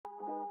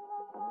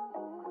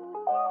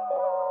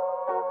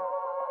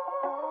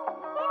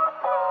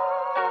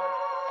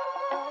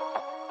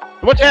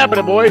What's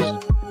happening, boys?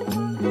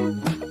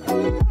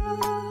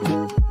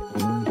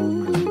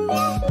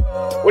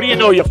 What do you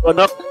know, you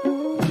fun-up?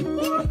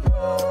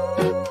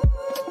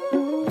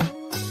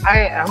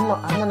 I'm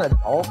an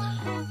adult.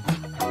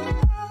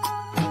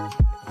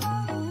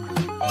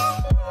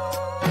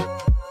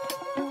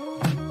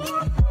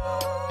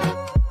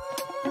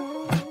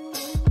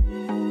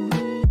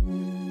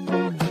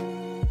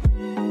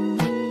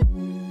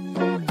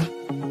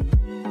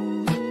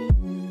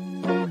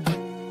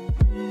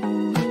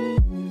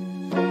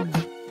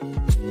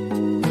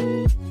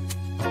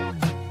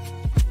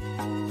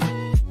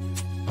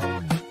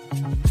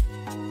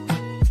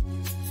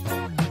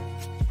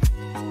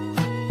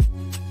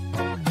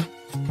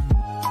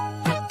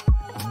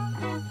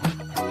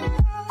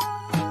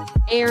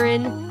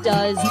 Aaron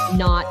does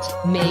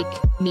not make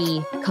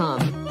me come.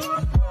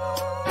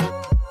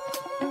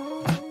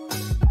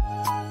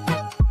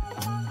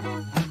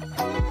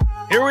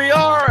 Here we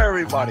are,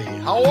 everybody.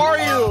 How are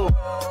you?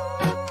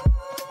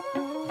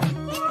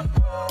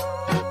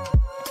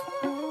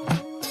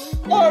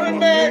 Florida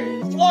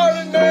Nick!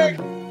 Florida Nick!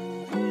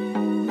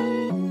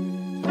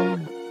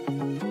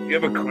 You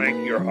ever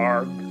crank your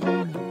hard?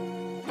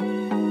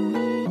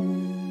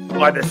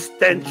 By the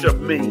stench of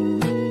me.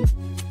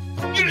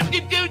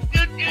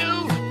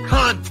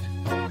 Cunt!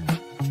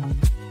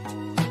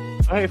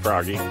 Hey,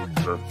 Froggy.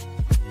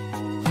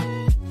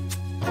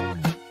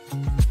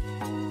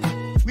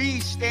 We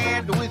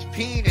stand with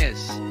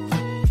penis.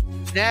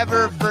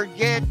 Never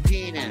forget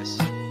penis.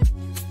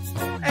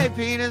 Hey,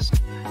 penis.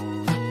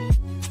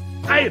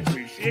 I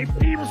appreciate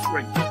penis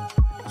ring.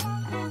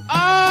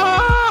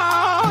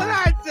 Oh,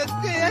 that's a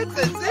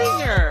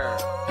zinger.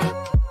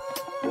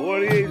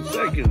 48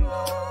 seconds.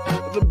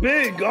 The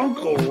big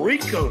Uncle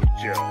Rico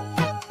show.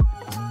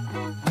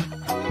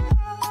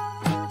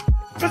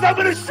 Because I'm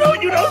going to show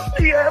you those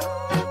DM.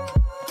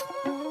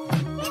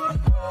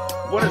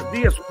 Buenos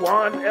dias,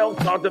 Juan, El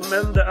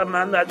Condimenta,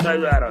 Amanda,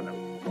 I don't know.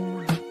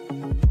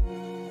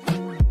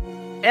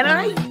 And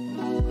I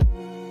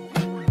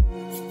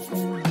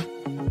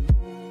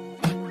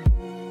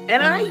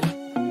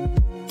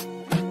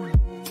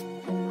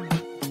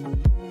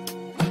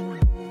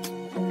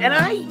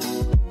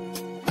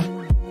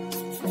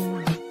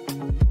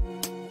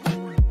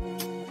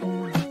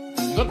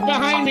Look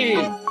behind me!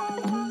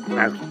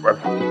 That's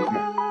perfect. Come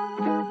on.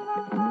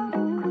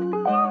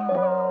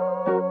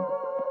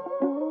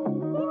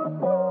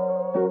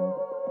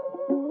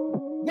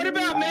 What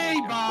about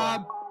me,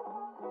 Bob?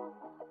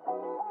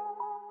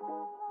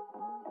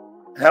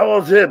 How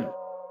was him?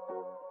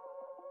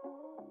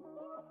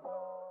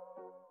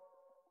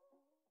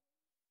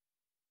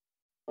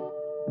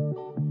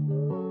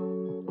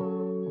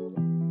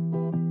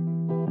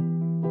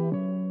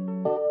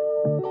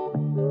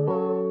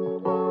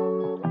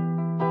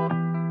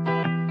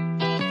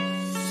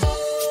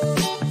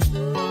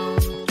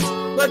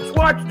 Let's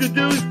watch the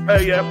dudes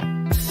pay you.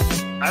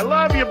 I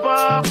love you,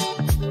 Bob.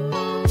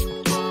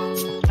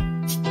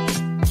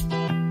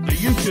 The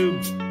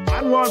YouTube.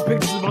 I want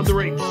pictures of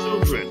underage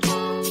children.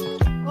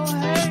 Oh,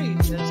 hey,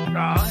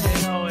 Mr.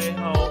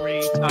 Hey-ho,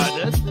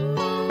 retarded.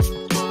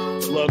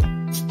 I love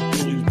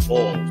Julie's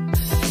balls.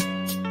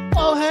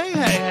 Oh,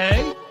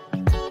 hey.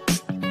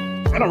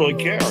 I don't really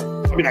care.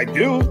 I mean, I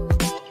do.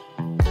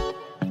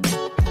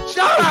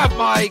 Shut up,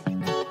 Mike.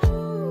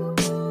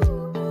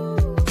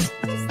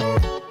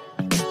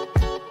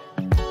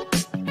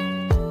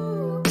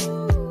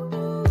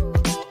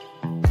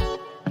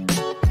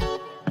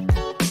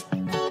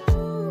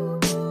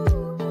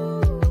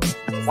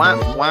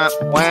 Whap, whap,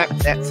 whap.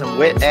 That's some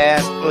wet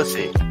ass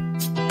pussy.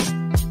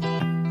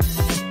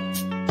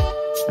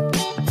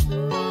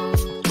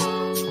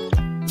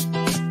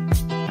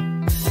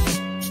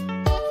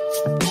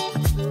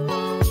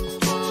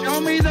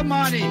 Show me the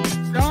money.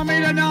 Show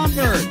me the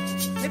numbers.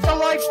 Hit the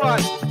like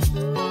button.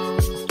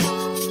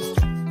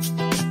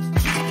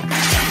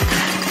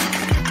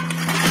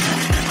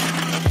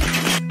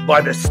 By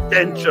the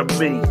stench of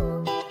me.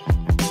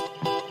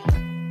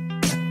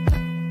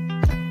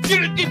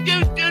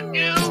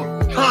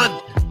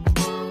 Cunt!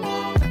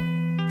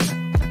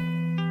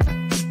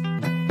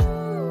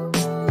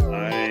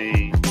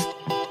 I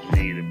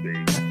need a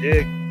big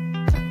dick.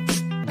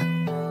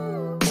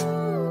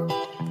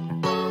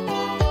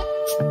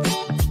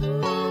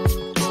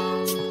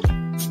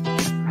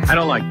 I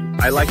don't like you.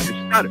 I like your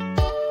stutter.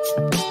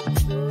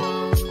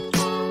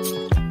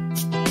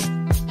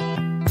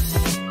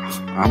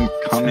 I'm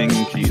coming,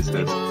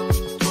 Jesus.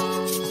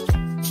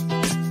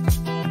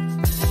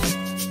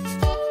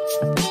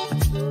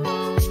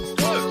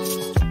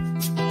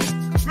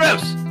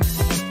 Gross.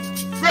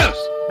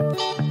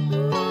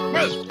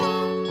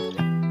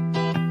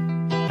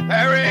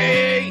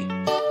 Harry!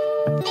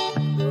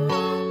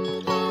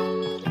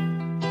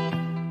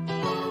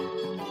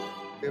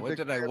 What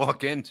did I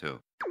walk into?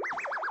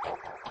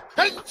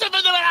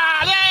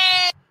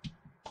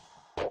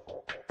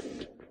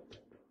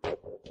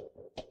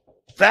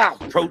 Thou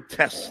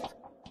protest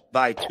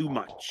by too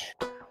much.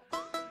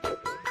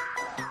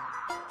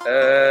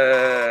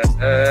 Let's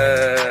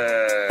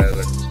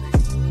see.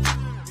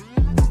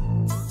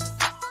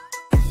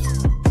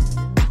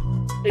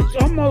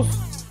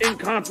 almost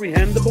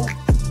incomprehensible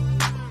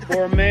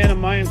for a man of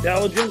my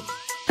intelligence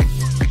to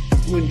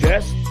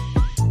ingest.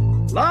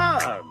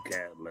 Love,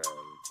 cat love.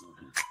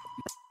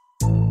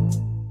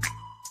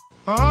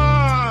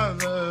 Ah,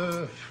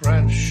 the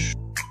French.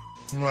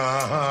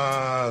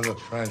 Ah, the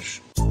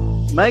French.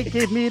 Mike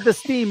gave me the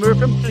steamer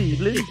from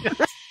Cleveland.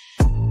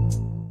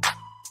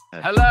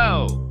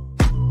 Hello.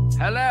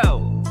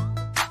 Hello.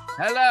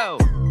 Hello.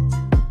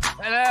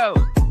 Hello.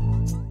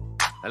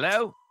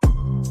 Hello.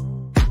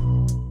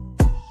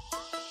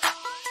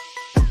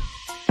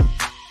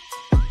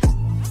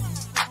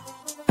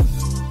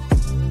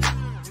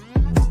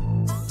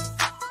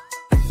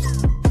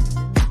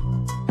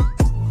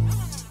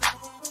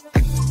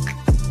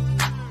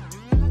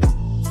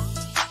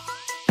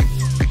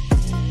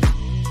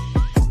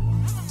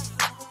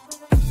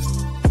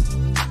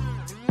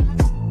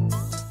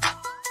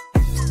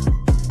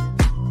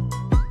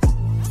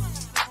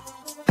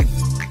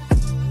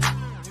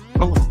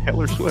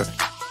 Taylor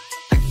Swift.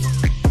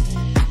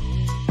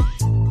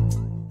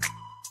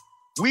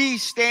 We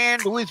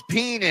stand with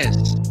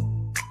penis.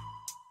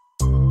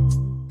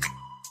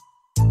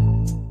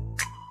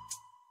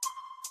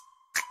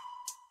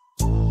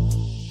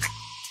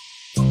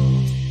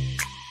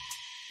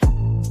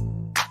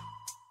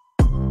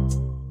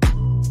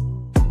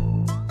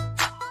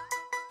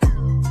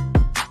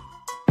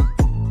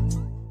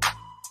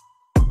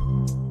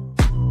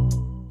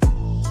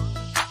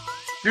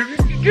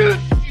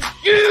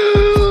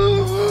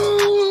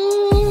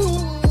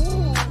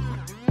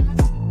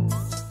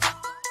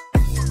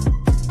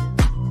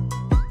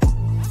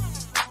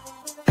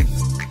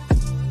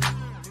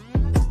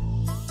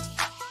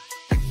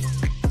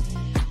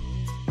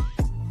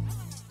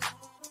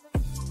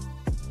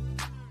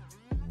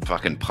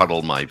 Fucking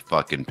puddle my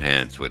fucking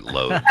pants with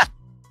loads.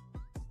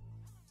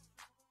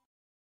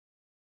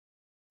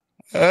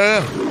 It's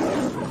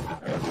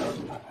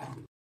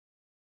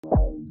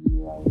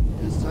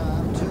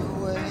time to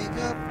wake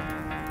up.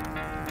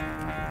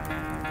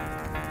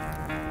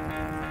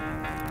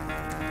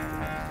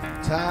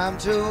 Time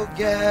to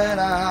get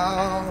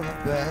out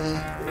of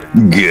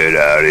bed. Get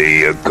out of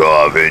your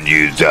coffin,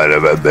 you son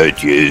of a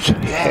bitches. Time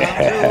to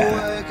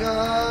wake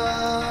up.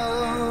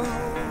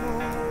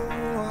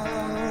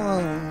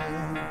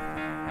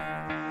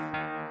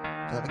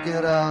 Gotta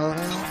get out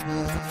of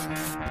bed.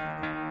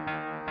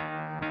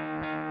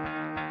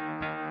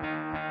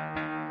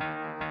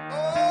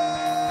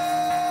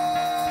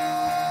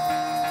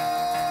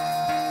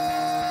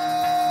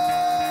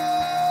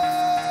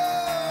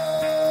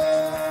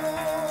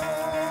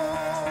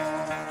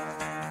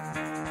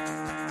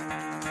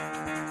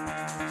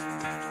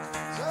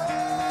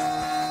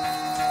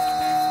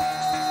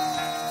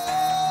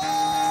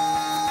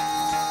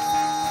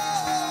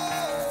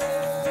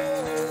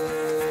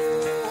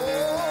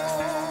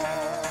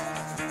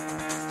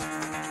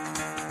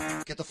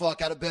 Get the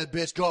fuck out of bed,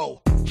 bitch.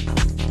 Go.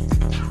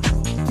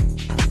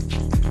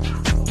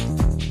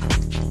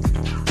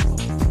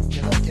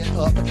 Get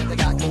up, and get the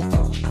guy go.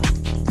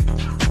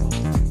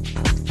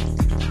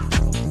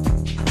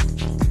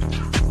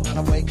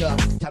 Time to wake up.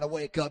 Time to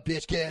wake up,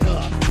 bitch. Get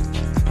up.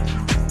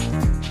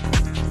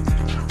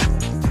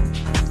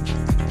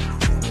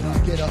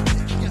 Get up.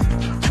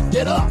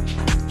 Get up.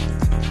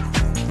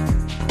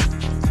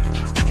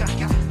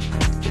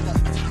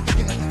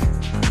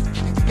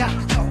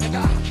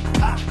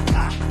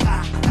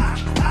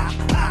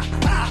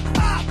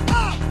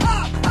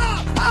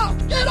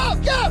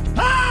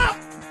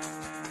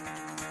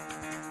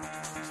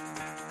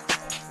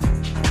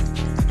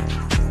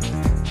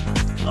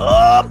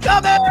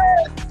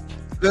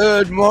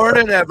 Good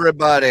morning,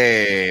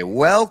 everybody.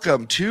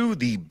 Welcome to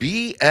the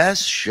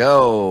BS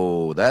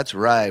Show. That's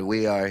right.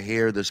 We are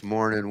here this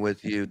morning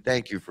with you.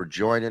 Thank you for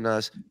joining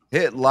us.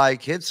 Hit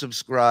like, hit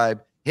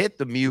subscribe, hit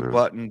the mute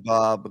button,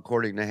 Bob,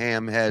 according to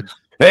Hamhead.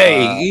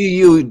 Hey,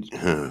 you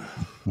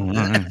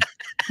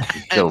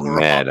so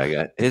mad. I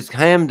got his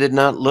ham did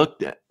not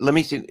look. Let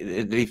me see.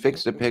 Did he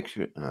fix the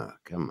picture? Oh,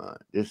 come on.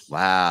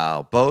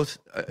 Wow. Both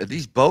are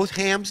these both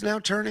hams now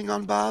turning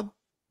on Bob?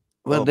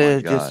 Well, they're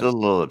just a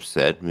little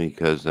upset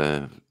because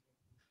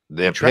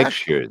their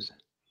pictures.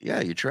 Yeah,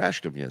 you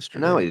trashed them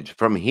yesterday. No, it's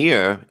from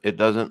here. It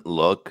doesn't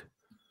look,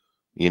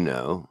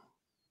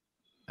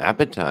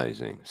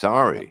 appetizing.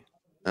 Sorry.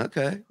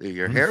 Okay.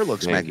 Your hair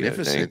looks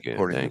magnificent,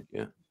 according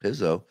to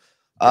Pizzo.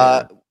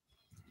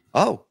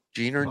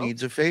 Jeaner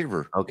needs a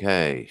favor.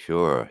 Okay,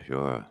 sure.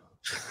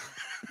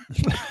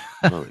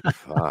 Holy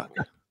fuck.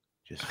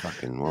 Just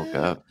fucking woke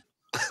up.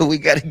 We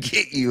got to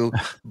get you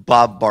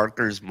Bob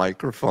Barker's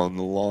microphone,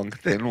 the long,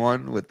 thin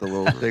one with the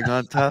little thing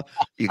on top.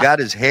 You got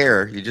his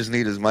hair. You just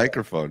need his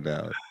microphone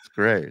now. It's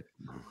great.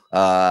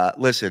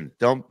 Listen,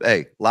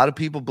 a lot of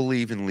people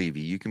believe in Levy.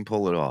 You can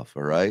pull it off,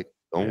 all right?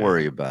 Don't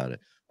worry about it.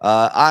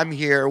 I'm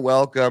here.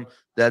 Welcome.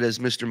 That is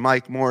Mr.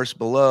 Mike Morris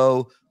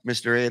below,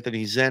 Mr.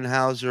 Anthony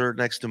Zenhauser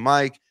next to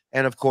Mike,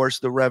 and, of course,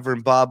 the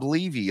Reverend Bob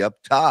Levy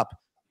up top.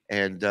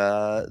 And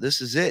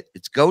this is it.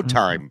 It's go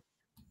time.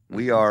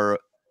 We are...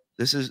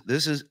 This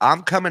is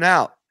I'm coming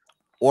out,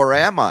 or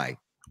am I?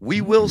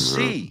 We will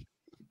see.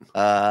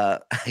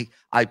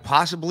 I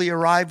possibly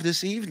arrive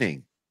this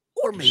evening,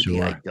 or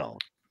maybe I Sure.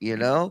 don't. You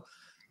know,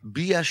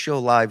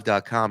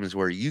 bsshowlive.com is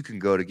where you can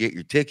go to get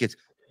your tickets.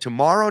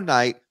 Tomorrow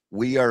night,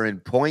 we are in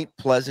Point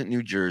Pleasant,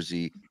 New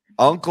Jersey,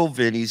 Uncle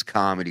Vinny's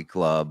Comedy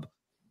Club.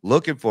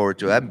 Looking forward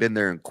to it. I haven't been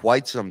there in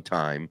quite some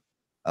time.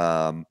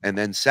 And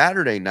then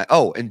Saturday night,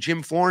 and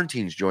Jim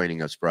Florentine's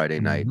joining us Friday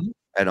night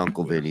at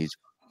Uncle Vinny's.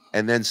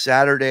 And then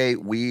Saturday,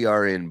 we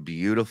are in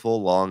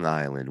beautiful Long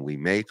Island. We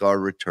make our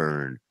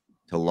return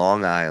to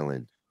Long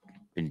Island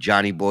in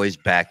Johnny Boy's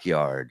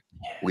backyard.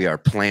 We are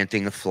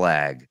planting a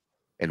flag,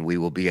 and we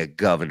will be at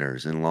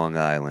Governor's in Long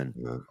Island,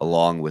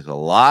 along with a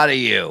lot of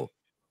you.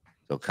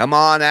 So come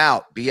on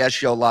out,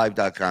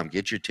 bsshowlive.com.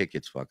 Get your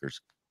tickets,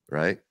 fuckers.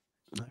 Right?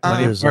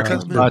 Plenty of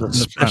parking spots in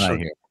the front, I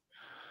hear.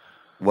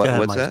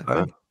 What's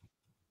that?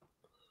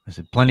 I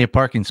said plenty of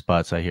parking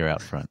spots, I hear,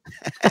 out front.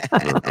 There's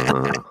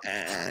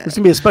going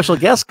to be a special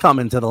guest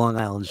coming to the Long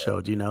Island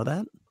show. Do you know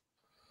that?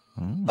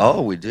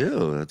 Oh, we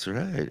do. That's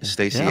right.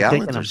 Stacey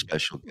Allen's our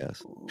special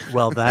guest.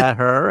 Well,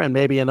 her, and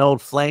maybe an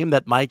old flame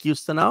that Mike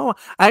used to know.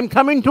 I'm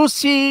coming to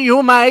see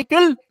you,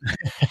 Michael.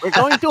 We're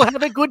going to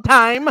have a good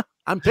time.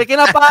 I'm picking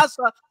up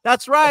Asa.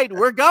 That's right.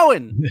 We're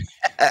going.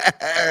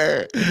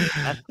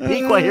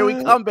 Piqua, here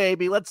we come,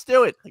 baby. Let's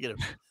do it. Look at him.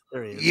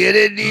 There he is. You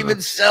didn't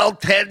even sell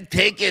 10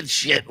 tickets,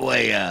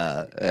 shitway.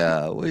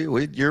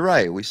 You're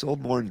right. We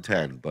sold more than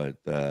 10, but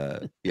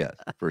yeah,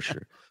 for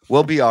sure.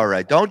 We'll be all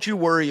right. Don't you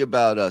worry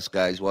about us,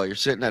 guys, while you're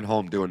sitting at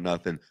home doing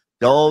nothing.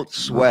 Don't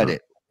sweat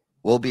it.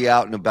 We'll be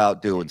out and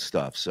about doing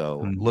stuff.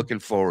 So looking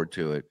forward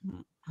to it.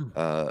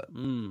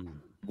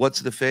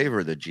 What's the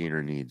favor that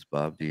Jeter needs,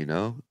 Bob? Do you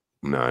know?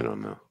 No, I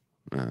don't know.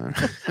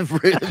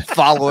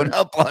 Following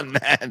up on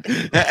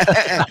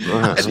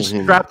that. She's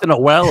trapped in a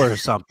well or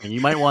something.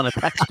 You might want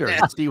to text her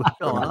and see what's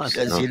going on.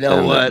 Says, you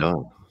know what?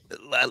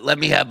 Let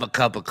me have a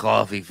cup of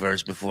coffee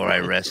first before I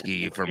rescue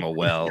you from a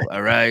well.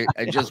 All right?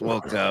 I just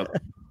woke up.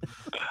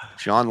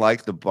 Sean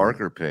liked the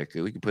Barker pick.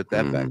 We can put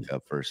that back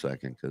up for a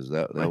second because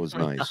that was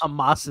nice.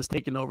 Hamas is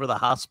taking over the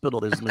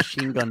hospital. There's a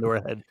machine gun to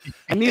her head.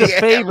 I need a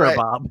favor,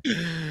 Bob.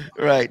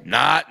 Right.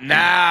 Not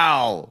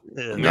now.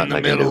 Not in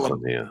the middle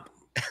of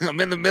I'm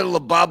in the middle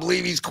of Bob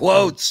Levy's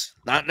quotes.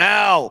 Not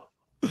now.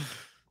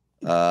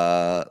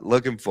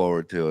 Looking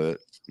forward to it.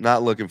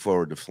 Not looking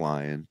forward to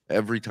flying.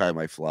 Every time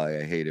I fly,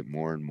 I hate it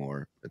more and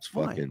more. It's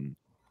fucking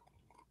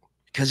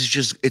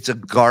because it's a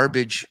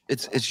garbage.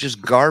 It's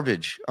just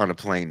garbage on a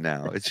plane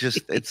now. It's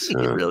it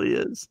really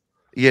is.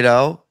 You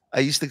know,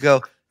 I used to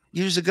go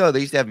years ago. They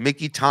used to have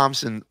Mickey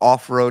Thompson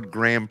off-road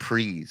Grand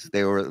Prix.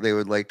 They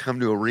would like come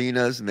to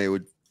arenas and they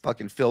would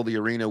fucking fill the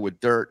arena with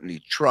dirt and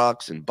these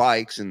trucks and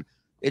bikes and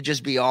it'd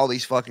just be all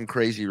these fucking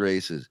crazy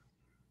races.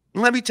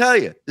 And let me tell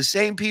you, the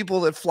same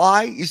people that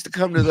fly used to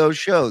come to those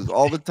shows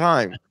all the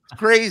time. It's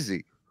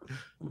crazy.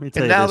 Let me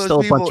tell you, there's still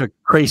a bunch of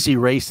crazy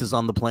races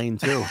on the plane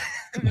too.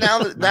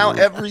 now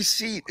every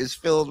seat is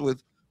filled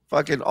with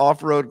fucking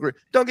off-road.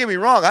 Don't get me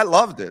wrong, I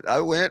loved it. I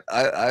went.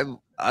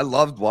 I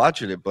loved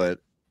watching it,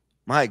 but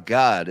my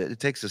God, it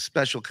takes a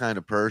special kind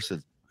of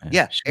person.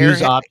 Yeah,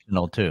 shoes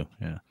optional too.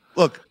 Yeah.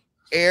 Look,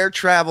 air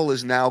travel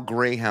is now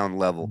Greyhound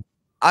level.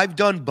 I've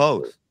done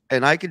both.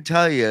 And I can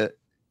tell you,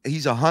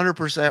 he's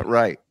 100%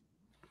 right.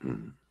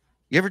 You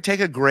ever take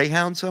a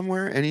Greyhound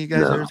somewhere? Any of you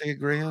guys ever take a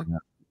Greyhound?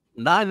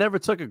 No, I never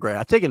took a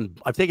Greyhound.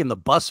 I've taken the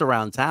bus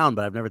around town,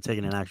 but I've never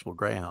taken an actual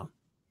Greyhound.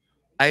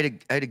 I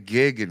had a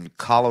gig in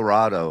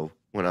Colorado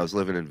when I was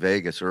living in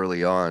Vegas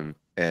early on,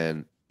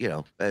 and you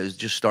know, I was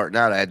just starting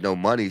out. I had no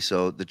money,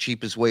 so the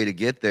cheapest way to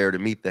get there to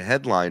meet the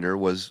headliner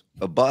was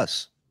a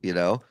bus. You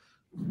know,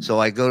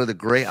 so I go to the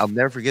Greyhound. I'll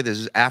never forget this.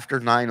 This is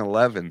after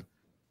 9/11.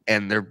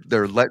 And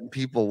they're letting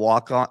people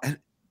walk on. And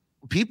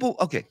people,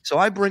 okay, so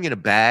I bring in a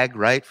bag,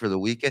 right, for the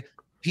weekend.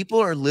 People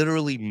are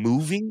literally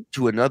moving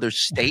to another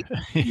state.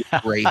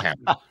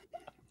 Greyhound.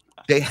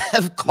 They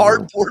have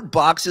cardboard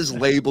boxes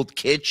labeled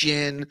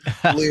kitchen,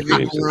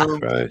 living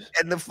room,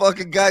 and the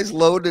fucking guy's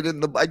loaded in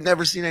the. I've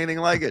never seen anything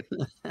like it.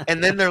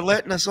 And then they're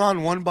letting us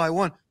on one by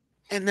one.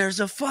 And there's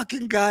a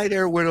fucking guy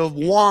there with a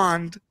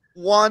wand,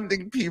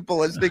 wanding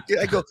people as they.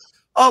 I go,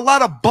 a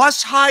lot of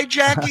bus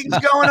hijackings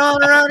going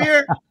on around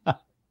here.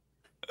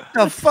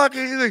 The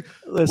fucking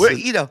like,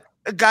 you know,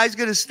 a guy's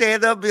gonna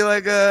stand up and be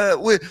like,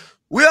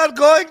 we are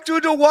going to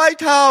the White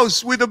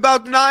House with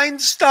about 9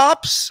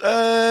 stops,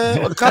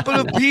 a couple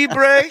of pee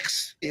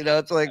breaks. You know,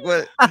 it's like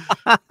what?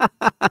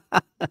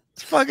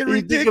 It's fucking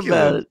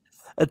ridiculous.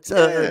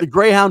 The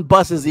Greyhound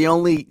bus is the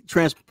only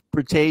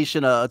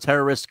transportation a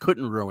terrorist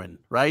couldn't ruin,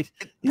 right?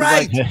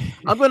 Right. Like,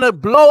 I'm gonna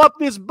blow up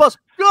this bus.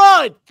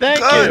 Good. Thank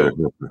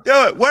you.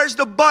 Do it. Where's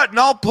the button?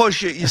 I'll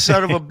push it, you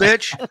son of a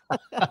bitch.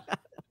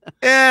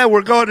 Yeah,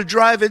 we're going to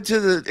drive into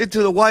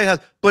the White House.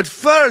 But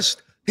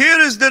first, here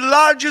is the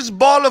largest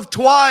ball of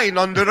twine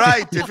on the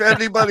right. If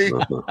anybody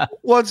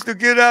wants to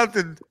get out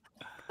and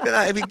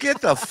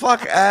get the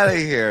fuck out of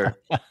here.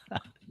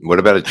 What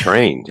about a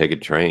train? Take a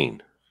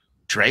train.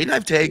 Train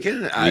I've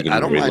taken. I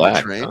don't mind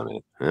a train. On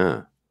it.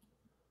 Yeah.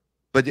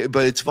 But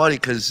it's funny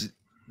because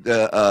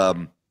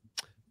the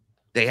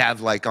they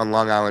have like on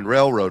Long Island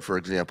Railroad, for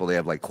example, they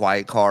have like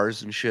quiet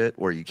cars and shit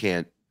where you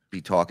can't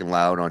be talking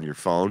loud on your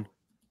phone.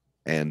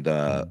 And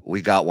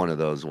we got one of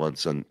those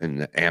once in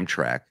the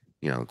Amtrak,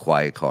 you know,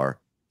 quiet car,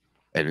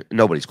 and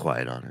nobody's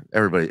quiet on it.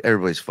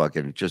 Everybody's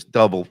fucking just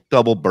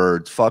double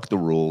birds. Fuck the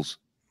rules.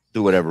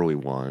 Do whatever we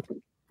want.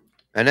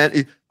 And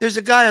then there's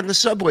a guy on the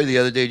subway the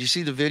other day. Did you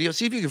see the video?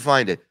 See if you can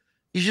find it.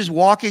 He's just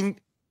walking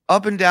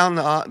up and down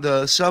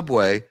the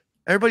subway.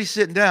 Everybody's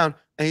sitting down,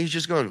 and he's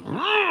just going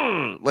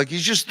like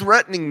he's just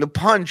threatening to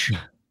punch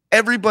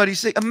everybody.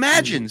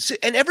 Imagine,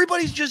 and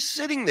everybody's just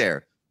sitting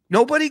there.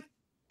 Nobody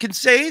can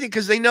say anything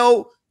because they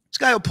know this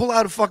guy will pull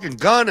out a fucking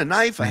gun, a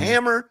knife, a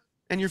hammer,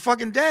 and you're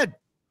fucking dead.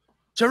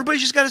 So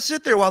everybody's just got to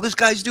sit there while this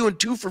guy's doing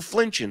 2 for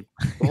flinching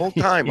the whole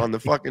time on the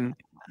fucking.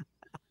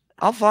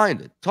 I'll find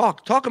it.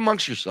 Talk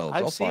amongst yourselves.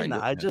 I've seen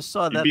that. I just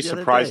saw that. You'd be the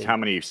other surprised day. how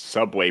many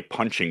subway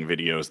punching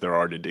videos there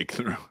are to dig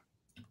through.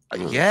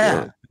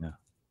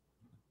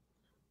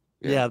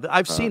 Yeah,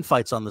 I've seen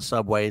fights on the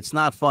subway. It's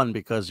not fun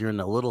because you're in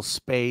a little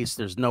space.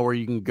 There's nowhere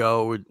you can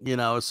go, you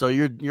know, so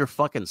you're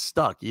fucking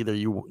stuck. Either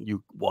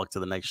you walk to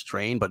the next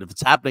train, but if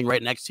it's happening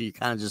right next to you,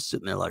 kind of just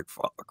sitting there like,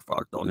 fuck,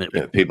 don't hit me.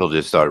 Yeah, people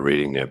just start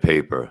reading their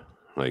paper,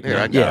 like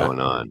what's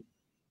going on.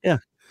 Yeah,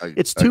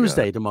 it's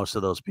Tuesday to most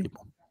of those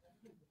people.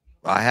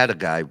 I had a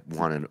guy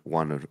wanted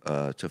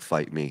to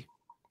fight me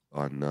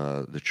on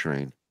the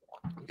train.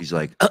 He's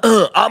like,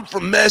 I'm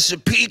from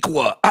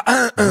Massapequa.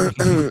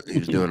 He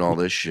was doing all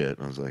this shit.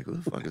 I was like, who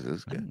the fuck is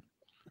this guy?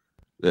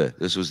 Yeah,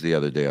 this was the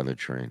other day on the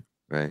train,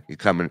 right?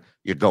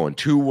 You're going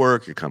to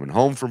work, you're coming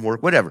home from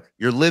work, whatever.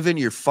 You're living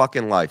your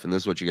fucking life, and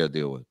this is what you got to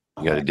deal with.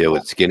 You got to deal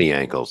with skinny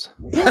ankles.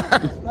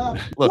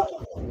 Look.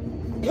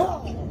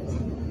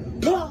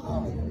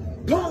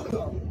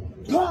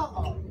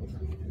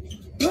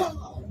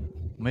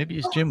 Maybe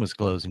his gym was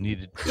closed and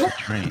needed to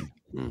train.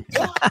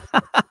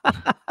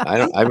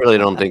 I really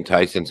don't think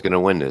Tyson's going to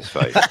win this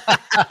fight.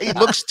 He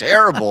looks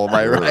terrible, am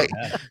I right?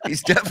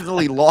 He's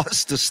definitely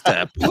lost a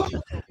step.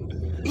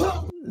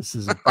 This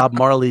is Bob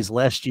Marley's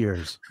last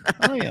years.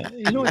 Oh yeah,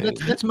 you know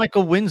that's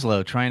Michael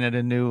Winslow trying out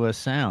a new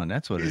sound.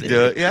 That's what it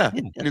is. Yeah,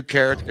 new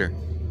character.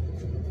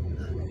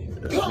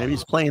 Maybe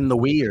he's playing the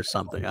Wii or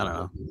something. I don't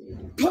know.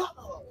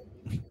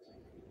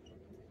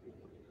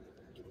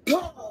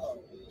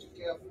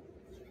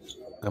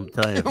 I'm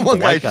telling you, one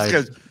guy just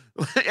goes.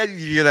 You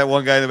hear that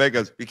one guy in the back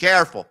goes, "Be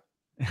careful,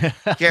 be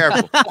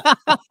careful."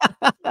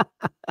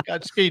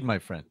 Godspeed, my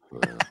friend.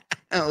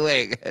 Oh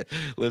wait,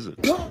 listen.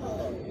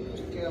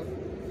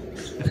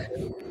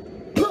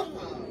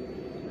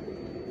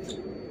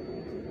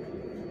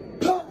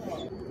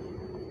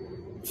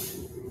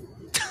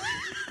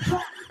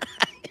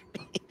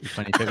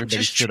 Funny if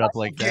everybody stood up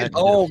like that. Get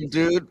home,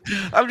 dude.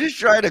 I'm just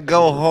trying to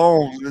go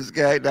home. This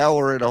guy, now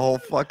we're in a whole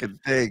fucking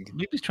thing.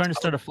 Maybe he's trying to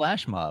start a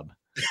flash mob.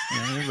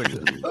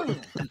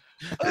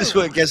 This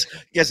one, guess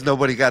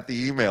nobody got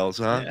the emails,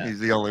 huh? Yeah. He's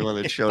the only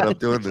one that showed up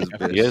doing this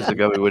bitch. Years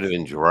ago, he would have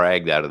been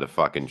dragged out of the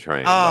fucking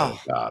train by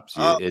the cops.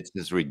 It's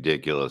just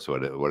ridiculous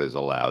what is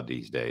allowed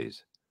these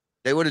days.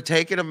 They would have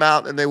taken him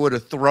out and they would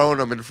have thrown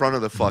him in front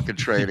of the fucking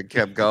train and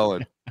kept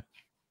going.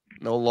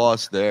 No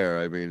loss there.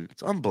 I mean,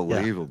 it's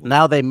unbelievable. Yeah.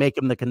 Now they make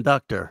him the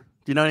conductor.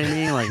 Do you know what I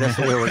mean? Like, that's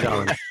the way we're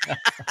going.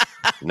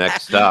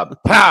 Next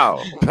stop,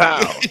 pow, pow.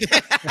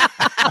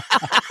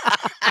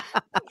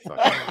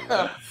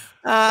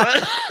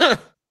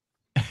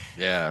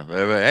 Yeah.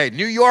 Hey,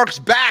 New York's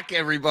back,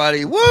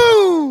 everybody.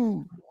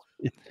 Woo!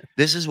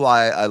 This is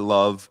why I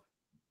love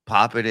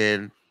popping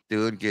in,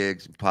 doing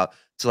gigs.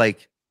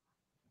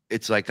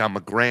 It's like I'm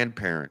a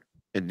grandparent.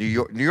 In New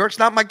York, New York's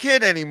not my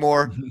kid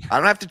anymore. I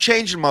don't have to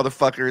change the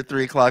motherfucker at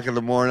 3 o'clock in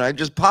the morning. I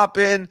just pop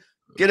in,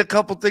 get a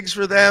couple things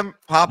for them,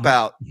 pop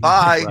out.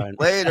 Bye. Right.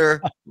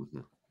 Later.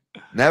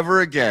 Never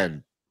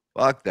again.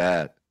 Fuck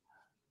that.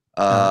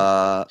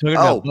 Talking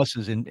about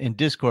buses in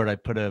Discord, I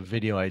put a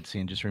video I'd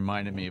seen, just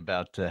reminded me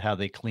about how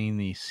they clean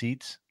the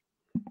seats.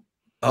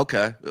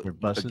 Okay.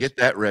 Buses. Get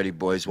that ready,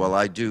 boys, while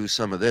I do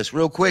some of this.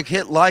 Real quick,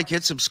 hit like,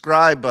 hit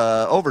subscribe.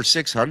 Over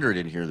 600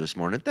 in here this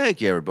morning.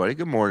 Thank you, everybody.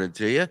 Good morning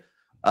to you.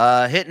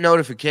 Hit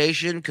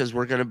notification because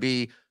we're going to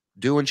be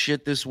doing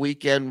shit this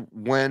weekend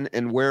when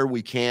and where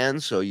we can.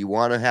 So you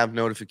want to have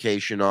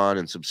notification on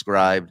and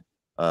subscribed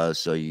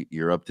so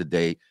you're up to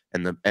date.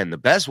 And the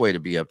best way to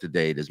be up to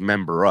date is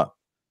member up.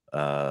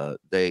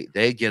 They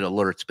get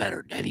alerts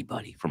better than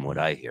anybody from what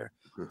I hear.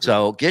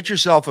 So get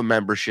yourself a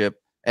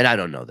membership. And I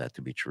don't know that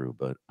to be true,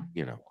 but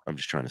you know, I'm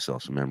just trying to sell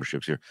some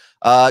memberships here.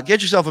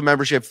 Get yourself a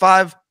membership.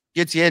 5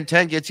 gets you in,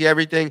 10 gets you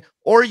everything,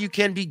 or you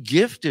can be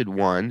gifted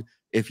one.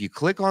 If you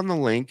click on the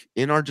link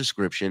in our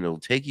description, it'll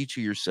take you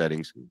to your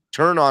settings,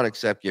 turn on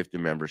accept gifted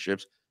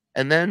memberships,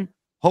 and then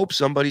hope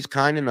somebody's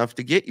kind enough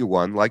to get you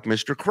one like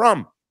Mr.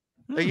 Crumb.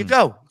 There you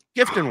go.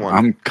 Gifting one.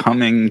 I'm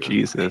coming,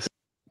 Jesus.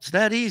 It's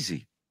that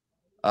easy.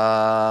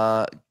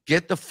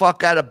 Get the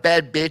fuck out of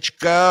bed, bitch.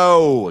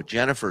 Go.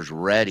 Jennifer's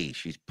ready.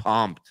 She's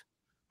pumped.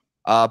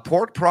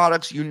 Pork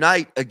products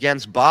unite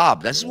against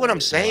Bob. This is what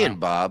I'm saying,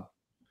 Bob.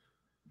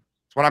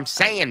 That's what I'm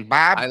saying,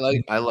 Bob.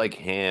 I like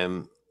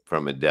ham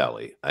from a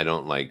deli. I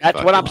don't like.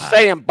 That's what I'm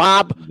saying,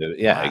 Bob.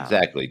 Yeah,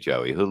 exactly,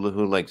 Joey.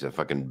 Who likes a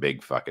fucking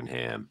big fucking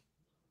ham?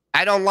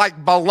 I don't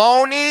like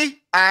bologna.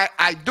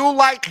 I do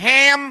like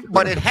ham,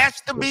 but it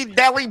has to be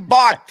deli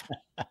bought.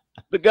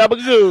 The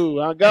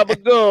gabagoo,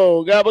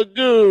 gabagoo,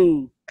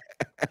 gabagoo.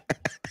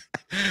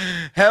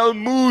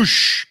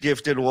 Helmoosh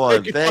gifted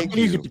one. Take it Thank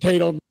you. easy,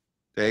 potato.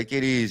 Take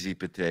it easy,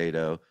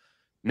 potato.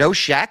 No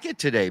shacket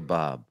today,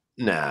 Bob.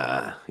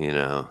 Nah,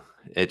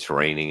 it's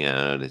raining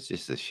out. It's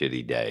just a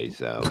shitty day,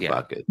 so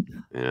fuck it.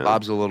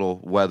 Bob's a little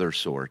weather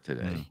sore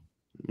today.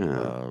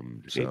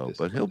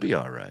 But he'll be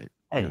all right.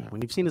 Hey,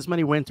 when you've seen as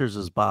many winters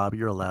as Bob,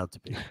 you're allowed to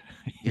be.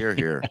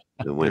 Here.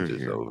 The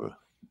winter's over.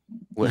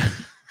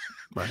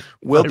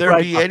 Will there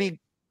be any?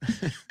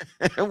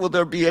 Will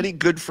there be any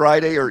Good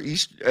Friday or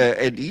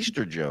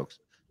Easter jokes?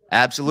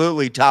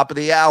 Absolutely. Top of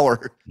the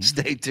hour.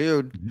 Stay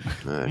tuned.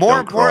 More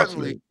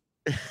importantly,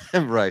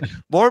 right.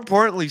 More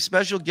importantly,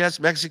 special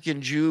guest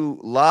Mexican Jew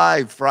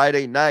live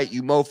Friday night.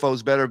 You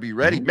mofos better be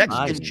ready.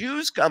 Mexican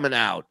Jews coming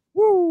out.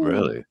 Woo.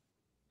 Really?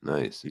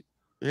 Nice.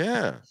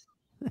 Yeah.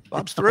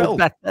 Bob's thrilled.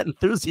 Back that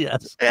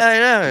enthusiasm. Yeah,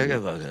 I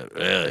know.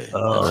 Really?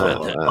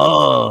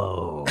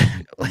 Oh.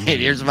 Wait,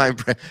 here's my.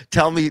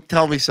 Tell me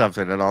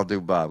something, and I'll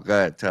do Bob. Go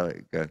ahead. Tell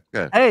me. Go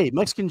ahead. Hey,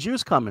 Mexican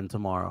Jews coming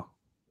tomorrow.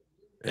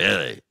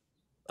 Really?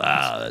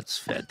 Wow, that's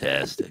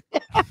fantastic.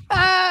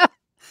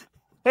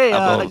 Hey,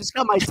 I just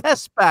got my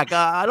test back.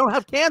 I don't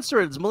have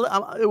cancer. It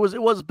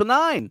was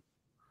benign.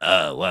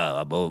 Oh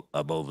wow,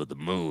 I'm over the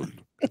moon.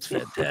 That's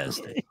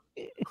fantastic.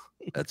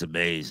 That's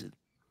amazing.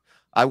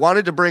 I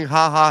wanted to bring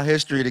haha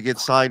history to get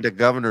signed to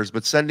governors,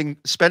 but spending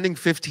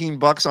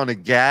 $15 on a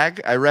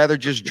gag, I'd rather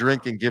just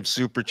drink and give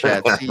super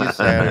chat. See you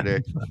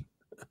Saturday.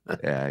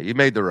 Yeah, you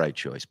made the right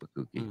choice,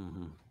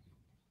 Bakuki.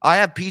 I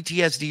have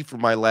PTSD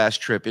from my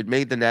last trip. It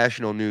made the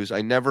national news.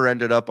 I never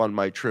ended up on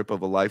my trip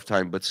of a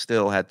lifetime, but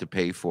still had to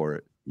pay for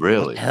it.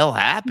 Really? What the hell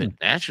happened?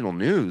 National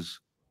news.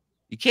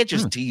 You can't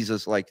just tease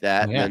us like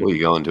that. Yeah. Were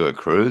you going to a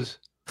cruise?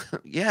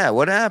 Yeah,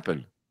 what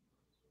happened?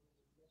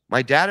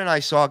 My dad and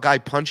I saw a guy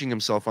punching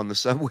himself on the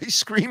subway,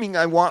 screaming,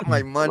 "I want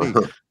my money."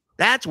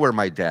 That's where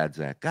my dad's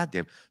at.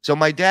 Goddamn. So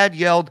my dad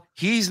yelled,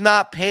 "He's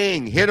not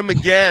paying. Hit him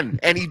again."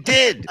 And he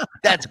did.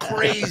 That's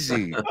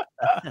crazy.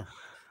 Yeah.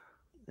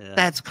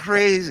 That's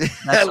crazy.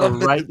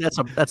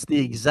 That's the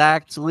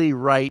exactly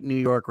right New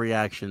York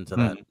reaction to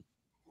that.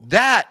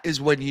 That is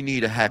when you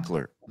need a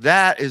heckler.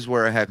 That is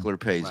where a heckler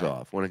pays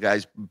off. When a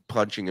guy's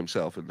punching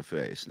himself in the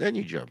face, then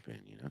you jump in,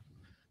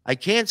 I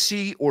can't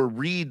see or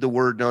read the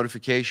word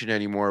notification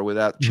anymore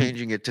without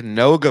changing it to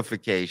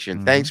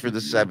nogification. Thanks for the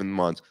 7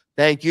 months.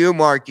 Thank you,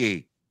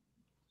 Marky.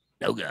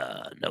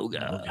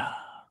 Noga.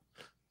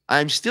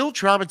 I'm still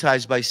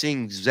traumatized by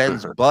seeing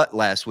Zen's butt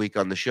last week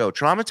on the show.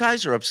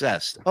 Traumatized or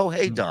obsessed? Oh,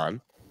 hey,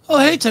 Don. Oh,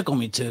 hey, Tickle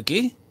Me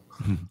Tookie.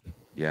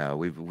 Yeah,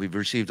 we've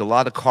received a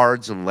lot of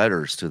cards and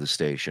letters to the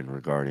station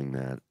regarding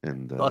that.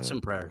 And thoughts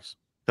and prayers.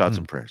 Thoughts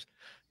and prayers.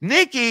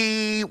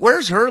 Nikki,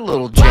 where's her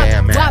little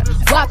jam at?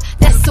 Wop,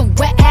 that's some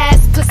wet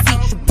ass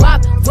pussy.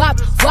 Wop,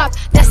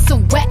 that's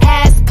some wet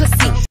ass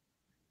pussy.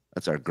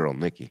 That's our girl,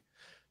 Nikki.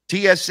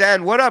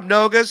 TSN, what up,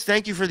 Nogas?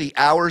 Thank you for the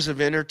hours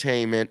of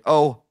entertainment.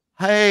 Oh,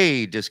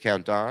 hey,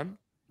 Discount Don.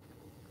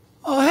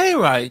 Oh, hey,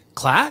 right,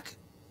 Clack.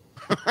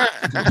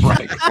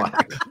 Right,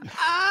 Clack.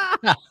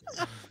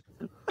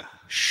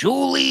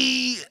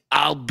 Shuli,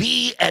 I'll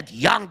be at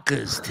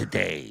Yonkers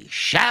today.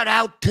 Shout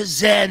out to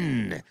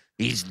Zen.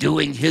 He's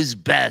doing his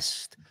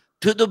best.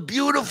 To the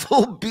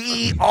beautiful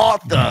B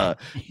author,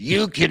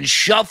 you can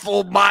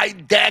shuffle my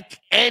deck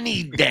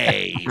any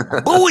day.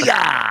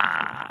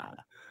 Booyah!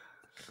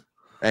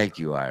 Thank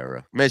you,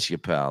 Ira. Miss you,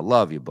 pal.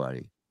 Love you,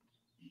 buddy.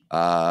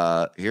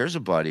 Here's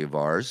a buddy of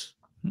ours.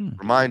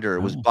 Reminder,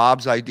 it was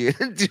Bob's idea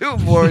to do a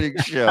morning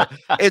show.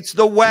 It's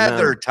the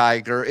weather,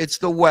 Tiger. It's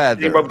the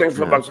weather. Thanks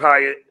for much,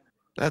 Hyatt.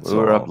 We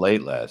were up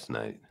late last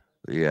night.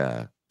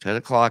 Yeah. 10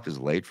 o'clock is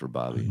late for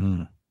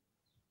Bobby.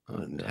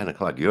 10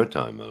 o'clock your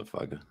time,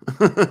 motherfucker.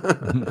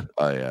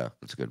 Oh, yeah.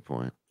 That's a good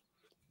point.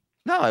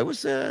 No, it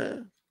was, yeah,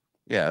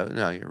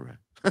 no, you're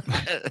right.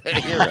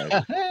 You're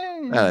right.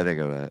 Now I think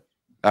about it.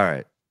 All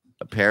right.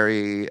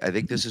 Perry, I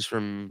think this is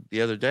from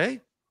the other day.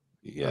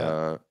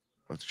 Yeah.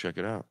 Let's check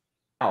it out.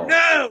 Oh.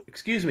 No!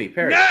 Excuse me,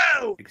 Perry.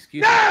 No!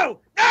 Excuse me. No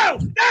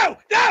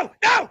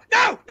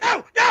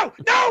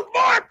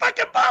more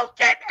fucking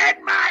bullshit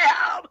in my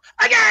home!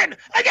 Again!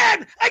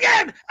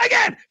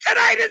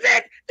 Tonight is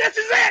it! This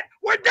is it!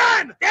 We're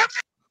done!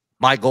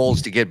 My goal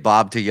is to get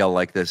Bob to yell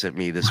like this at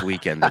me this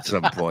weekend at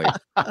some point.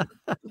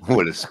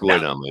 With a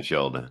squid on my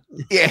shoulder.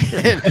 Yeah.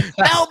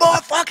 No more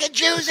fucking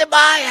Jews in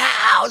my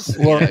house!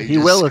 Well, Yeah, he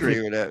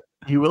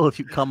will if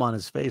you come on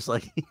his face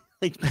like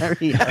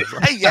Perry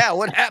has. Yeah,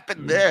 what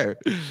happened there?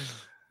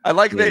 I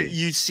like that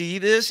you see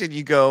this and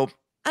you go,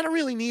 I don't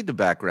really need the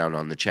background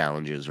on the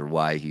challenges or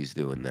why he's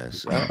doing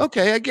this.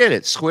 Okay, I get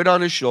it. Squid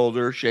on his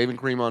shoulder, shaving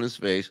cream on his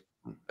face.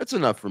 That's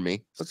enough for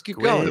me. Let's keep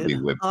Could going. be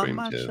whipped cream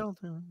too.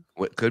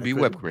 Could be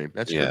whipped cream.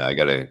 That's yeah. true. I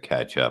gotta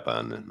catch up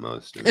on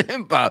most of it.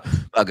 I'm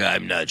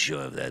not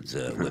sure if that's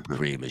whipped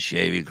cream or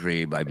shaving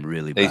cream. I'm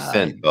really. They behind.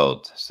 sent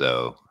both,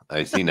 so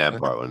I seen that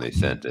part when they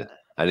sent it.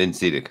 I didn't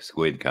see the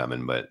squid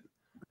coming, but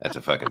that's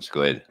a fucking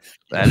squid.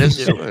 That is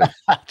a squid.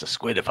 It's a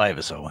squid if I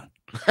ever saw one.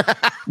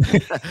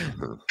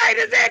 Hey,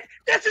 this is it.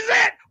 This is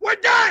it. We're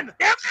done.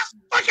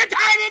 Fucking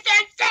time is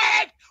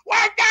insane.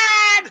 We're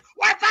done.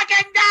 We're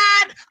fucking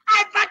done.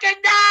 I'm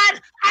fucking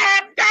done. I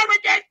am done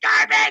with this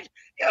garbage.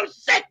 You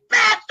sick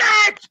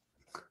bastards.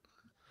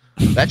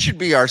 That should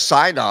be our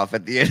sign off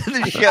at the end of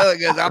the show.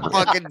 Because I'm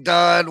fucking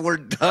done. We're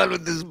done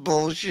with this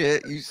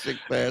bullshit. You sick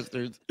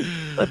bastards.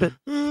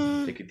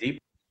 Take a deep.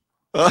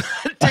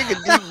 Take a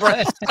deep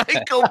breath,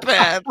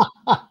 psychopath.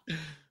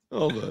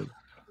 Hold on.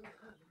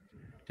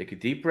 Take a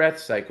deep breath,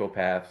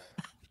 psychopath.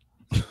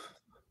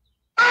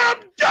 I'm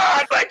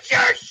done with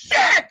your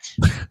shit.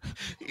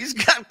 He's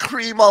got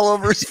cream all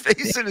over his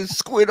face and his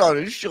squid on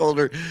his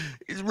shoulder.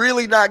 He's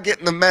really not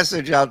getting the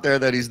message out there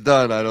that he's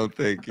done, I don't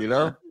think, you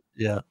know?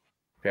 Yeah.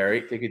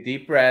 Perry, take a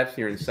deep breath.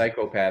 You're in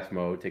psychopath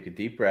mode. Take a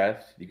deep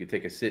breath. You could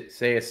take a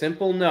say a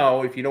simple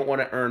no if you don't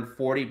want to earn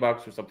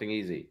 $40 for something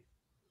easy.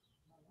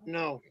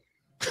 No.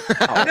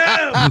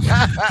 No.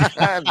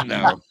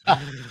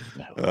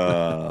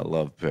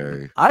 Love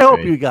Perry. I hope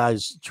you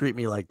guys treat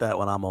me like that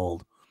when I'm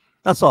old.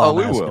 That's all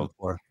I'm asking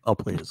for. Oh,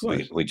 please.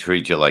 We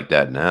treat you like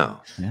that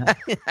now. Yeah.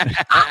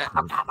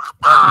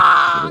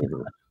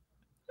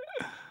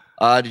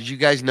 Did you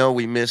guys know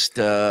we missed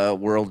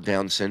World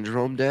Down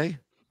Syndrome Day?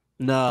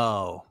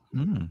 No.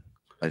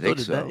 I think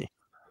so. They?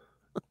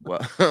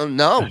 Well,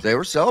 no, they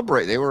were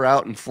celebrating. They were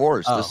out in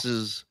force. Oh. This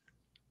is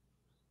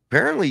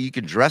apparently you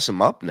can dress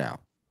them up now.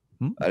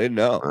 I didn't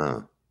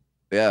know.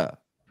 Yeah.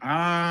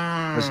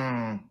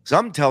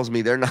 Some tells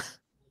me they're not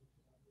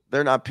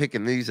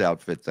picking these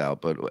outfits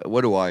out, but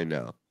what do I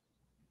know?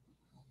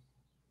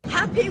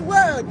 Happy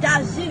World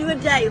Down Syndrome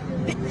Day,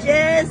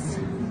 bitches!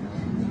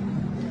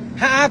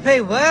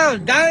 Happy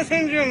World Down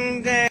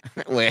Syndrome Day.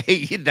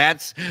 Wait,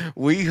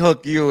 we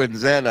hook you and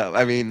Zen up.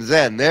 I mean,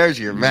 Zen, there's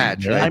your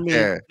match right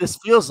there. This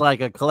feels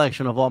like a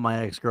collection of all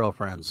my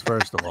ex-girlfriends,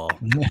 first of all.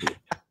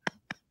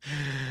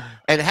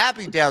 And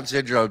happy Down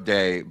Syndrome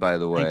Day, by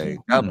the way.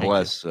 God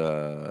bless.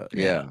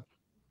 Yeah.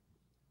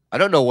 I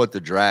don't know what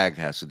the drag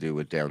has to do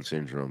with Down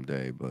Syndrome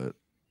Day, but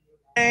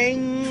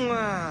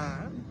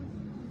Down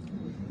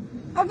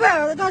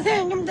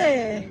Syndrome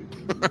Day.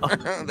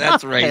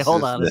 that's racist. Hey,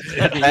 hold on.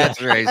 That's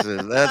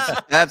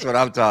racist. That's what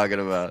I'm talking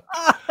about.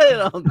 I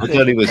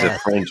thought he was a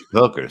French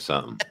cook or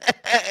something.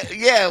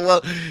 Yeah,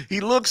 well, he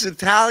looks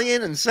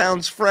Italian and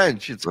sounds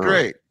French. It's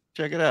great.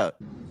 Check it out.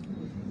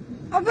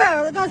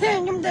 Down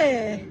Syndrome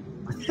Day.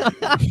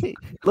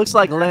 Looks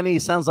like Lenny.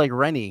 Sounds like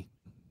Rennie.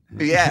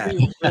 Yeah.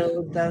 Happy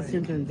World Down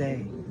Syndrome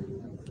Day.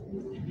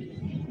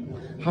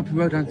 Happy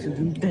World Down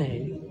Syndrome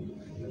Day.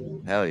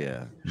 Hell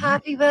yeah.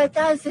 Happy World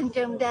Down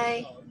Syndrome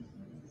Day.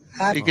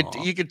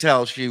 You could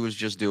tell she was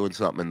just doing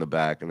something in the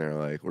back, and they're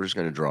like, "We're just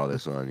gonna draw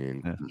this on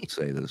you and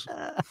say this."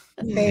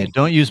 Yeah,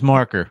 don't use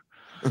marker.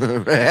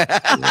 Unless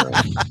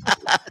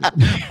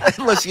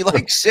you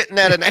like sitting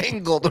at an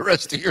angle the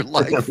rest of your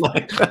life.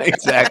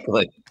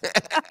 Exactly.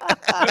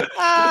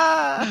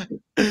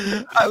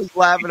 I was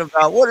laughing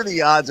about what are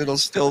the odds it'll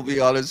still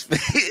be on his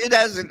face. It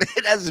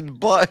hasn't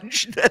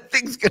budged. That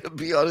thing's gonna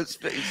be on his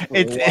face.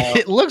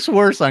 It looks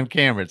worse on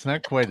camera. It's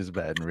not quite as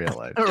bad in real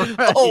life.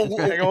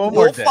 Oh,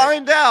 we'll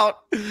find out.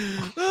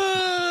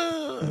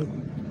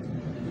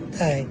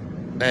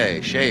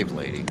 Hey, shave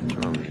lady.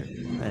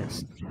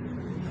 Nice.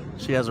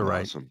 She has a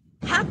right. Awesome.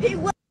 Happy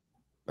World.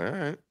 All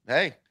right.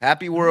 Hey,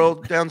 happy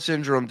World Down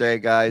Syndrome Day,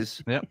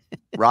 guys. Yep.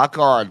 Rock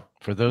on.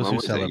 For those When who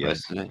was that, celebrate.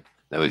 yesterday?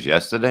 That was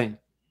yesterday?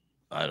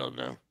 I don't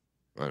know.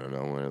 I don't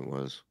know when it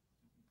was.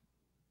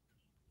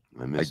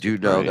 I missed do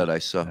the know parade. that I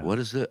saw. What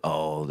is it?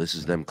 Oh, this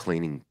is them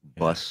cleaning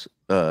bus.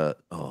 Look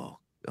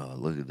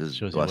at this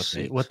Shows you bus what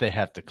seats. what they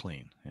have to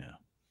clean. Yeah.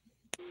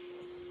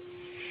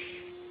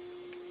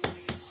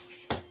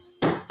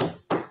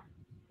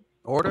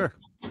 Order.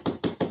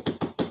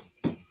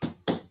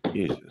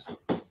 Jesus,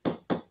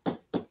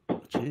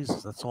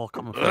 that's all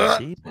coming from the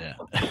teeth. Yeah.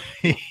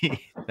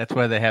 That's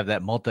why they have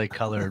that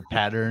multicolored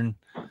pattern.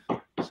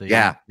 So you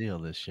Yeah. can see all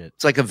this shit.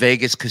 It's like a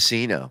Vegas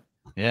casino.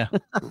 Yeah.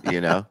 You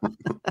know?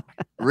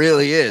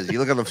 Really is. You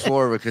look on the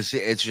floor of a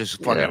casino, it's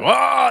just fucking,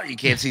 you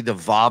can't see the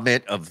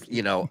vomit of,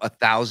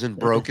 1,000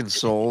 broken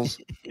souls.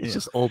 It's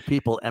just old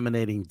people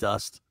emanating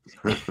dust.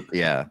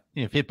 Yeah.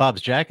 If you hit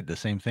Bob's jacket, the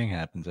same thing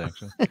happens,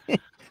 actually.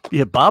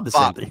 Yeah, Bob the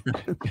same Bob. thing.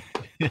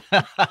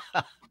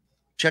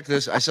 Check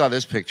this. I saw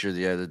this picture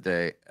the other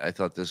day. I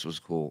thought this was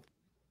cool.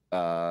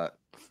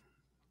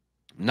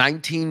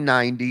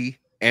 1990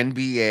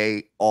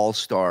 NBA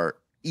All-Star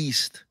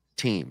East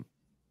team.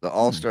 The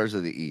All-Stars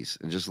of the East.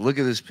 And just look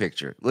at this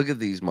picture. Look at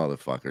these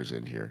motherfuckers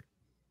in here.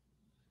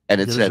 And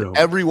it Get a said show.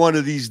 every one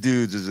of these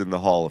dudes is in the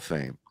Hall of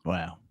Fame.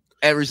 Wow.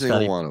 Every single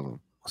Scotty. one of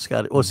them.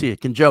 Scotty, well, see,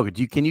 can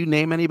you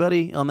name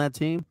anybody on that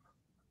team?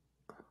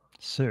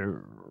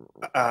 Sir.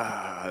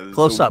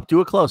 Close up. Do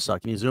a close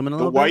up. Can you zoom in a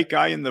The little white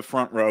guy in the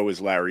front row is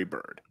Larry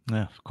Bird.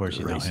 Yeah, of course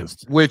you know him.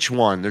 Which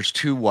one? There's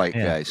two white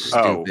guys.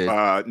 Stupid.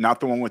 Not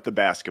the one with the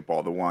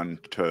basketball. The one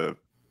to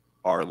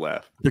our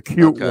left. The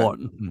cute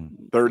one.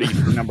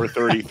 30, number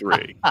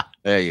 33.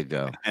 There you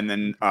go. And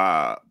then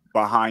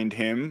behind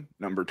him,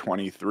 number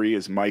 23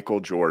 is Michael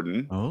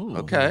Jordan. Oh,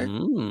 okay.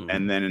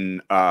 And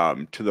then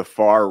to the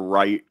far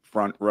right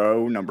front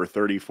row, number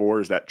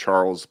 34 is that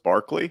Charles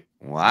Barkley.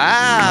 Wow.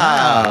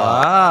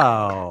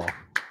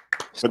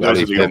 But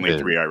those are the only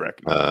three I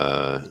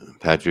recognize.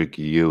 Patrick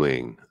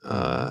Ewing.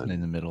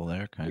 In the middle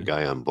there, the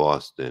guy on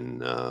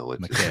Boston.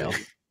 What's McHale. his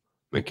name?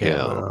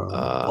 McHale.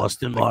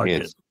 Boston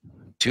Market.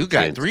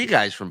 Three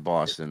guys from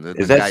Boston.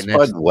 Is that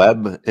Spud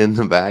Webb in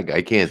the back?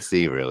 I can't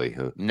see really.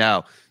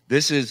 No,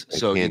 this is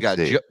you got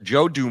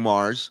Joe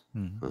Dumars,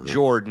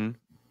 Jordan,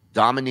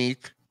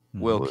 Dominique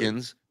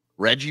Wilkins,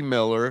 Reggie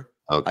Miller,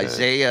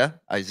 Isaiah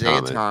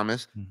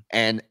Thomas,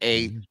 and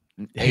a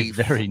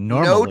very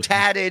normal,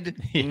 no-tatted,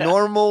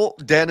 normal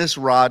Dennis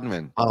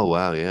Rodman. Oh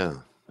wow, yeah,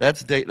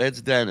 that's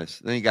Dennis.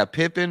 Then you got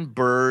Pippen,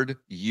 Bird,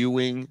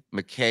 Ewing,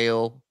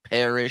 McHale,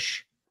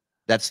 Parrish.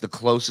 That's the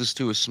closest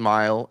to a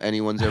smile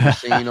anyone's ever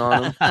seen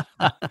on him.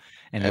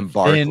 and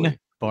Barkley.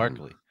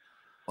 Barkley.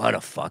 What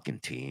a fucking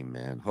team,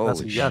 man.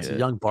 Holy shit. That's a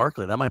young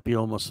Barkley. That might be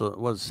almost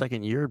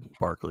second year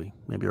Barkley.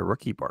 Maybe a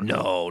rookie Barkley.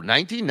 No,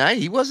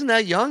 1990. He wasn't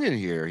that young in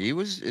here. He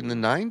was in the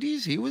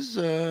 90s. He was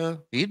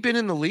he'd been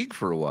in the league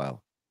for a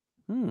while.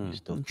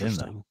 Still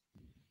Interesting.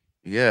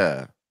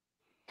 Yeah.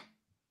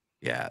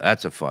 Yeah,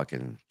 that's a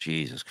fucking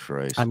Jesus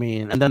Christ. I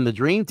mean, and then the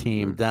dream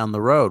team down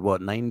the road, what,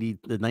 the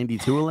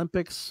 92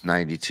 Olympics?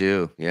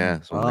 92,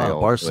 yeah. So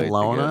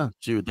Barcelona.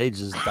 Dude, they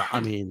just, I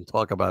mean,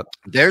 talk about.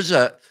 There's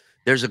a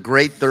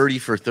great 30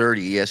 for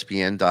 30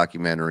 ESPN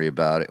documentary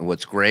about it. And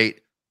what's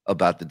great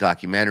about the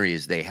documentary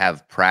is they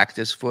have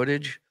practice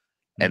footage,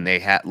 and they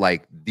had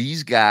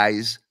these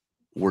guys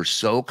were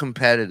so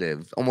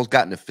competitive, almost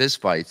got into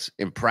fistfights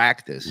in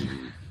practice.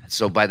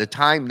 So by the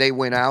time they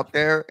went out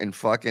there and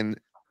fucking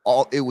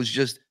it was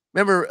just,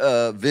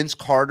 remember Vince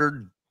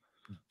Carter?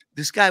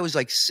 This guy was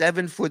like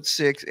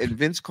 7'6", and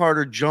Vince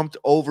Carter jumped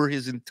over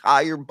his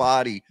entire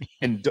body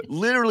and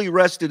literally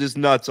rested his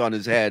nuts on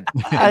his head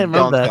and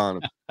dunked on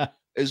him.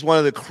 It was one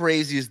of the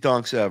craziest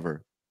dunks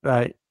ever.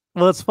 Right.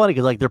 Well, it's funny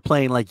because they're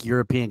playing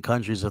European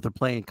countries. If they're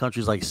playing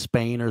countries like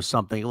Spain or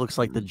something, it looks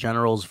like the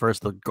Generals versus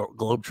the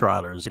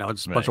Globetrotters.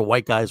 It's a bunch of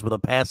white guys with a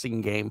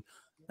passing game,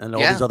 and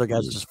all these other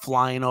guys are just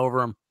flying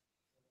over them.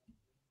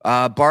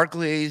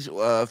 Barkley's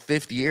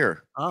fifth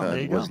year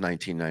was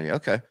 1990.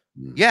 Okay.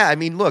 Yeah, I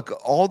mean, look,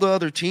 all the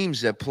other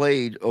teams that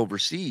played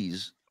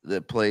overseas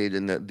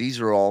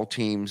these are all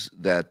teams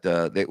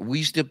that we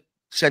used to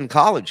send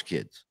college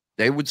kids.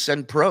 They would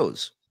send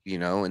pros,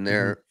 in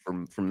their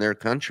from their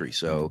country.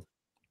 So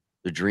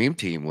the dream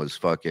team was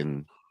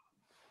fucking.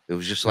 It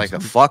was just like a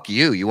fuck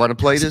you. You want to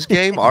play this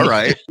game? All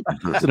right.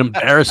 It's an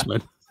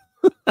embarrassment.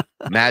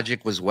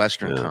 Magic was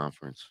Western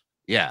Conference.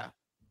 Yeah.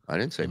 I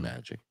didn't say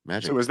Magic.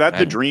 So was that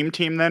the dream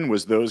team then?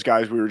 Was those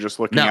guys we were just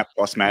looking at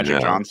plus Magic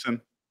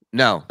Johnson?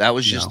 No, that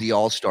was just the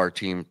All-Star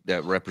team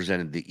that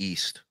represented the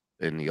East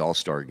in the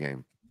All-Star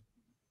game.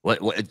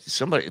 What?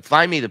 Somebody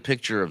find me the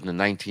picture of the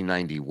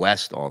 1990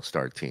 West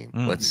All-Star team.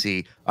 Let's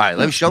see. All right,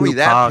 let me show me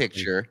that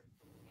picture.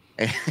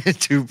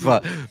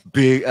 Tupac,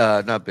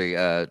 not big.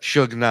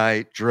 Suge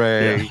Knight,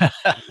 Dre,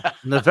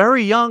 and a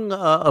very young,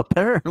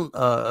 apparent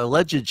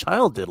alleged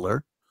child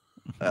diddler.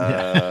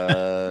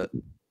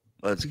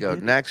 Let's go.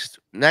 Next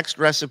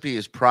recipe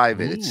is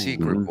private. It's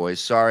secret,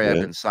 boys. Sorry,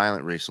 I've been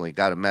silent recently.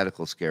 Got a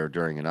medical scare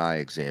during an eye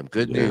exam.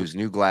 Good news,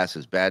 new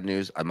glasses. Bad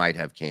news, I might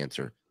have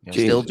cancer.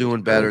 Still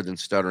doing better than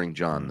Stuttering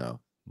John, though.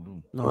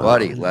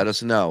 Buddy, let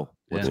us know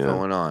what's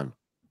going on.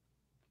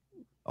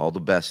 All the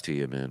best to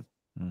you, man.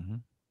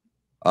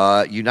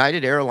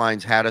 United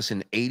Airlines had us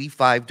in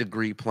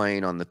 85-degree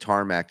plane on the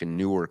tarmac in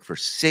Newark for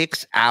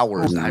 6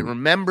 hours. I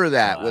remember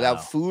that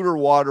without food or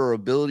water or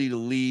ability to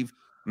leave.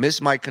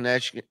 Missed my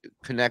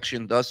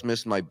connection, thus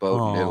missed my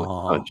boat.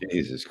 Oh,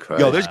 Jesus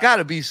Christ. Yo, there's got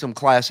to be some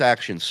class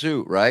action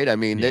suit, right? I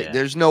mean,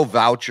 there's no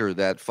voucher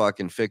that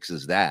fucking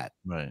fixes that.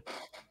 Right.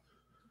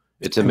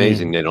 It's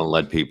amazing they don't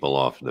let people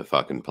off the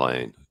fucking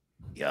plane.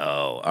 Yo,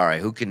 all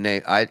right. Who can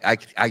name? I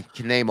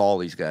can name all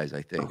these guys,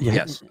 I think.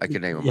 Yes, I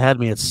can name them. You had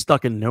me at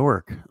stuck in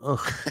Newark.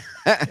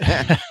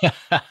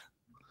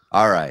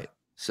 All right.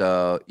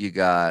 So you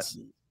got,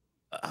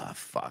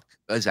 fuck.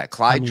 Is that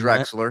Clyde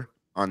Drexler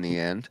on the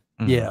end?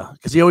 Yeah,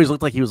 because he always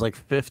looked like he was like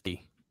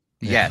 50.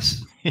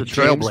 Yes. The James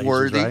Trailblazers,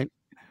 Worthy. right?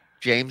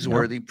 James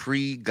Worthy,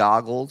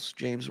 pre-goggles,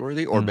 James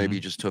Worthy, or maybe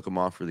just took him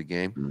off for the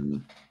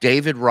game.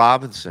 David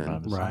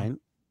Robinson. Right.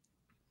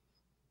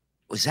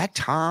 Was that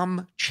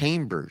Tom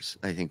Chambers,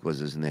 I think was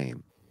his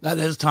name? That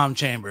is Tom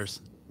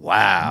Chambers.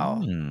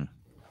 Wow.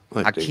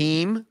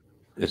 Hakeem.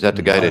 Is that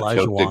the guy that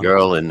choked the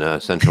girl in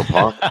Central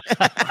Park?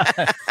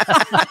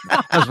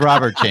 That's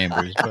Robert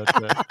Chambers. But,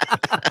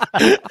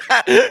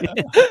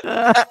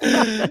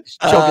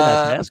 choking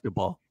that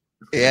basketball.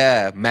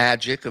 Yeah,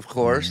 Magic, of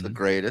course, the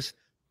greatest.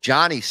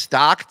 Johnny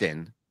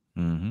Stockton.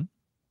 Mm-hmm.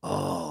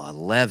 Oh,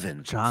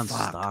 11. John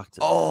Fuck.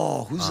 Stockton.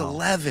 Oh, who's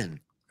 11?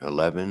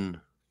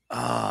 11.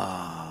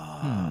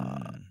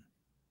 I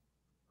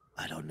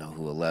don't know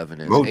who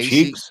 11 is. Mo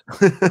Cheeks.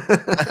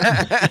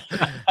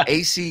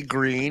 AC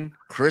Green,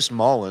 Chris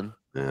Mullen.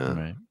 Yeah.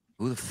 Right.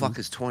 Who the fuck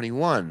is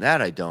 21?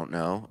 That I don't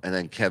know. And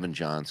then Kevin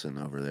Johnson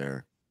over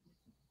there.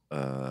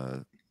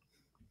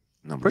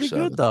 Number Pretty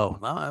 7. good though.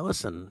 No,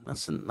 listen,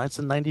 that's a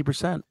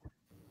 90%.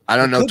 I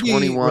don't know. Could be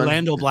 21.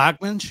 Orlando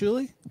Blackman,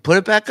 Shuli. Put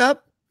it back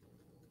up.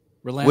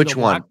 Rolando Which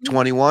one? Blackman?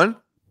 21?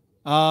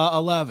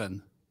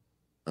 11.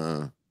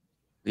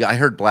 Yeah, I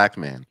heard black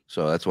man,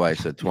 so that's why I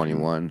said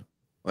 21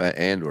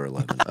 and or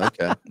 11.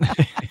 Okay.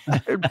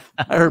 I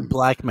heard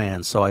black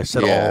man, so I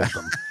said all of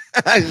them.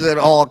 I said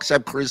all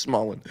except Chris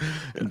Mullen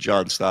and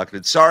John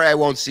Stockton. Sorry, I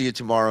won't see you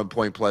tomorrow in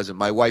Point Pleasant.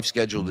 My wife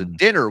scheduled a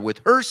dinner with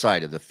her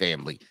side of the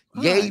family.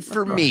 Yay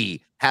for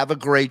me. Have a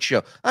great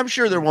show. I'm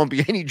sure there won't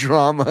be any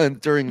drama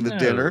during the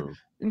dinner.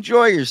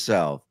 Enjoy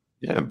yourself.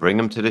 Yeah, bring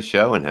them to the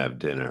show and have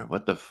dinner.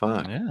 What the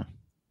fuck?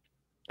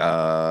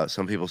 Yeah.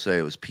 Some people say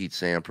it was Pete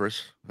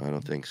Sampras. I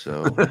don't think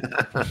so.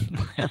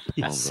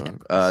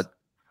 Hold on.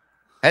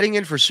 Heading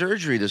in for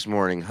surgery this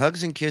morning.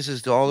 Hugs and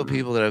kisses to all the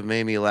people that have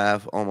made me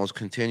laugh almost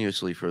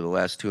continuously for the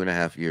last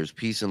 2.5 years.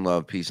 Peace and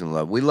love. Peace and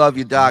love. We love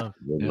you, Doc.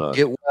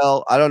 Get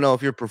well. I don't know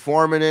if you're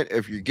performing it,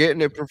 if you're getting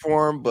it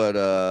performed,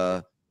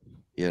 but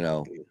you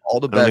know,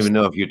 all the best. I don't even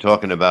know if you're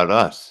talking about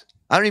us.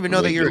 I don't even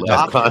know that you're a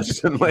doctor.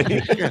 Constantly.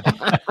 Now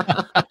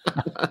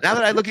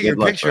that I look at your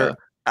picture,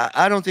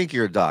 I don't think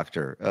you're a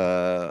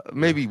doctor.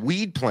 Maybe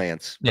weed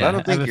plants, but I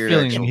don't think you're. I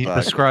have a feeling he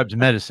prescribes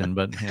medicine,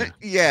 but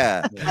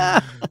yeah.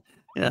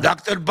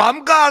 Dr.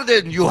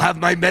 Baumgarten, you have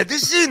my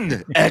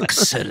medicine.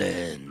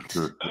 Excellent.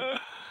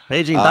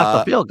 Paging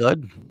Dr.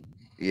 Feelgood.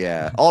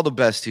 Yeah. All the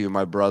best to you,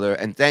 my brother.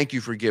 And thank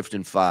you for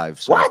gifting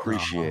 5. So I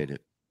appreciate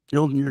it.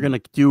 You're going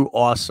to do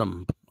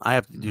awesome. I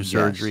have to do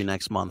surgery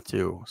next month,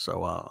 too.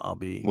 So I'll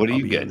be. What are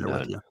you be getting there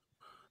with done? you.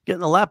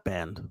 Getting the lap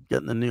band.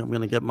 Getting the new. I'm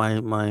going to get my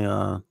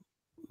I'm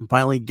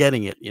finally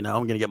getting it. You know,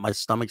 I'm going to get my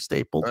stomach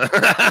stapled. What,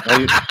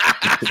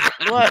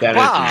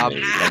 Bob?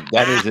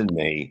 That isn't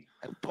me.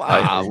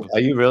 Are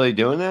you really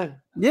doing that?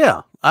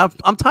 Yeah,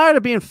 I'm tired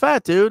of being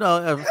fat, dude.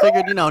 I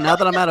figured, you know, now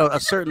that I'm at a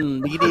certain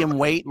medium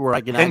weight where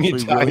I can And you're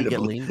actually tired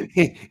really of get him.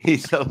 lean.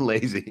 He's so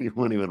lazy. He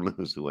won't even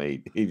lose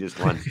weight. He just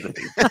wants to.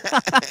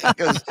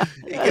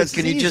 Because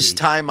can you just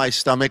tie my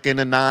stomach in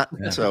a knot?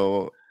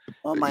 So,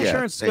 Well, my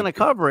insurance is going to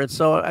cover it,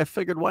 so I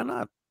figured, why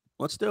not?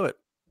 Let's do it.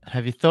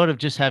 Have you thought of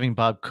just having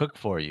Bob cook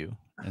for you,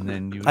 and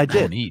then you I did.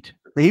 don't eat?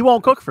 He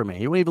won't cook for me.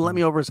 He won't even let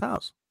me over his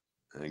house.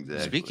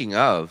 Exactly. Speaking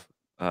of,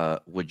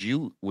 would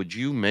you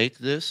make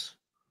this?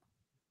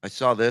 I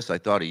saw this. I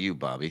thought of you,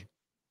 Bobby,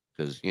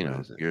 because you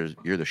know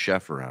you're the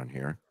chef around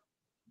here.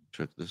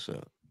 Check this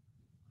out.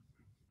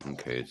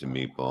 Okay, it's a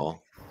meatball.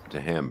 It's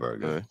a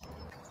hamburger.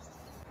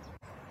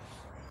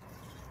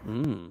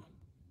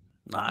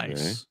 Nice.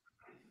 Okay.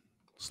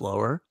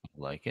 Slower.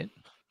 Like it.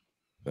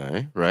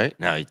 Okay, right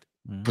now he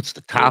puts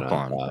the Put it top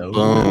on on. top.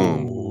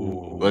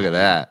 Boom! Look at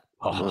that.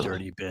 Oh,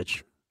 dirty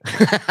bitch.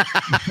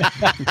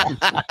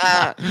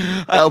 I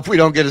hope we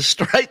don't get a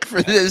strike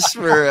for this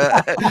for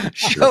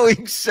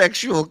showing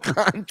sexual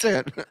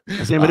content.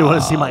 Does anybody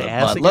want to see my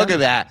ass But look again? at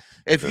that.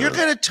 If you're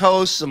gonna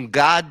toast some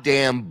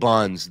goddamn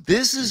buns,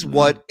 this is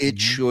what it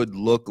should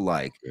look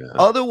like.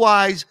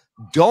 Otherwise,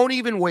 don't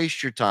even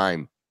waste your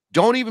time.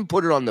 Don't even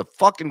put it on the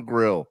fucking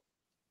grill.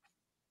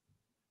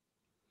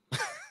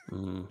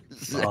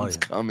 It's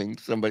coming.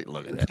 Somebody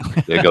look at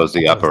that. There goes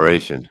the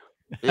operation.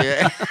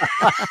 Yeah.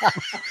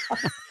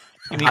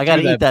 I got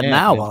to eat that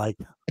now. Like,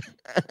 look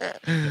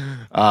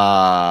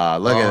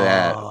at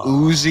that.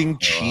 Oozing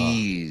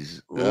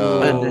cheese.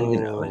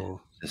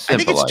 I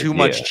think it's too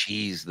much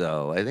cheese,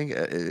 though. I think,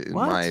 in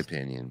my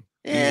opinion.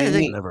 Yeah,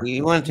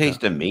 you want to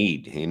taste the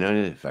meat, you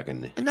know,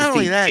 fucking. And not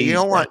only that, you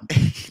don't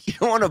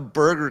want a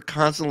burger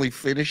constantly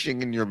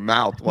finishing in your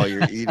mouth while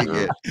you're eating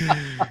it. You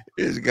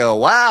just go,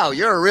 wow,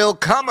 you're a real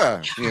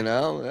comer, you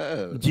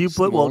know. do you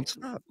put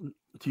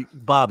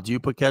Bob? Do you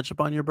put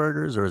ketchup on your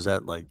burgers, or is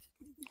that like?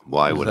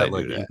 Why would I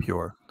like do that?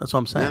 Impure. That's what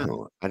I'm saying.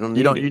 No, I don't.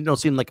 You need don't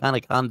seem the kind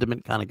of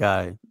condiment kind of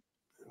guy.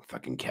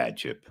 Fucking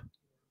ketchup.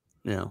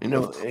 Yeah. You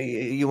know,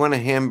 you want a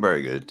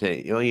hamburger.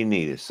 All you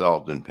need is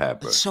salt and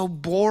pepper. It's so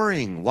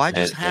boring. Why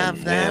just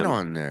have that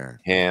on there?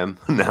 Ham.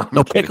 No,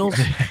 no pickles.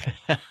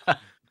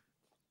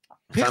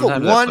 Pickle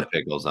Sometimes I one. put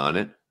pickles on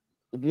it.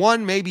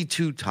 One, maybe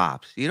 2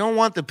 tops. You don't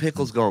want the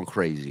pickles going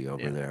crazy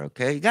over there.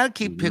 Okay, you got to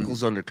keep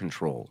pickles under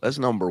control. That's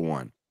number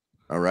 1.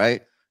 All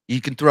right. You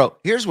can throw.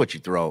 Here's what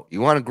you throw.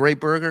 You want a great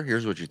burger?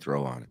 Here's what you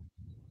throw on it.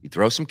 You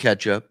throw some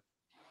ketchup.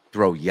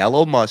 Throw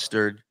yellow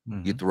mustard.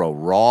 You throw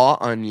raw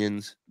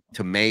onions.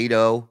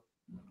 Tomato,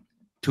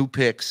 2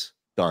 picks,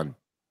 done.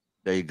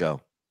 There you go.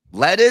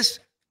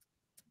 Lettuce,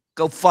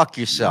 go fuck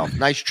yourself.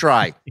 Nice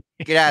try.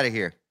 Get out of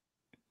here.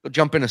 Go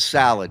jump in a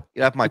salad.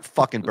 Get off my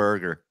fucking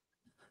burger.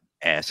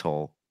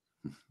 Asshole.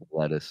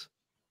 Lettuce.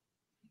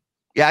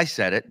 Yeah, I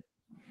said it.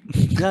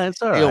 Yeah,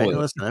 it's all Deal right. with it.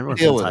 Listen, everyone's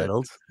Deal with it.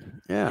 entitled.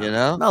 Yeah, You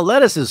know? No,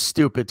 lettuce is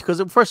stupid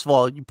because first of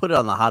all, you put it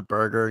on the hot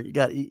burger. You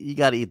got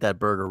to eat that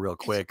burger real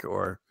quick,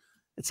 or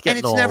it's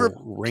getting all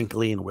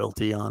wrinkly and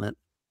wilty on it.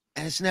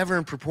 And it's never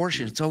in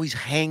proportion. It's always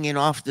hanging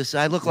off the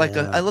side. I look like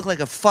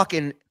a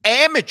fucking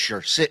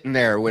amateur sitting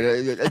there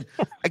with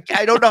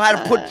I don't know how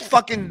to put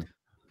fucking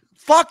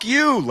fuck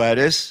you,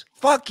 lettuce.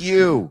 Fuck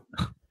you.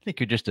 I think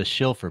you're just a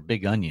shill for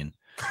Big Onion.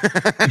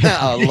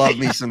 I love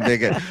me some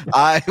Big Onion.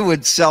 I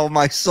would sell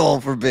my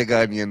soul for Big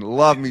Onion.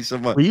 Love me so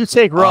much. Will you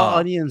take raw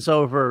onions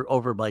over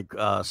like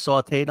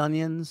sautéed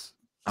onions?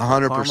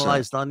 100%.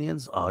 Caramelized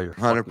onions? Oh, you're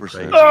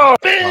 100%. Oh,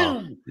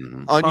 Onion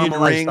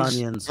Caramelized rings.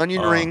 Onions.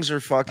 Onion rings are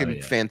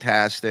fucking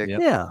fantastic.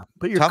 Yeah,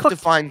 but you're tough to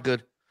find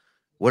good.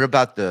 What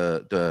about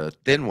the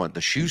thin one, the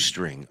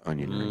shoestring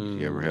onion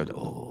rings? You ever had?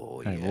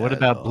 Oh, Hey, what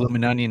about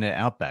blooming onion at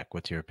Outback?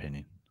 What's your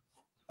opinion?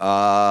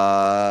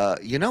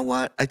 You know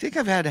what? I think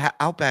I've had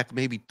Outback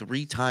maybe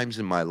 3 times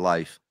in my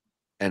life,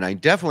 and I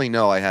definitely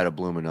know I had a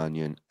blooming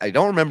onion. I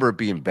don't remember it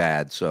being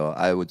bad, so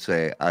I would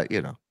say,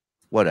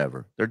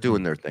 whatever. They're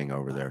doing their thing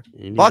over there.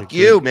 Fuck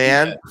you,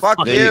 man.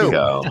 Fuck There you. you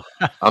go.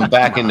 I'm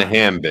back in the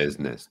ham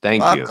business.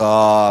 Thank you. Fuck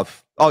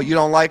off. Oh, you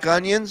don't like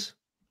onions?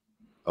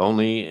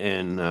 Only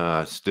in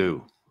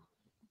stew.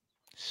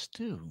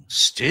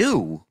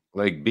 Stew?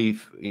 Like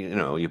beef,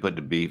 you put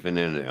the beef in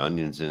there and the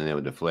onions in there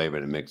with the flavor,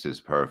 and it mixes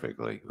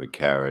perfectly with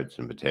carrots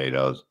and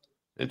potatoes.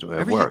 It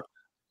works.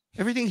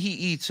 Everything he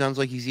eats sounds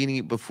like he's eating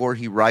it before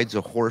he rides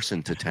a horse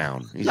into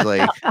town. He's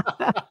like,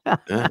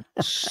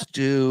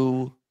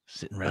 stew.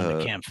 Sitting around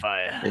the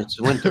campfire. It's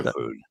winter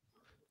food.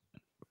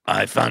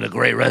 I found a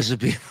great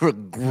recipe for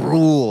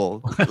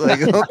gruel.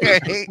 Like,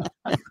 okay.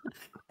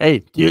 Hey,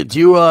 do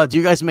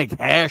you guys make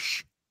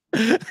hash?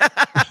 The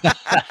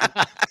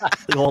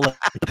whole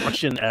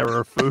Russian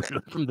era food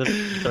from the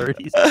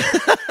 30s.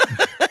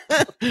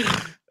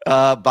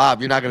 Bob,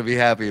 you're not going to be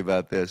happy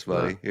about this,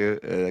 buddy.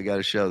 I got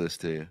to show this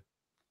to you.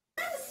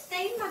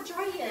 Stain my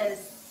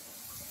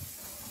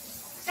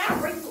dress.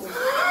 Got wrinkles.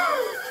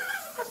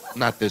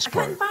 Not this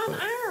part. Find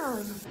but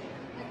iron.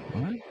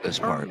 this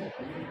part.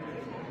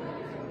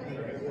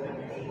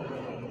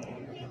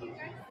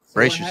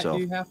 Brace What hat yourself.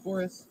 do you have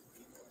for us?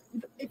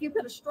 If you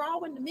put a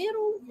straw in the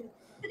middle,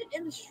 put it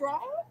in the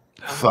straw.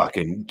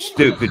 Fucking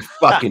stupid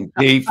fucking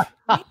thief.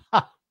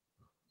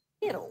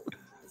 Middle.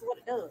 That's what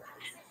it does.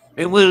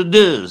 And what it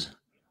does.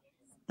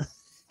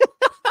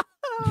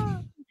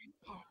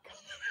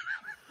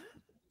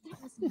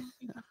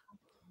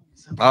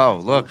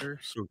 Oh, look.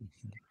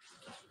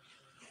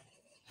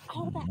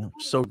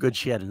 So good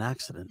she had an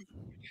accident.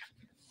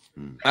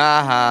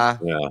 Uh-huh.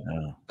 Yeah.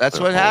 That's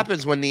what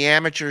happens when the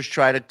amateurs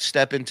try to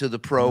step into the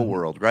pro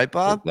world, right,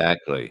 Bob?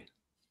 Exactly.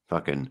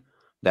 Fucking,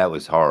 that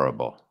was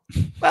horrible.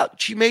 Well,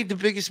 she made the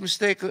biggest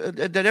mistake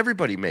that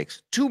everybody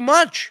makes. Too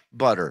much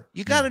butter.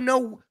 You got to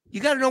know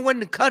when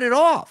to cut it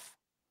off.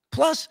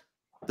 Plus,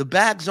 the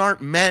bags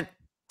aren't meant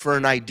for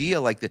an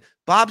idea like that.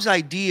 Bob's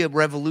idea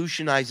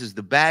revolutionizes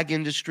the bag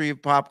industry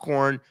of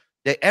popcorn.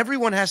 That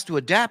everyone has to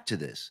adapt to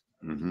this.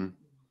 Mm-hmm.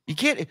 You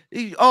can't.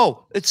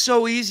 Oh, it's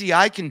so easy.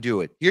 I can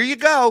do it. Here you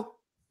go.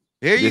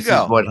 Here you go.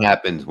 This is what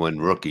happens when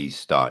rookies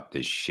start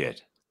this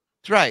shit.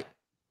 That's right.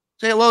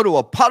 Say hello to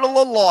a puddle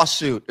of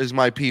lawsuit, as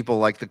my people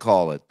like to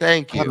call it.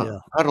 Thank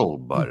you. Puddle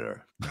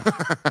butter.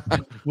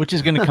 Which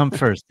is going to come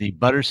first, the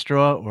butter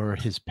straw or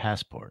his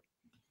passport?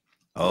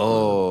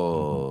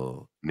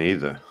 Oh,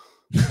 neither.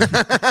 You think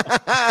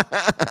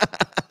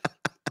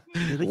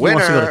he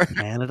wants to go to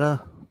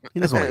Canada? He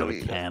doesn't want to go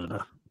to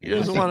Canada. He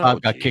doesn't want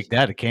want got kicked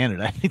out of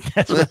Canada. I think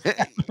that's what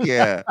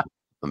Yeah.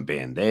 I'm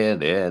being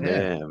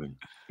there.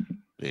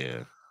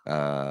 Yeah.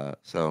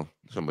 So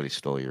somebody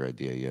stole your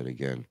idea yet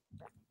again.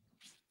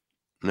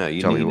 No,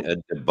 you Tell me need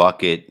a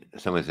bucket.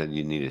 Someone said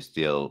you need a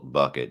steel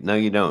bucket. No,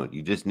 you don't.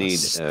 You just need a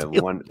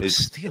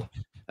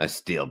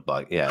steel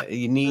bucket. Yeah,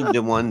 you need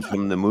the ones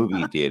from the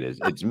movie theaters.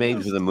 It's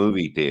made for the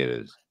movie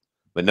theaters,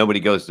 but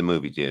nobody goes to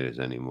movie theaters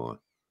anymore.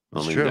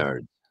 Only true.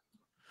 nerds.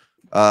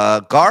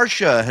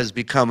 Garsha has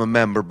become a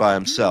member by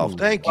himself.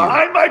 Thank you.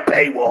 Behind my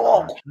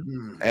paywall.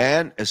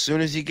 And as soon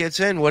as he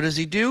gets in, what does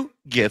he do?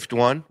 Gift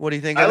one. What do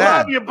you think I of that?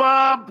 love you,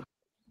 Bob.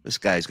 This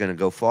guy's going to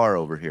go far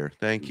over here.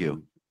 Thank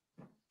you.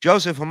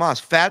 Joseph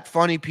Hamas, fat,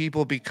 funny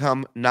people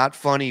become not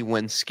funny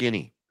when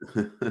skinny.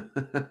 That's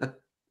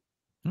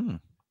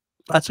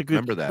a good.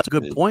 Remember that. That's a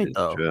good point,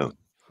 though. True.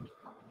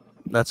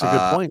 That's a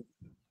good point.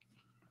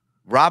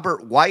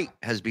 Robert White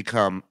has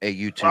become a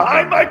YouTuber.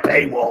 Behind my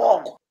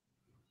paywall.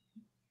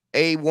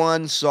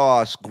 A1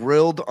 sauce,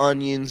 grilled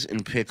onions,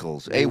 and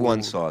pickles.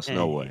 A1 sauce,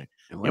 no way.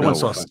 A1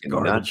 sauce is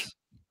garbage.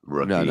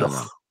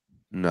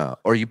 No.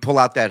 Or you pull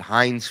out that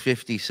Heinz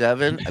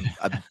 57,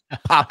 I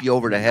pop you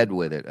over the head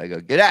with it. I go,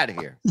 get out of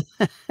here.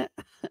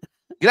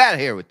 Get out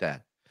of here with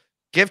that.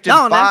 Gifted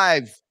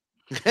 5.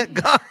 Gifted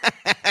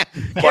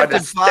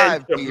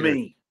 5, Peter.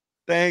 Me.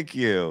 Thank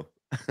you.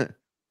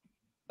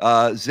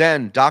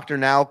 Zen, Dr.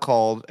 Now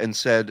called and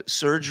said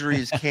surgery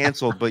is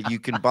canceled, but you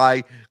can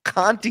buy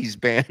Conti's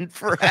band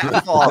for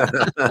half off.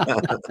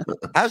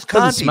 How's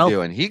Conti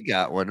doing? He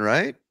got one,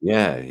 right?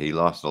 Yeah, he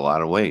lost a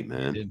lot of weight,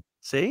 man.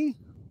 See?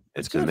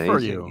 It's good amazing. for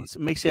you. It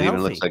makes you It even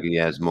healthy. looks like he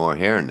has more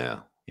hair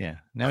now. Yeah.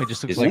 Now he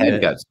just looks His like head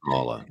got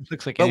smaller. He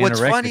looks like But an what's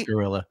anorectic funny-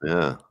 gorilla.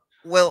 Yeah.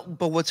 Well,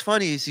 but what's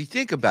funny is you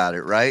think about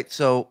it, right?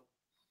 So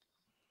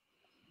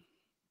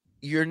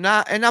you're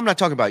not, and I'm not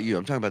talking about you,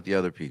 I'm talking about the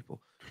other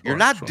people. You're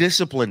not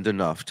disciplined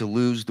enough to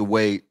lose the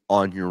weight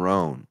on your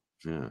own.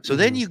 Yeah. So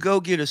then you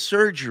go get a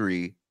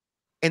surgery,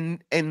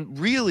 and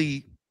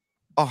really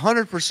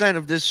 100%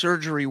 of this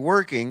surgery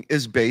working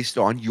is based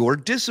on your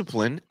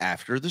discipline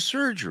after the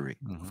surgery.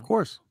 Of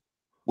course.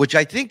 Which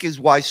I think is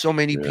why so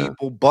many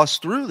people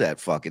bust through that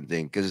fucking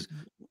thing. Because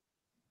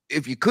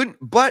if you couldn't,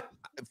 but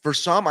for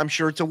some, I'm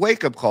sure it's a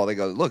wake-up call. They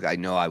go, look, I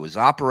know I was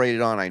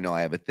operated on. I know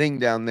I have a thing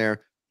down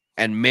there.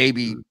 And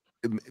maybe,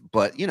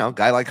 but, you know, a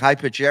guy like High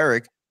Pitch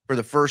Eric, for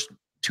the first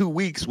 2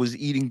 weeks was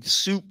eating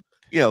soup,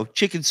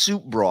 chicken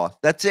soup broth.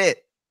 That's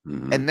it.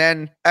 And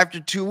then after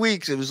 2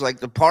 weeks, it was like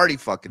the party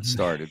fucking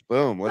started.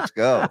 Boom, let's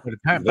go.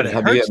 But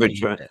have you ever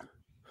tried?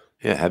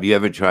 Yeah, have you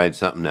ever tried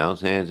something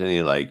else,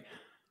 Anthony? Like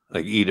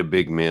eat a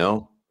big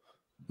meal,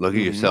 look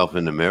at yourself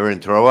in the mirror,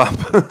 and throw up.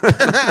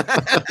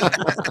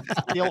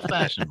 The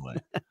old-fashioned way.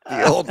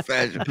 The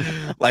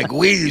old-fashioned, like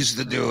we used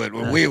to do it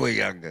when we were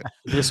younger.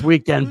 This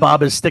weekend,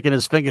 Bob is sticking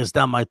his fingers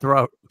down my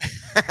throat.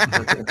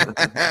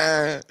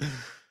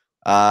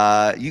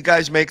 You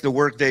guys make the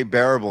workday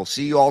bearable.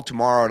 See you all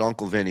tomorrow at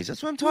Uncle Vinny's.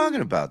 That's what I'm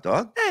talking about,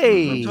 dog.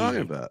 Hey, that's what I'm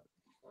talking about.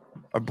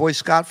 Our boy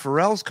Scott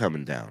Farrell's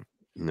coming down.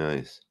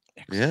 Nice.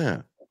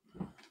 Yeah.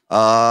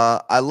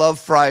 I love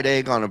fried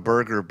egg on a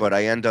burger, but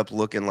I end up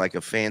looking like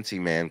a fancy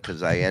man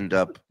because I end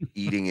up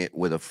eating it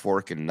with a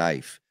fork and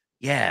knife.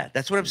 Yeah,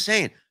 that's what I'm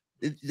saying.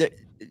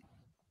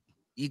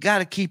 You got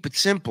to keep it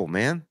simple,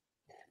 man.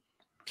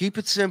 Keep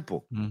it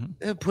simple.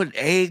 They put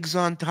eggs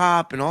on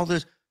top and all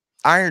this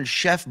Iron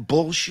Chef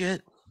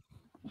bullshit.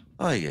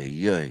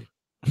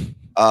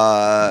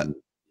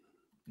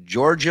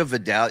 Georgia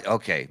Vidalia.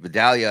 Okay,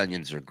 Vidalia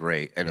onions are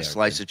great, and a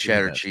slice of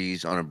cheddar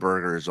cheese on a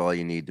burger is all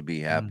you need to be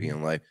happy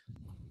in life.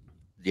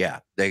 Yeah,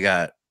 they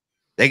got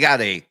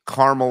a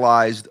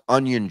caramelized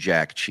onion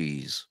jack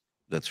cheese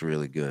that's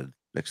really good.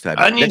 Next time,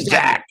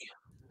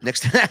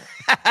 next time.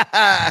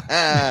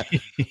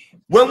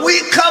 When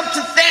we come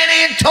to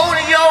San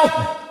Antonio,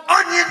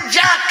 Onion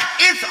Jack,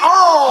 it's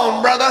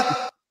on, brother.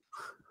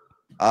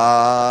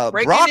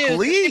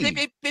 Broccoli.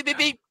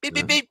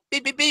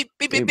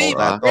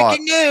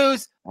 Breaking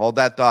news. Hold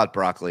that thought,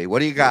 Broccoli. What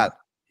do you got?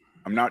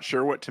 I'm not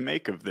sure what to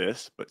make of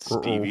this, but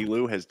Stevie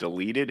Lou has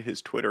deleted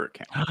his Twitter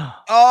account.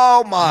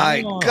 Oh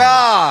my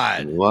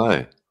God.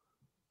 Why?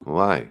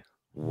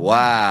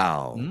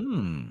 Wow.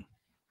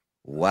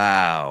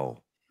 Wow.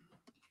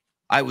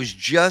 I was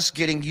just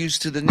getting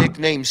used to the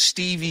nickname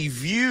Stevie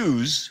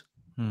Views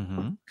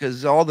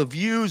because all the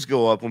views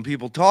go up when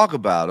people talk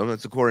about him.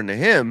 That's according to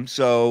him.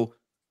 So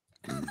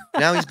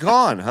now he's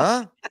gone,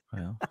 huh?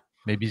 Well,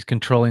 maybe he's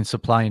controlling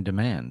supply and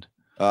demand.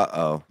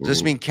 Uh-oh. Does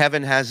this mean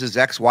Kevin has his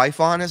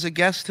ex-wife on as a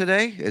guest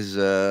today? Is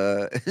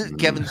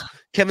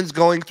Kevin's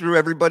going through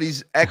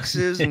everybody's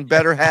exes and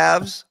better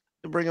halves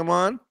to bring him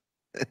on?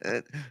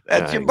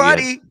 That's your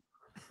buddy.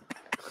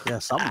 Yeah,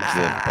 something.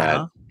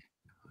 I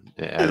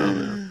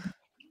don't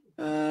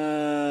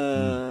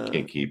know.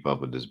 Can't keep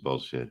up with this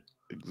bullshit.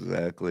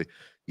 Exactly.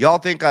 Y'all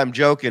think I'm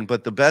joking,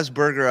 but the best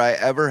burger I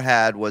ever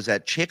had was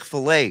at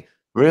Chick-fil-A.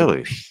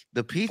 Really?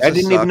 The pizza. I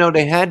didn't even know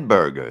they had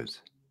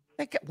burgers.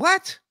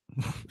 What?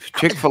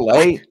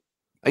 Chick-fil-A?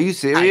 Are you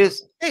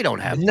serious? They don't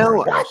have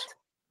no. burgers.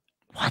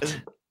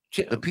 What?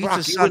 The pizza Brock,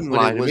 you sucked, wouldn't but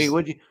lie it to was... me,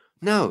 would you?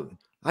 No,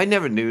 I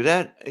never knew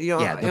that. You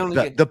know, Yeah, I only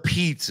get... the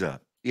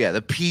pizza. Yeah,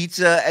 the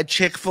pizza at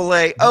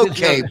Chick-fil-A.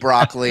 Okay,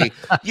 Broccoli.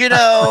 You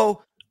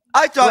know,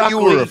 I thought you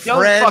were a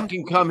friend. Don't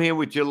fucking come here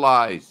with your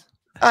lies.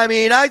 I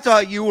mean, I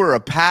thought you were a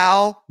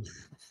pal.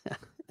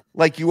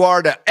 Like you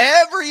are to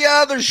every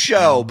other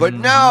show, but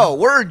no,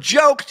 we're a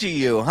joke to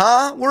you,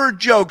 huh? We're a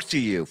joke to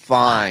you.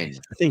 Fine.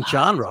 I think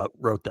John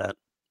wrote that.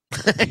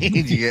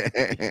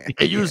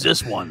 Hey, use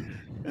this one.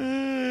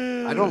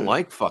 I don't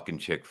like fucking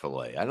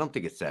Chick-fil-A. I don't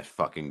think it's that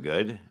fucking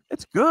good.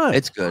 It's good.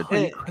 It's good.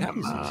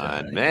 Come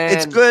on, man.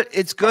 It's good.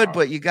 It's good,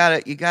 but you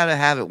gotta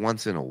have it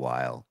once in a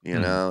while. You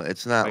know,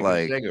 it's not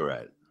like a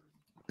cigarette.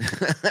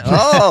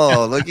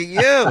 Oh, look at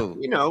you.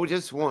 You know,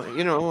 just one.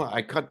 You know,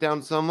 I cut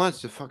down so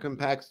much. The fucking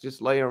packs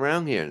just lay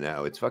around here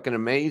now. It's fucking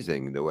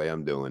amazing the way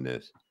I'm doing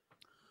this.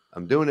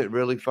 I'm doing it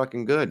really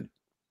fucking good.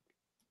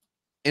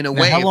 In a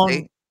Now, way, how if long-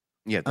 they-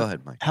 yeah, go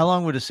ahead, Mike. How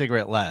long would a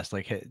cigarette last?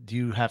 Like, do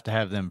you have to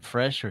have them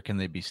fresh, or can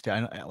they be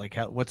like?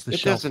 What's the It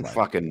shelf doesn't life?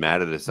 fucking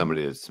matter to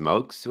somebody that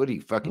smokes. What are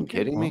you fucking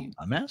kidding me?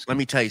 I'm asking. Let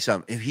me tell you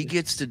something. If he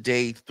gets to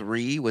day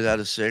 3 without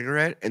a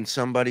cigarette and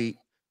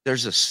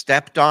there's a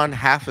stepped on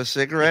half a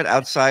cigarette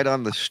outside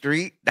on the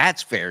street,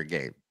 that's fair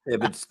game.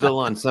 If it's still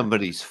on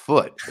somebody's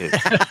foot, it's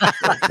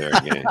fair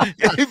game.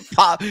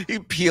 He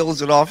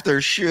peels it off their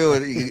shoe.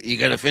 And you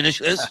gonna finish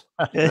this?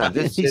 No,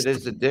 this shit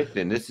is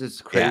addicting. This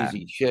is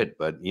crazy shit.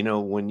 But you know,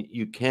 when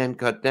you can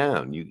cut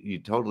down, you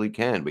totally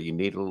can. But you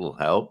need a little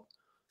help.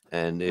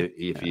 And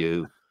if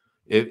you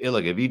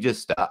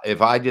just stop,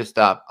 if I just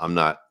stop, I'm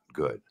not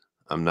good.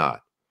 I'm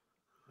not.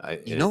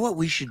 You know what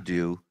we should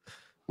do?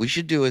 We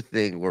should do a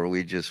thing where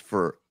we just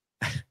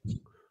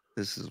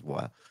this is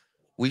wild.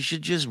 We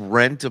should just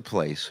rent a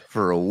place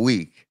for a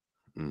week,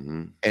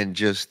 and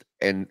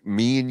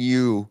me and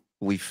you,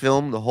 we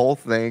film the whole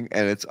thing,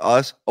 and it's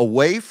us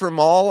away from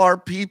all our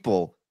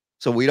people,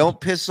 so we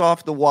don't piss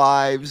off the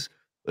wives,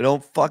 we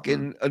don't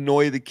fucking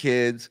annoy the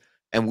kids,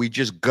 and we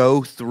just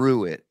go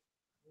through it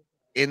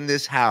in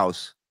this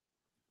house,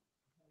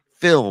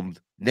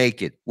 filmed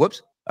naked.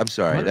 Whoops. I'm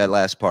sorry, that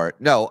last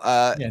part. No,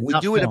 we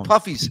do it at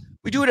Puffy's.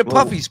 We do it at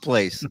Puffy's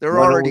place.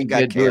 They're already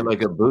got do it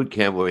like a boot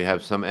camp where we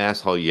have some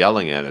asshole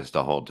yelling at us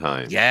the whole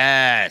time.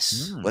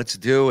 Yes, let's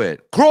do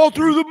it. Crawl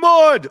through the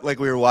mud, like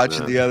we were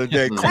watching the other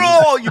day.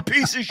 Crawl, you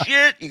piece of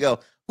shit. You go.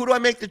 Who do I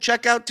make the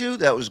check out to?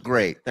 That was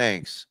great.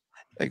 Thanks.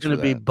 It's going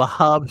to be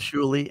Bob,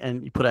 Shuli,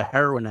 and you put a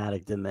heroin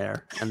addict in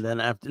there, and then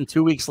after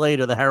 2 weeks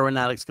later, the heroin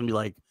addict's going to be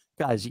like,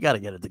 guys, you got to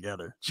get it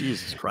together.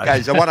 Jesus Christ.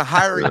 Guys, I want to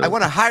hire I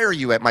want to hire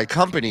you at my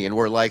company. And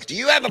we're like, do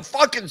you have a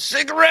fucking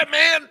cigarette,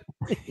 man?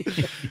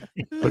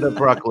 Put up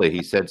Broccoli.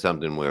 He said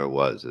something where it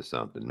was or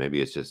something.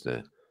 Maybe it's just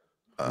a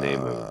name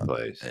of a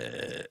place.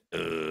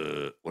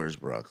 Where's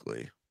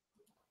Broccoli?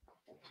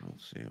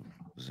 Let's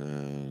see.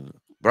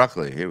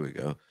 Broccoli. Here we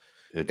go.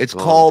 It's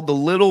called the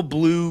Little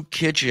Blue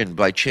Kitchen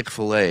by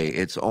Chick-fil-A.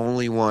 It's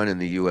only one in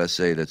the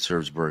USA that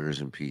serves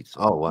burgers and pizza.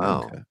 Oh,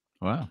 wow. Okay.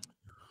 Wow.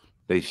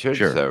 They should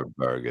serve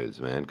burgers,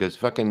 man. Because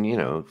fucking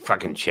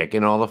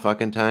chicken all the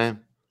fucking time.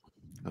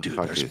 Dude,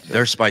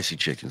 their spicy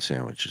chicken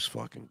sandwich is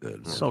fucking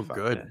good. So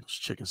good. Those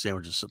chicken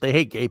sandwiches. They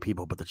hate gay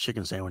people, but the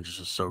chicken sandwiches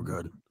are so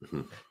good.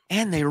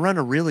 And they run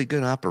a really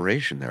good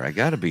operation there. I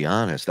got to be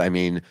honest. I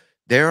mean,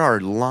 there are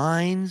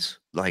lines,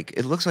 like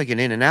it looks like an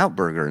In-N-Out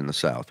burger in the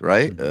South,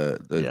 right?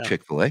 The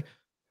Chick-fil-A.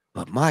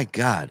 But my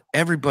God,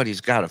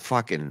 everybody's got a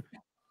fucking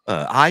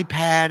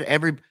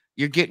iPad.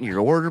 You're getting your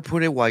order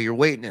put in while you're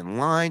waiting in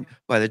line.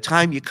 By the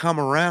time you come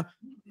around,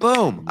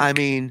 boom. I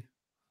mean,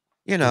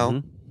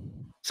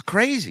 it's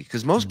crazy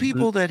because most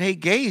people that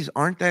hate gays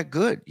aren't that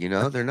good.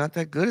 They're not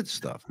that good at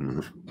stuff.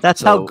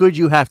 That's how good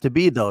you have to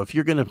be, though. If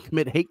you're going to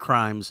commit hate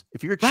crimes,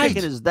 if your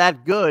chicken is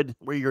that good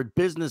where your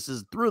business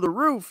is through the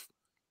roof.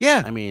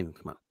 Yeah. I mean,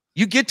 come on.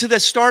 You get to the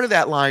start of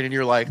that line and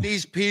you're like,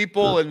 these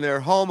people and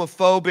their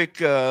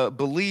homophobic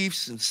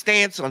beliefs and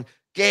stance on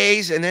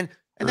gays. And then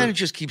it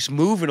just keeps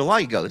moving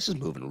along. You go, this is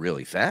moving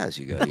really fast.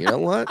 You go, you know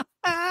what?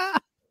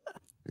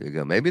 You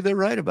go, maybe they're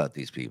right about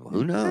these people.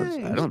 Who knows?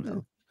 I don't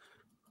know.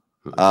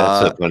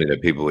 That's so funny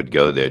that people would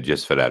go there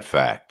just for that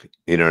fact.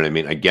 You know what I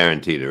mean? I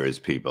guarantee there is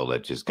people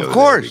that just go there. Of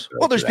course.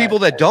 Well, there's people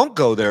that don't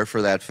go there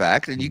for that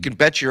fact. And you can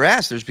bet your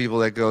ass there's people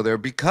that go there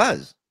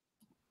because.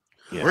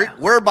 Yeah.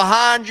 We're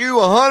behind you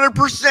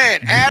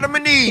 100%. Adam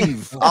and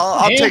Eve.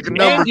 I'll take a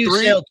number 3.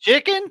 You sell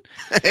chicken?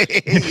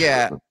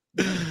 Yeah.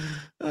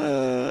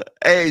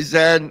 Hey,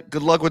 Zen,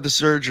 good luck with the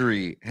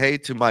surgery. Hey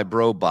to my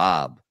bro,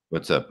 Bob.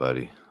 What's up,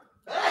 buddy?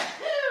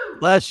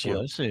 Bless you.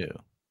 Bless you.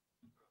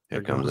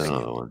 Here comes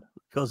another one.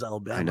 Goes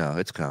Alabama. I know.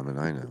 It's coming.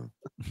 I know.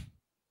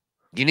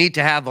 You need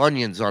to have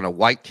onions on a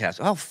White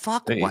Castle. Oh,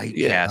 fuck White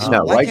Castle.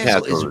 No, White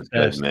Castle is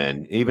good,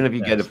 man. Even if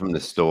you get it from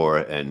the store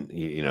and,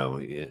 you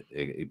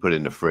put it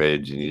in the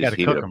fridge and you just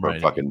heat it up for a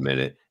fucking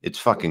minute, it's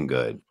fucking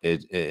good.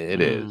 It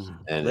is.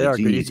 And they are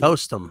good. You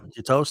toast them.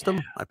 You toast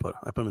them? I put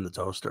them in the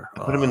toaster.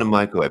 I put them in the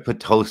microwave. I put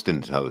toast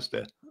in the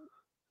toaster.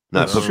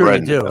 No, put sure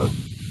bread you do.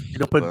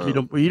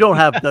 You don't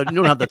have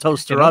the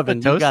toaster oven.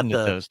 You got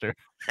the toaster.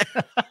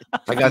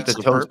 I got the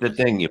toaster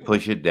thing. You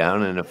push it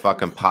down and it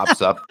fucking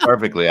pops up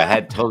perfectly. I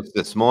had toast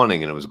this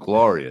morning and it was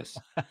glorious.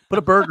 Put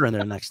a burger in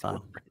there next time.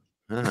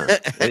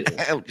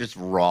 Just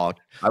raw.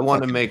 I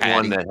want to make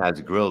one that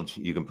has grilled.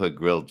 You can put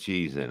grilled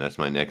cheese in. That's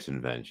my next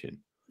invention.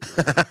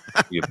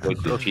 You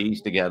put the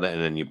cheese together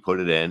and then you put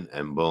it in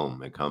and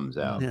boom, it comes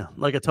out. Yeah,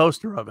 like a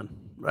toaster oven,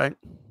 right?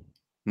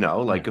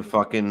 No, like a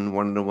fucking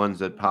one of the ones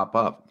that pop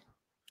up.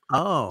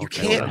 Oh, you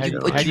can't. How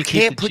do you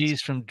keep the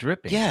cheese from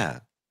dripping? Yeah,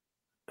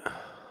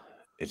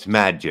 it's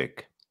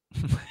magic.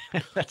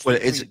 that's why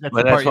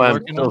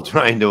I'm still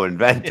trying to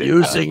invent it.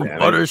 Using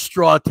butter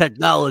straw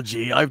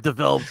technology, I've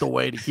developed a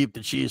way to keep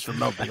the cheese from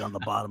melting on the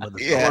bottom of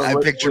the I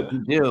picture. What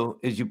you do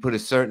is you put a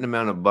certain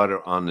amount of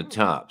butter on the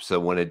top, so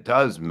when it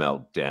does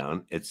melt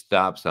down, it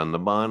stops on the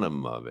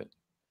bottom of it.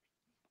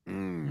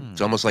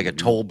 It's almost like a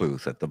toll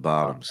booth at the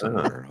bottom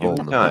somewhere.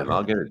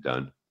 I'll get it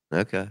done.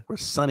 Okay. Where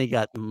Sonny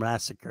got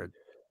massacred.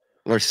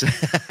 You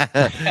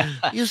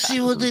see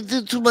what they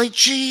did to my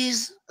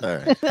cheese? All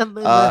right.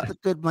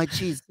 My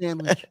cheese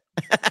sandwich.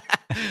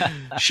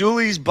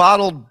 Shuli's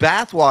bottled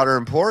bathwater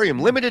emporium,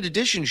 limited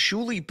edition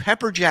Shuli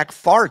Pepperjack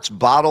farts,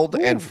 bottled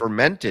and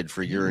fermented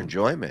for your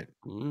enjoyment.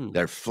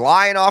 They're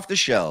flying off the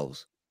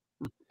shelves.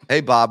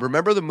 Hey, Bob,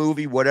 remember the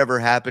movie Whatever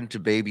Happened to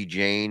Baby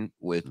Jane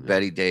with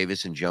Betty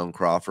Davis and Joan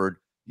Crawford?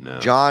 No.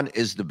 John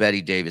is the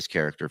Betty Davis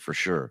character for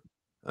sure.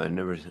 I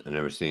never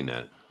seen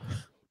that.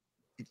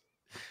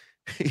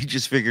 He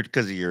just figured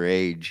because of your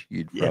age,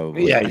 you'd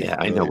probably. Yeah.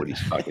 I know what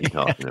he's fucking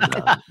talking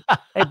about.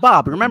 Hey,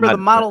 Bob, remember the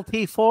Model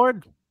T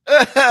Ford?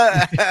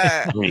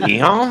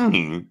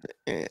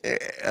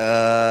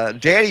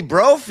 Danny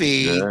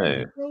Brophy.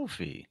 Hey.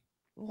 Brophy.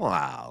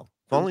 Wow.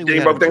 If only we Danny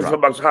had Bro, a thanks for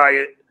drop. the bucks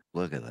Hyatt.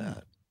 Look at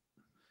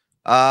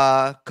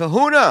that.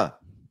 Kahuna.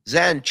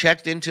 Zen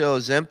checked into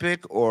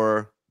Ozempic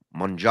or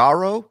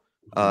Monjaro.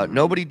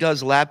 Nobody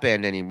does lap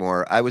band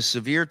anymore. I was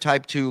severe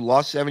type 2,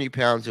 lost 70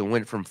 pounds, and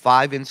went from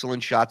 5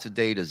 insulin shots a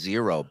day to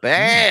 0.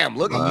 Bam!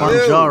 Look at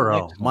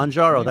Monjaro. you.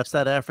 Monjaro. That's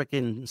that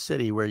African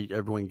city where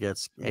everyone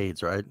gets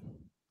AIDS, right?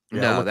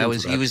 No, that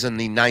was he was in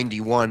the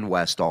 91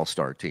 West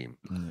All-Star team.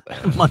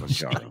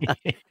 Monjaro.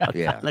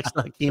 Yeah. Next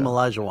to Hakeem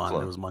Olajuwon,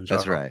 it was Monjaro.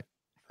 That's right.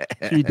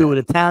 So you do with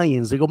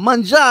Italians. They go,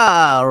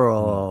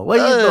 Manjaro. What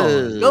are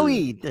you doing? Go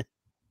eat.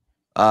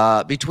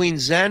 Between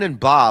Zen and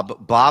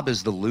Bob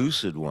is the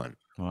lucid one.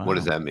 Wow. What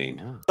does that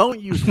mean? Don't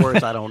use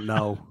words I don't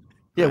know.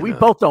 Yeah, we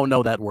both don't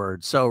know that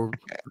word. So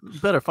you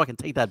better fucking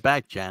take that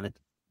back, Janet.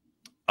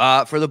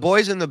 For the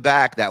boys in the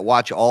back that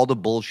watch all the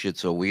bullshit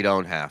so we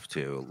don't have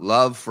to.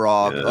 Love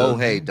Frog. Yeah. Oh,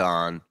 hey,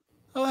 Don.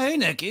 Oh, hey,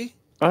 Nikki.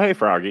 Oh, hey,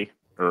 Froggy.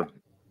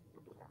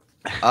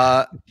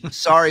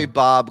 Sorry,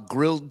 Bob.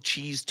 Grilled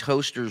cheese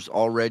toasters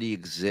already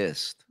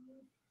exist.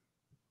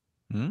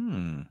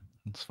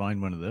 Let's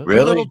find one of those. They're a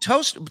Really?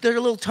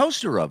 little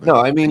toaster ovens. No,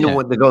 I mean the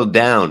one that go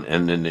down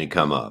and then they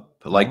come up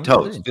like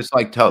toast, just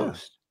like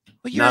toast.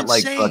 But you're Not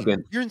like insane.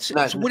 fucking. You're insane.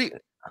 not- So what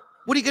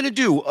are you gonna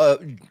do?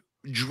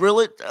 Drill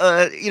it,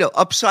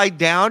 upside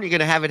down. You're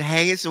gonna have it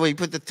hanging so you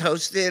put the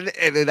toast in,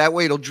 and then that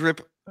way it'll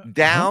drip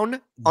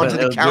down But onto the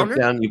it'll drip counter.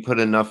 down, you put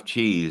enough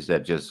cheese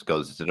that just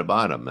goes to the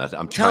bottom. I'm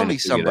Tell trying me to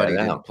figure somebody that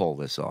didn't out. pull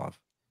this off.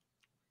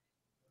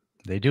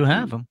 They do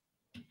have them.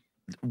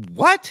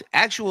 What?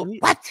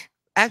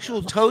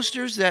 Actual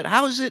toasters that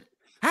how is it?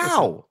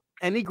 How?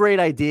 Any great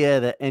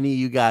idea that any of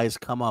you guys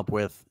come up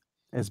with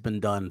has been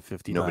done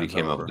 50 Nobody times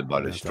came up over. with the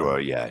butter straw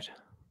yet.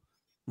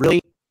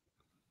 Really?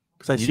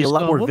 Because I You see a just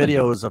lot go more woman.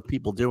 videos of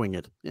people doing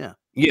it. Yeah.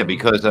 Yeah,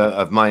 because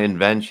of my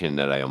invention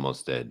that I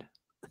almost did.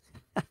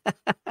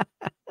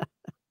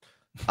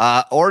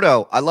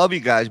 Ordo, I love you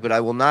guys, but I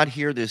will not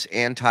hear this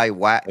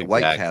anti-White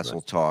Exactly.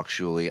 Castle talk,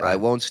 Shuli. I Right.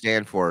 won't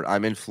stand for it.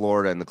 I'm in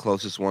Florida, and the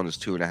closest one is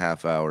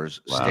 2.5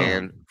 hours. Wow.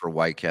 Stand for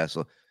White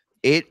Castle.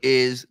 It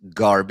is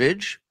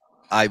garbage.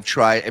 I've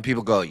tried, and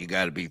people go, you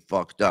got to be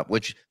fucked up,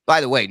 which, by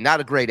the way, not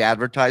a great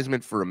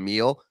advertisement for a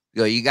meal.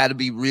 You got to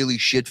be really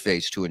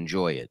shit-faced to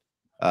enjoy it.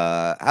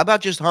 How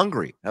about just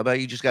hungry? How about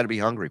you just got to be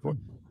hungry for it?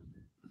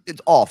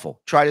 It's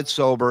awful. Tried it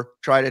sober,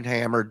 tried it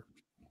hammered.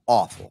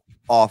 Awful,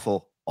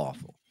 awful,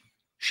 awful.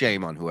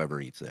 Shame on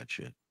whoever eats that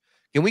shit.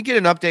 Can we get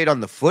an update on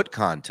the foot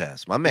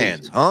contest? My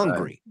man's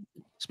hungry.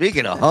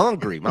 Speaking of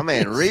hungry, my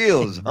man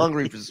Reel's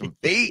hungry for some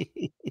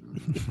feet.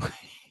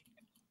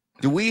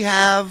 Do we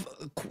have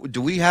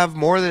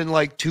more than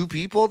like 2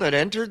 people that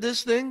entered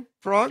this thing,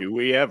 Frog? Do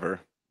we ever?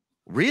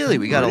 Really?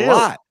 We got Really? a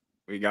lot.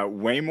 We got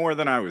way more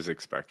than I was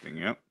expecting.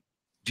 Yep.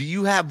 Do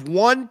you have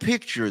one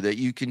picture that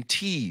you can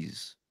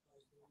tease?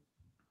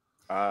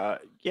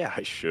 Yeah,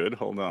 I should.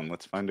 Hold on.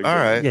 Let's find a All good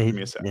one. right. Yeah, Give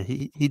me a sec.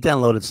 he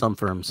downloaded some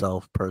for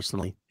himself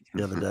personally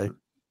the other day.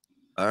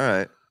 All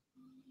right.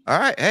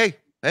 Hey,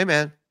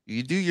 man,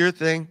 you do your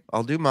thing.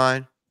 I'll do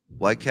mine.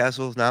 White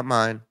Castle's not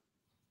mine.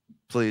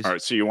 Please. All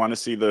right. So you want to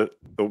see the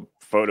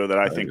photo that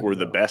I think were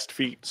the best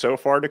feet so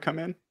far to come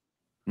in?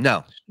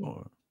 No.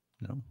 Sure.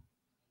 No.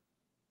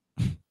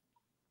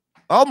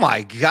 Oh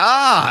my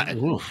God.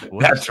 Oof,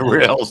 what That's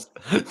real.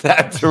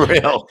 That's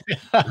real.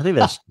 I think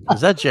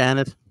is that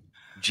Janet?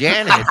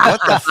 Janet, what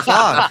the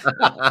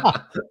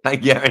fuck? I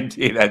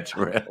guarantee that's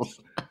real.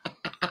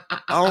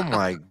 Oh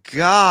my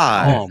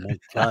God. Oh my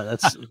God,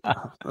 that's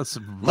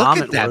Look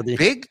vomit at that worthy.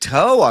 big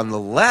toe on the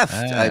left.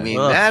 I mean,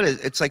 Ugh.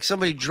 it's like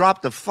somebody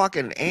dropped a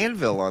fucking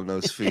anvil on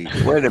those feet.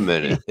 Wait a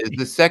minute. Is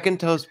the second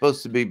toe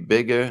supposed to be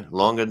bigger,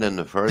 longer than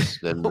the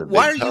first? Than the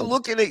Why are big you toe?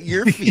 looking at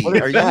your feet? What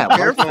is Are you that? What's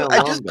careful? that I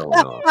alarm going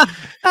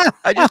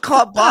on? just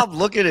caught Bob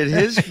looking at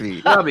his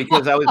feet. No,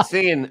 because I was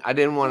seeing. I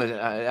didn't want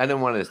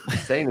to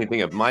say anything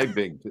if my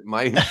big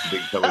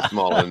toe was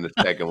smaller than the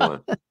second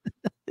one.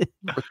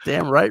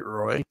 Damn right,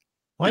 Roy.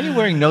 Why are you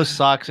wearing no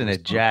socks and a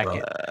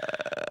jacket?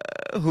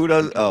 Who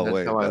does? Oh, That's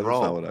wait. how I that's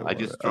roll. not what I wanted.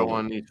 just throw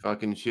on these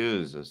fucking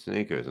shoes and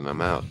sneakers, and I'm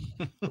out.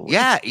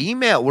 Yeah,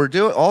 email. We're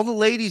doing. All the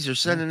ladies are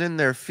sending in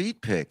their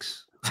feet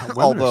pics. Women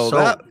are Although so-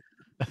 that.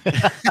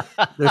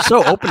 They're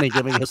so open to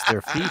giving us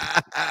their feet.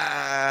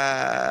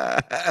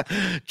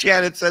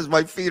 Janet says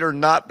my feet are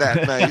not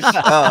that nice.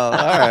 Oh, all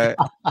right.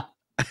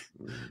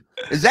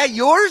 Is that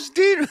yours,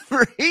 dude?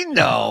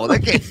 No,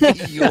 that can't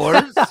be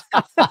yours.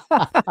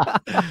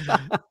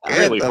 I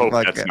really Get the hope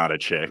fuck that's out. not a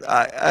chick.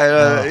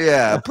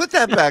 Yeah, put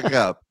that back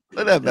up.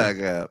 Put that back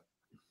up.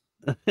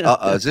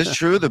 Is this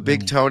true? The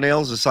big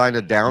toenails a sign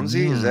of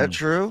Downsy? Is that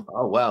true?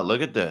 Oh wow,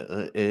 look at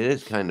the. It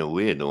is kind of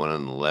weird. The one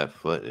on the left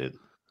foot.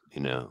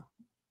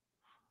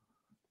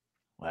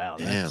 Wow,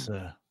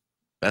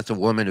 that's a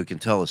woman who can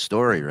tell a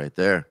story right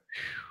there.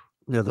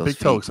 Yeah, the Those big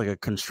toe feet. looks like a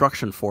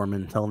construction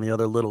foreman telling the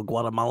other little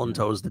Guatemalan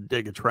toes to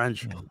dig a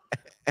trench.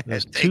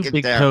 Those Take two it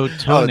big down. toe Oh,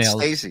 it's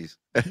toenails. Stacy's.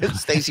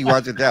 Stacy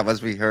wants it down.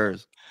 Must be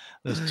hers.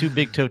 Those two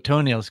big toe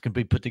toenails can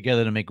be put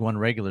together to make one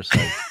regular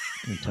size.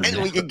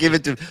 And we can give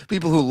it to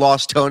people who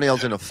lost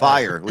toenails in a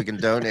fire. We can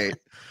donate.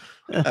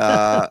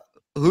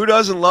 Who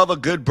doesn't love a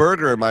good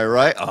burger? Am I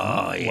right?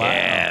 Oh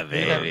yeah,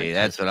 baby.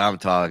 That's what I'm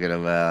talking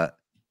about.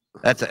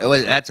 That's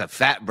a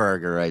fat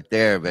burger right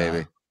there,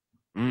 baby.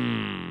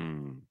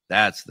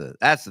 That's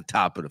the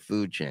top of the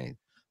food chain.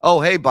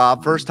 Oh, hey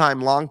Bob, first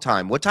time, long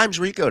time. What time's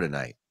Rico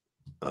tonight?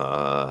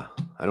 I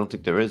don't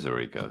think there is a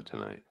Rico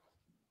tonight.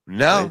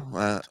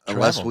 No,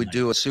 unless we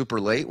do a super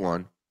late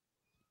one.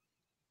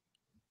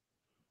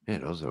 Yeah,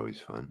 those are always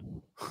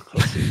fun.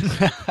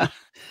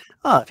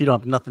 If you don't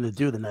have nothing to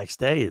do the next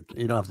day,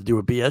 you don't have to do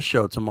a BS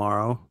show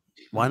tomorrow.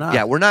 Why not?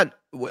 Yeah, we're not.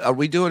 Are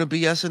we doing a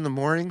BS in the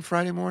morning,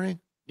 Friday morning?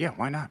 Yeah,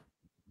 why not?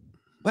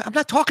 Well, I'm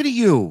not talking to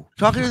you. I'm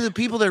talking to the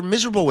people that are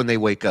miserable when they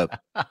wake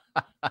up. All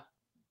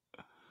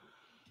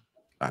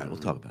right, we'll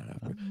talk about it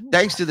after.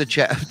 Thanks to the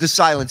chat. The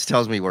silence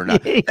tells me we're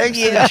not. Thanks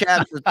to the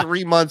chat for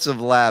 3 months of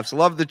laughs.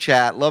 Love the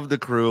chat. Love the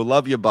crew.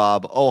 Love you,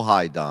 Bob. Oh,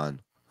 hi,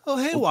 Don. Oh,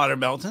 hey, Water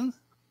Melton.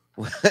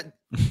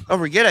 Don't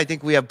forget, I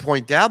think we have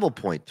Point Dabble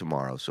Point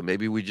tomorrow, so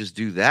maybe we just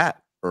do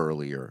that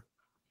earlier.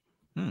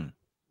 And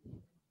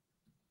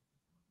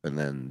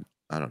then,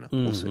 I don't know.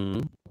 We'll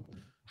see.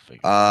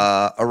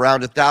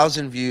 Around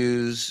 1,000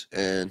 views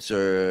and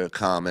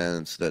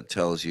comments that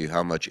tells you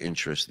how much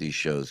interest these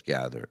shows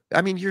gather.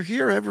 I mean, you're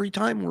here every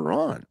time we're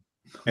on.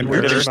 And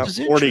we're getting about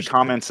 40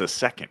 comments a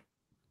second.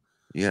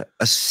 Yeah,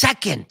 a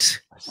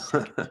second.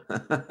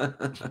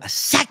 A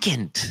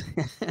second.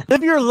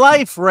 Live your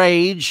life,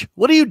 Rage.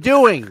 What are you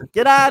doing?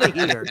 Get out of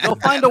here. Go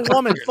find a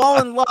woman.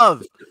 Fall in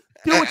love.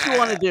 Do what you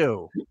want to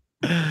do.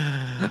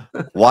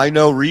 Why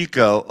no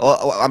Rico?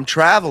 Oh, I'm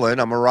traveling.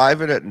 I'm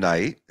arriving at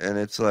night, and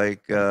it's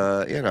like,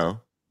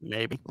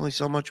 maybe only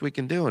so much we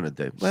can do in a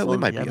day. Well, we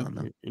might be on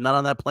them. You're not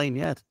on that plane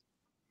yet.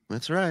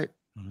 That's right.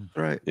 That's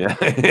right. Yeah,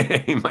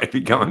 he might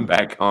be coming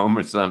back home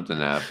or something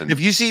happened.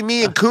 If you see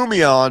me and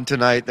Kumia on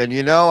tonight, then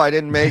you know I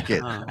didn't make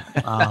it.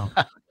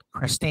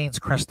 Christine's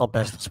crystal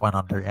business went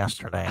under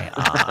yesterday.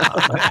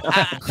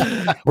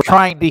 We're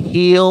trying to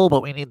heal,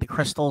 but we need the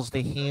crystals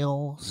to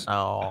heal.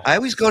 So I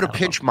always go to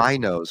pinch my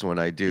nose when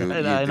I do.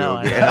 I know.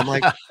 And I'm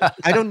like,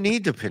 I don't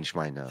need to pinch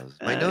my nose.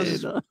 My nose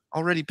is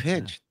already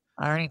pinched.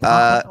 I already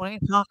talked. What are you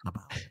talking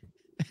about?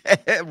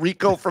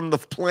 Rico from the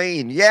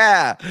plane.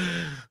 Yeah,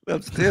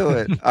 let's do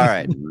it. All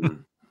right.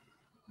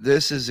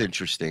 This is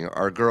interesting.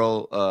 Our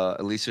girl,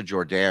 Elisa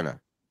Jordana,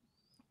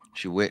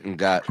 she went and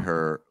got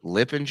her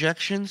lip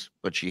injections,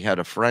 but she had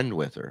a friend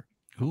with her.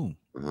 Ooh.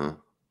 The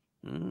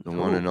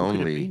one and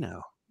only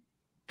now?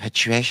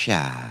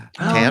 Patricia.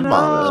 Oh, Tan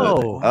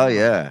no. Oh,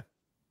 yeah.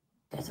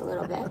 Just a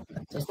little bit.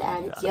 Just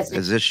add it. Yes.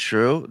 Is this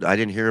true? I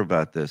didn't hear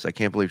about this. I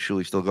can't believe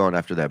Shuli's still going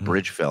after that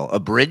bridge fell. A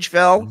bridge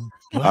fell?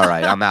 All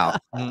right, I'm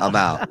out. I'm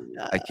out.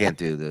 I can't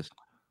do this.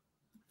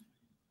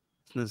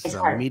 This is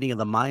a meeting of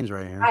the minds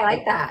right here. I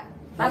like that.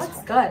 That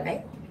looks good,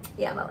 right?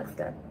 Yeah, that looks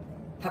good.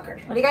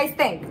 Puckered. What do you guys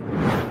think?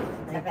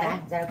 Like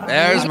that? Is that okay?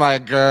 There's my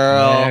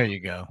girl. There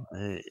you go.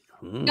 Hey,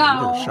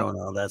 No. showing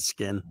all that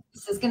skin.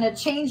 This is going to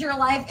change your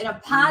life in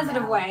a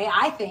positive way,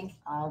 I think.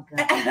 Oh,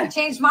 good.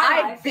 Changed my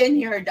life. I've been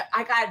here.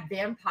 I got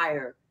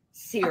vampire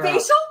serum. A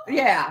facial?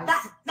 Yeah.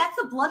 That's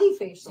a bloody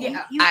facial.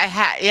 Yeah.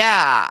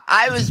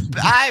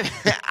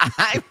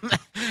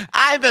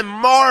 I'm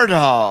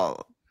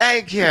immortal.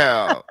 Thank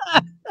you.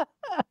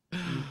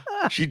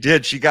 She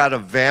did. She got a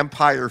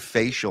vampire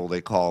facial,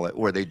 they call it,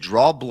 where they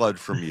draw blood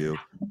from you,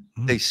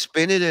 they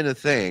spin it in a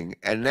thing,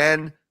 and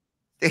then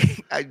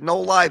no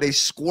lie, they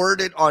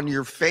squirt it on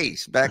your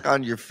face, back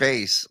on your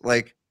face.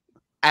 Like,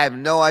 I have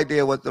no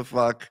idea what the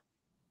fuck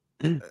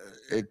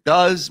it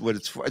does. What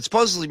it's for. It's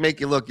supposedly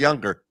make you look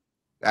younger.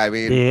 I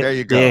mean, there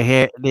you go.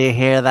 Do you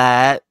hear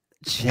that?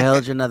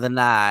 Children of the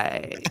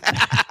night.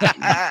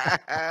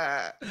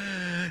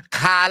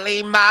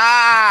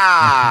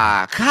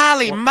 Kalima.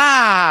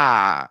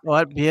 Kalima.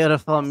 What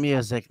beautiful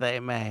music they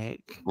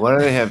make. Why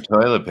do they have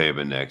toilet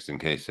paper next in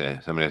case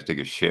somebody has to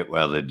take a shit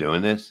while they're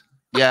doing this?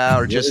 Yeah,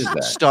 or What just is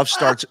that? stuff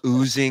starts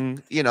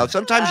oozing. You know,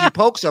 sometimes you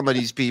poke some of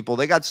these people.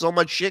 They got so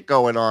much shit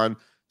going on.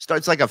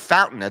 Starts like a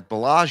fountain at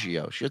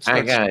Bellagio. Shit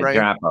I starts gotta spraying.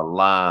 drop a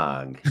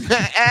log.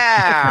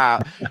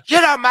 Yeah. You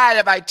don't mind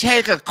if I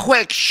take a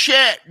quick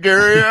shit, do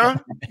you?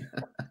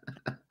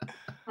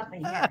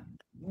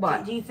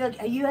 What? Do you feel?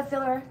 Are you a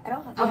filler at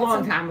all? A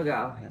long time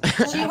ago.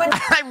 She went.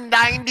 I'm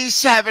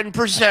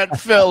 97%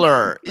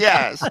 filler.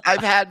 Yes,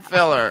 I've had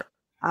filler.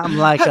 I'm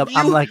like a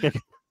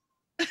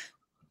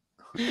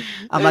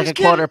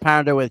quarter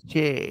pounder with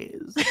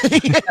cheese.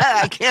 Yeah,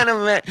 I can't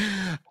imagine.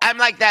 I'm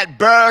like that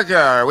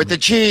burger with the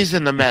cheese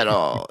in the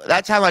middle.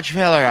 That's how much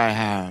filler I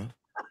have.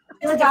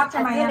 It's Dr.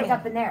 Miami.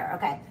 Up in there.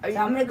 Okay. So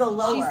I'm gonna go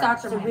lower. She's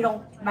Dr. So Miami. we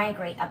don't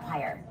migrate up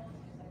higher.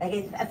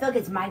 Like I feel like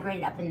it's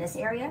migrated up in this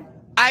area.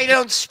 I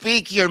don't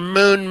speak your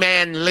moon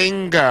man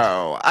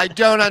lingo. I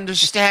don't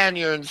understand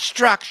your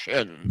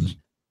instructions.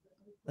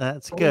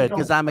 That's good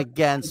because I'm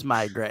against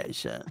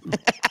migration.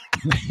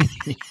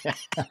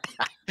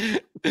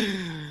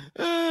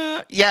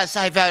 Yes,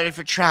 I voted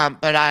for Trump,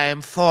 but I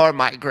am for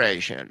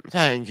migration.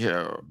 Thank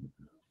you.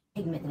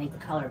 Pigment to make the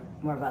color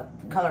more of a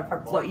color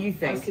purple. What you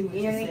think? You know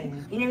what I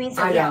mean? You know what I mean?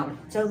 So I yeah. don't.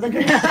 So look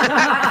at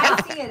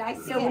I see it. I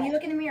see it. So when you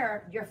look in the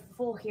mirror, you're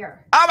full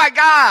here. Oh my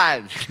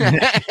God!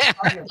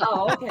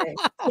 Oh, okay.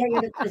 Yeah,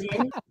 you're the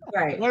in.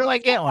 Right. Where do I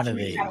get one of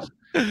these? How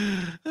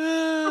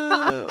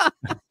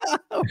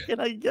can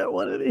I get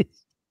one of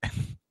these?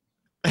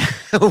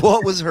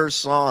 What was her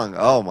song?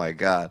 Oh my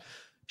God.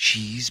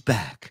 She's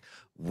back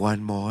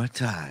one more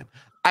time.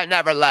 I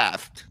never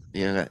left.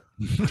 You know,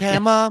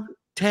 Tan Mom,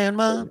 Tan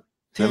Mom.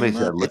 Somebody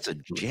said, It's a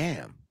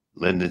jam.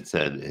 Lyndon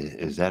said,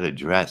 "Is that a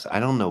dress?"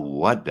 I don't know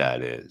what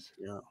that is.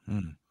 Yeah.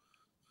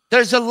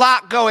 There's a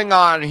lot going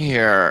on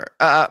here.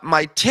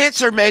 My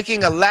tits are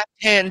making a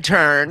left-hand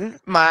turn.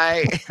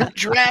 My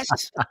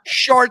dress,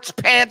 shorts,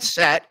 pants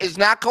set is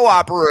not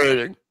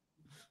cooperating.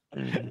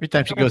 Every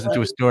time she goes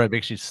into a store, I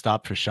make she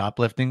stop for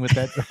shoplifting with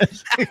that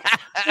dress.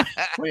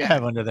 What do you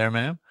have under there,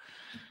 ma'am?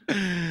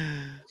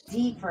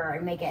 Deeper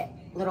and make it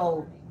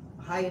little.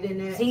 Hide in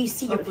it. So you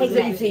see your So you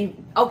pigment. see.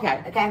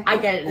 Okay. Okay. I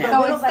get it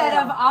now. So So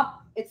instead of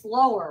up, it's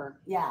lower.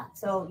 Yeah.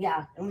 So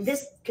yeah, and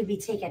this could be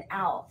taken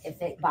out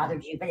if it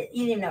bothered you, but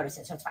you didn't notice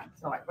it, so it's fine.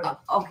 We're good.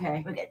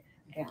 Okay. We're good.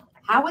 Yeah.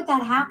 How would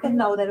that happen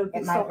though? That it would be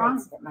It so wrong.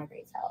 migrates. It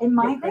migrates out. It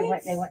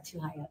migrates? They went too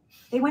high up.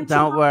 They went. too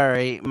Don't high.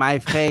 worry, my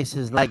face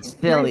is like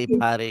silly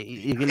putty.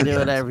 You can do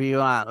whatever you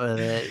want with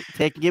it.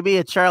 Give me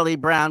a Charlie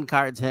Brown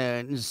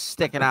cartoon, just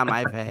stick it on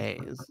my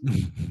face.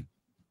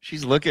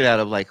 She's looking at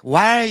him like,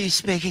 why are you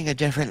speaking a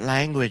different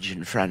language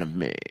in front of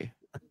me?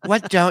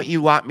 What don't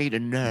you want me to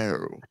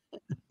know?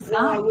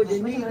 All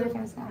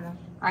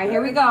right,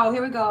 here we go.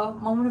 Here we go.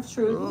 Moment of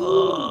truth.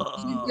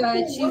 She's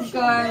good. She's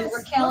good.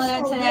 We're killing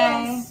it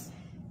today.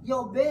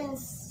 Your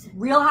best.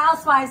 Real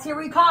Housewives, here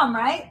we come,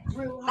 right?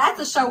 That's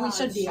a show we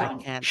should be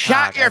on.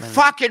 Shut your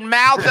fucking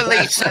mouth,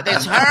 Elisa.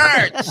 This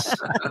hurts. Do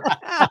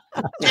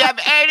you have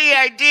any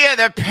idea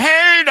the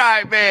pain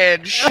I'm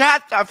in?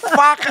 Shut the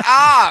fuck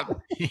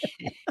up.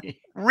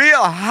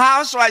 Real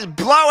Housewives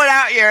blowing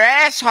out your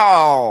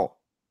asshole.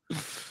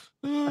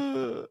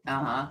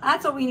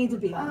 That's what we need to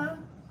be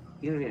on.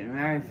 You're getting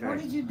married first. What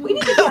did you do? We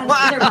need to be on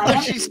either,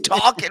 right? She's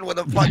talking with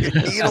a fucking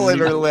needle in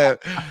her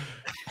lip.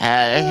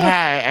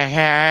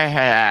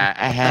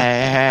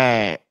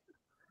 Hey.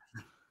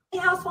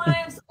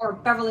 Housewives or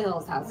Beverly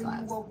Hills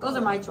Housewives? Those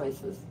are my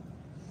choices.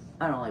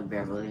 I don't like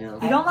Beverly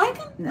Hills. You don't like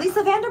them? No.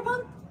 Lisa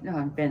Vanderpump? No,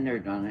 I've been there,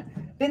 done it.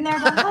 Been there,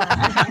 done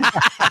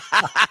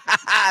that?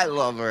 I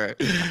love her.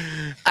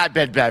 I've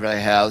been Beverly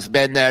Hills,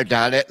 been there,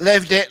 done it,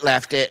 lived it,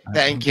 left it.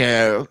 Thank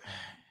you.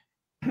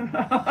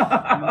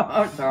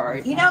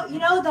 Sorry. You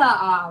know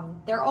the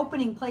they're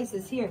opening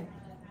places here.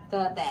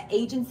 The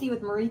agency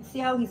with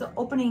Maurizio,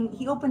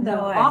 he opened the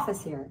No way.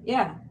 office here.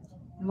 Yeah.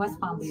 In West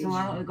Palm Beach. So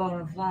why don't we go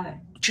and fly?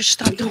 Just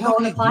stop You can go on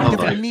talking. the fly. You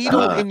have a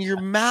needle in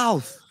your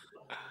mouth.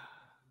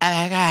 She's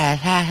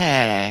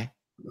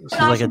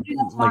like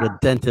a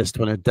dentist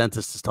when a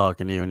dentist is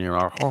talking to you and you're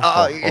all,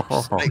 Oh, you're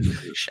just like,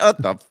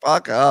 shut the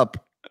fuck up.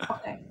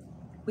 Okay.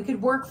 We could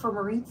work for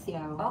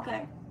Maurizio.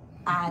 Okay.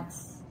 At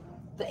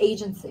the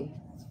agency.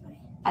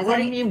 As What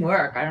do you mean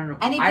work? I don't know.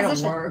 Any I don't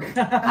position. work. I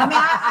mean,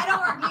 I don't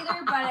work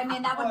either, but I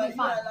mean that would be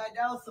fun.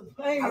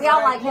 We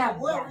all like him.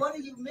 What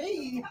do you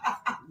mean?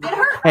 It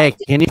hurt. Hey,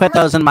 can you put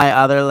those in my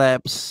other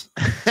lips?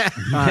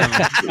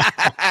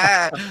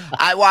 I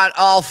want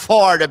all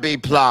four to be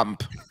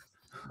plump.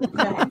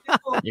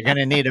 You're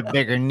gonna need a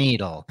bigger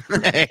needle.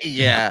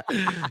 Yeah.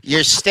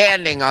 You're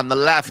standing on the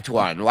left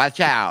one. Watch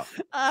out.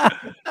 They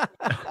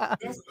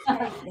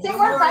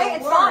work, right?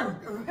 It's fun.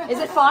 Is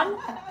it fun?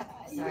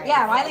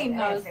 Yeah, Riley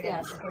knows.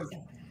 Yes.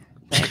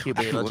 Thank you,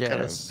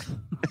 Beetlejuice.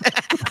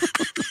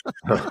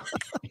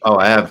 Oh,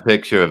 I have a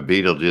picture of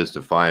Beetlejuice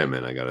the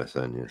fireman. I gotta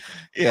send you.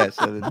 Yes.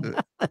 I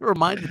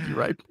reminded you,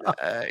 right?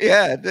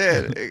 Yeah, it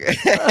did.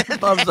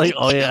 I was like,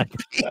 oh yeah.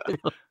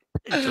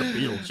 Picture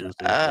Beetlejuice.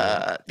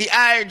 The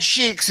Iron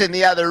Sheik's in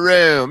the other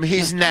room.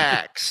 He's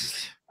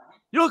next.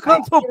 You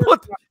can't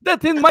put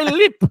that in my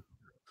lip.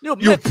 You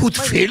put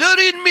filler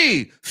in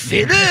me?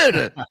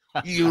 Filler?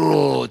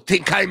 You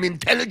think I'm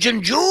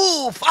intelligent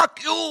Jew?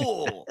 Fuck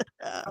you.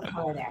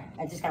 Color there.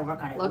 I just gotta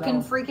work on it.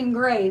 Looking freaking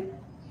great.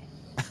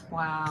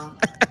 Wow.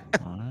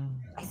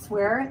 I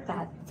swear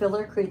that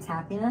filler creates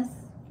happiness.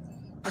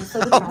 I'm so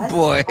depressed.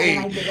 Boy.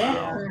 And I did it.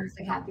 I'm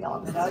so happy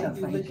all of a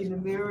sudden. I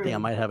think I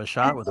might have a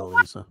shot with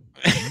Elisa.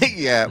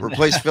 Yeah,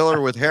 replace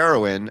filler with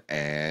heroin,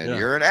 and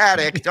you're an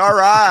addict. All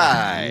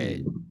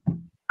right.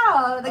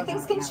 Oh, like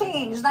things can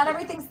change. Not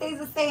everything stays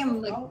the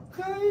same. Like,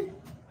 Okay.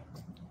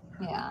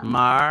 yeah.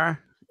 Mar,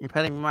 you're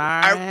putting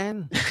Mar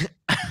in?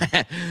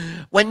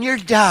 When you're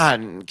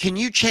done, can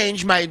you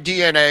change my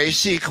DNA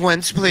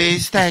sequence,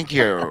 please? Thank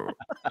you.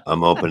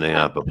 I'm opening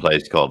up a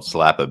place called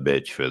Slap a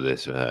Bitch for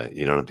this.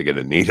 You don't have to get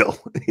a needle.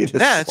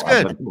 Yeah, it's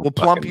good. We'll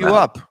plump you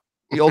up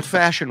the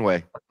old-fashioned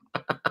way.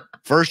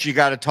 First, you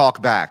got to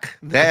talk back.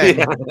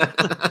 Then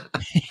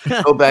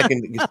go back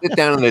and sit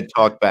down in the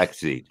talk back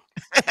seat.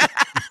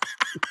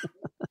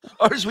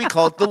 Or as we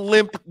call it, the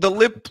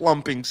lip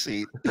plumping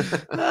seat. Look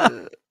at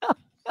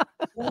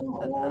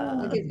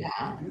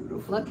that.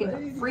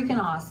 Looking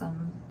freaking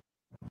awesome.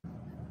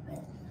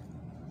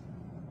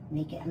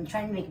 Make it. I'm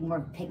trying to make it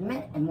more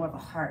pigment and more of a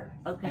heart.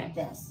 Okay. Like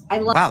this. I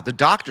love. Wow, the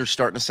doctor's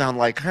starting to sound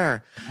like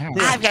her.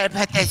 I'm gonna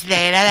put this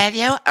needle in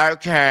you.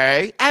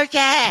 Okay.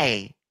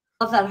 Okay.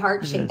 Love that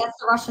heart shape. That's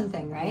the Russian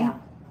thing, right? Yeah.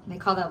 They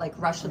call that like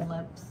Russian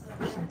lips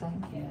or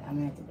something. Yeah, I'm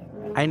gonna have to do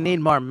it. I need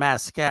more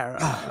mascara.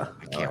 I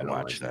can't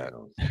watch that.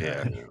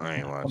 Yeah, I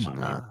ain't watching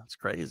that. It's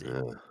crazy.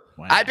 Wow.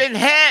 I've been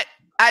hit.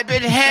 I've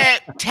been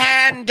hit.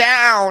 Tan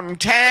down.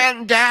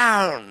 Tan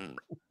down.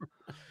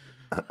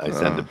 I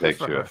sent a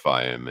picture of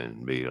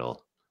Fireman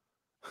Beetle.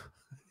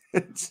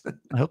 I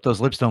hope those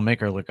lips don't make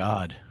her look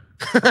odd.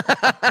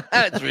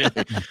 It's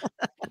really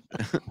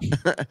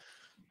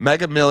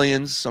Mega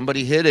Millions.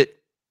 Somebody hit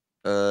it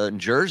in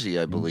Jersey,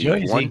 I believe.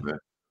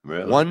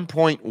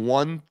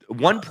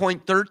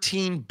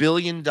 $1.13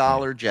 billion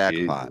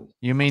jackpot.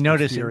 You may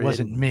notice it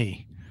wasn't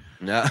me.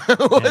 No,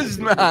 it was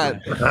not.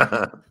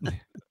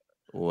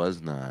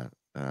 Was not.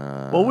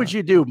 What would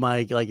you do,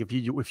 Mike? Like if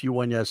you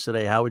won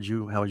yesterday, how would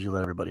you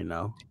let everybody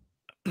know?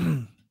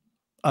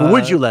 Or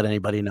would you let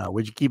anybody know?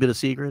 Would you keep it a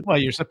secret? Well,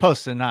 you're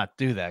supposed to not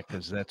do that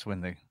because that's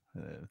when the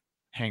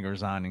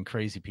hangers on and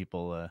crazy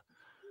people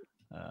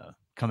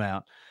come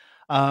out.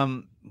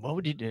 What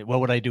would you do? What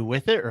would I do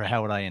with it, or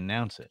how would I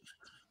announce it?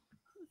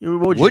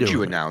 Would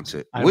you announce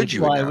it? I would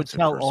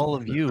tell all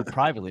of you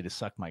privately to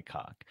suck my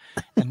cock,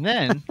 and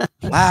then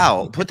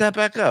wow, put that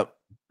back up.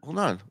 Hold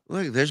on,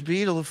 look, there's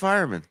Beetle the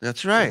fireman.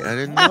 That's right, I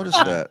didn't notice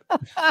that.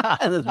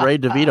 And there's Ray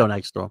DeVito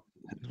next door.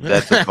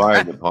 That's the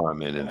fire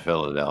department in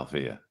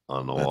Philadelphia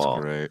on the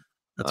wall. Great.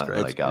 That's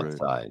great. Like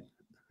outside.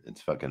 It's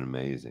fucking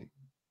amazing.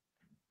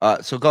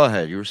 So go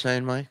ahead. You were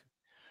saying, Mike?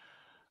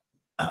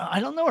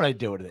 I don't know what I'd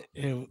do with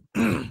it.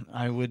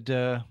 I would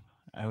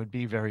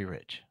be very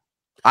rich.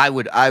 I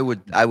would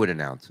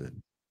announce it.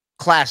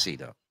 Classy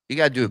though. You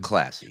got to do it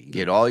classy. You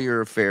get all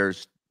your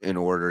affairs in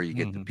order. You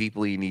get the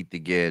people you need to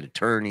get,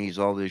 attorneys,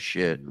 all this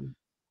shit.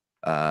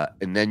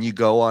 And then you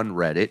go on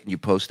Reddit and you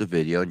post a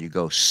video and you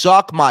go,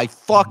 suck my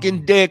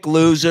fucking dick,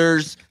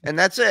 losers. And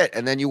that's it.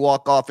 And then you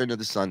walk off into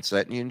the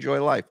sunset and you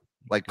enjoy life.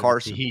 Like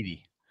Carson.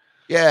 Tahiti.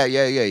 Yeah.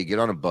 You get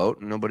on a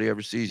boat and nobody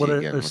ever sees you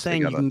again. They're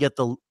saying you can get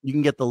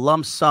the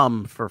lump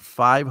sum for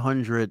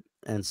 500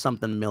 and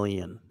something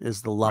million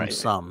is the lump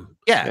sum.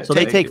 Yeah. So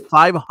they take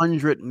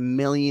 $500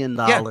 million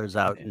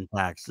out in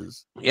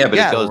taxes. Yeah, but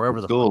it goes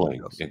to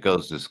schooling. It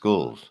goes to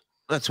schools.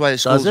 That's why the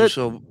schools are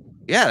so.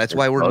 Yeah, that's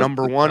why we're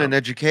number one in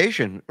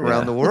education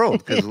around the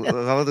world, because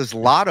all this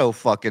lotto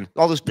fucking,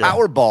 all this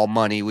Powerball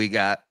money we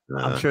got.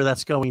 I'm sure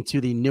that's going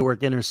to the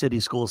Newark inner city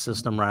school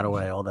system right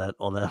away. All that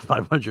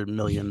 $500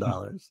 million.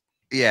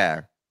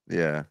 Yeah.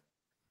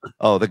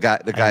 Oh, the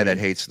guy that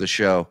hates the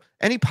show.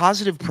 Any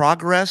positive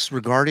progress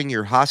regarding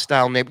your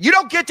hostile neighbor? You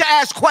don't get to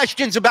ask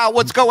questions about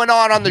what's going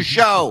on the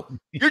show.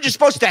 You're just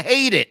supposed to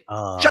hate it.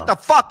 Shut the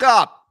fuck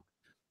up.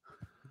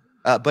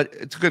 But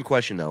it's a good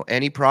question though.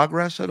 Any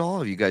progress at all?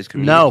 Have you guys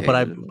communicated?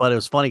 No, but it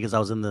was funny because I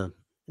was in the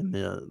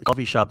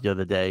coffee shop the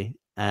other day,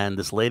 and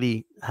this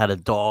lady had a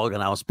dog,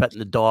 and I was petting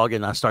the dog,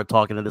 and I started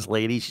talking to this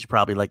lady. She's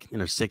probably like in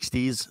her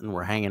 60s, and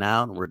we're hanging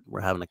out, and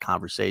we're having a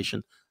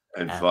conversation.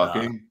 And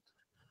fucking.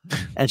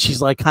 And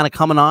she's like kind of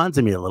coming on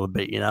to me a little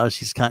bit, you know.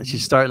 She's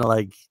starting to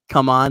like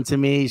come on to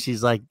me.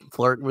 She's like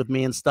flirting with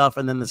me and stuff.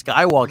 And then this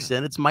guy walks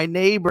in. It's my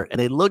neighbor, and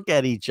they look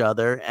at each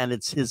other, and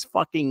it's his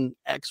fucking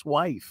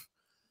ex-wife.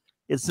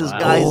 It's this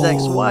guy's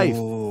ex-wife.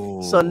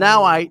 So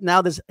now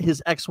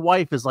his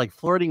ex-wife is like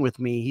flirting with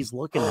me. He's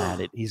looking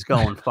at it. He's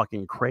going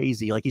fucking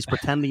crazy. Like he's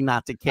pretending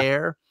not to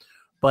care,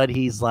 but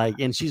he's like,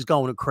 and she's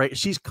going crazy.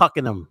 She's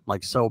cucking him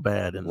like so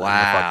bad in the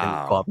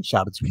fucking coffee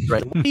shop. It's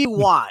great. What do you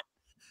want?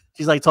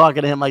 She's like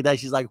talking to him like that.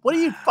 She's like, what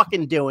are you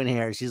fucking doing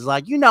here? She's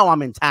like, you know,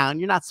 I'm in town.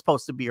 You're not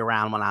supposed to be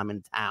around when I'm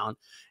in town.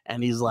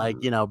 And he's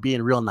like, you know,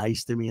 being real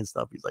nice to me and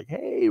stuff. He's like,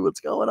 hey, what's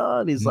going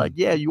on? He's like,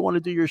 yeah, you want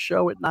to do your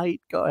show at night?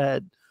 Go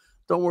ahead.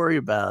 Don't worry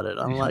about it.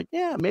 I'm like,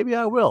 yeah, maybe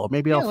I will.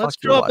 Maybe I'll let's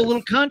fuck your draw up wife. a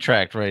little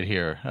contract right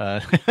here.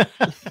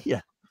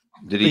 Yeah.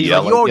 Did he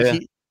yell at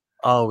you?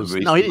 No,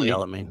 he didn't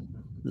yell at me.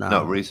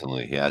 No,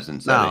 recently he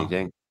hasn't said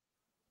anything.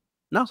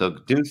 No. So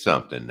do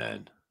something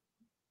then.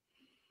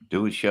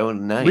 Do a show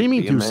tonight. What do you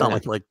mean do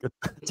something like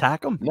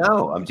attack him?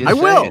 No, I'm just I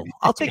saying. will.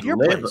 I'll take your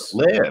place.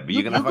 Live.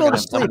 You're gonna go to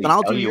sleep and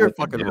I'll do your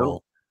fucking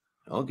role.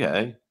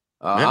 Okay.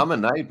 I'm a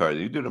night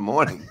person. You do the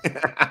morning.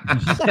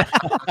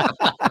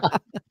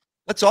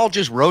 Let's all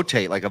just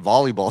rotate like a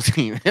volleyball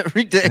team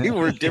every day.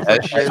 We're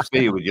different.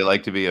 SB, would you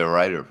like to be a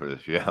writer for the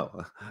show?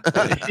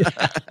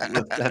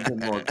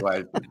 More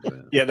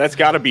questions. Yeah, that's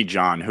got to be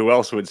John. Who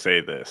else would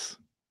say this?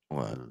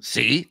 What?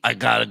 See, I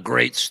got a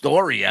great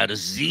story out of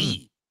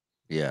Z.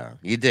 Yeah,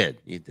 you did.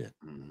 You did.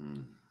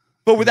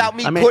 But without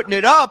me putting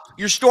it up,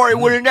 your story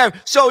would have never.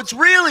 So it's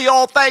really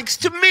all thanks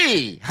to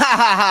me. Ha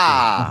ha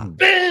ha.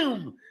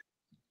 Boom.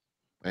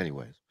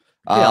 Anyways.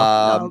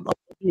 I'll do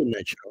a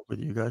night show with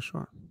you guys,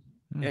 sure.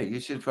 Yeah, you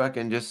should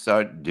fucking just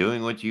start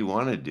doing what you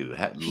want to do.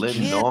 Live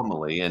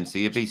normally and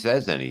see if he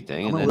says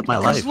anything. And then live my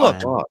life.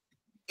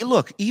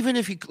 Look, even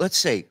if he, let's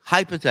say,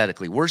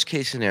 hypothetically, worst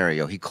case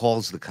scenario, he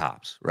calls the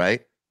cops,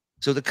 right?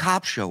 So the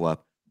cops show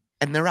up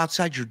and they're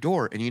outside your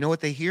door. And you know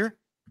what they hear?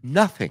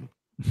 Nothing.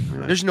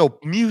 There's no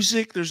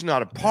music. There's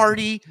not a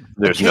party.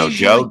 There's no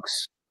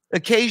jokes.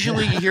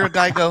 Occasionally you hear a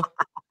guy go,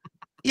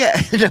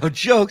 yeah, no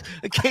jokes.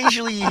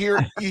 Occasionally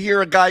you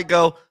hear a guy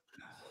go,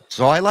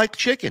 so I like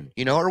chicken,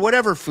 or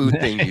whatever food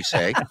thing you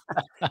say.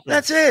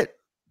 That's it.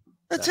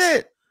 That's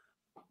it.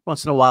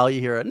 Once in a while you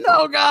hear a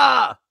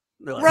Noga.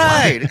 Like,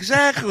 right, what?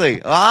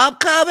 Exactly. I'm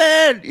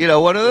coming.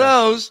 One of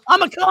those.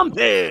 I'm a cum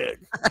pig.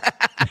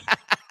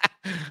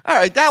 All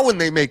right, that one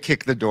they may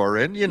kick the door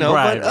in,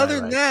 but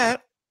other than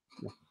that,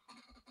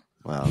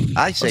 well,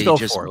 I say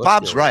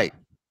Bob's right.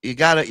 You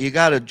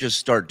gotta just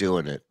start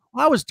doing it.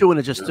 Well, I was doing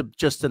it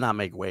just to not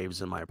make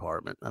waves in my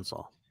apartment. That's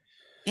all.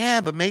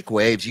 Yeah, but make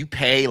waves. You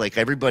pay like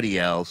everybody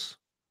else.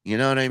 You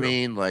know what I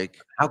mean? Like,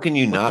 how can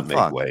you not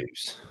make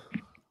waves?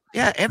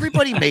 Yeah,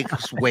 everybody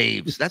makes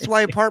waves. That's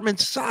why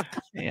apartments suck.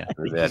 Yeah,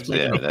 that's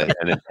it.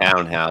 And a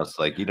townhouse,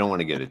 like you don't want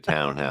to get a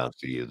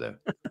townhouse either.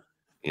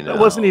 It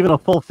wasn't even a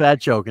full fat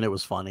joke, and it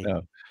was funny.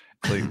 Oh.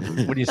 Like,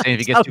 what are you saying?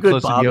 If you get too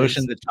close to the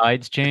ocean, the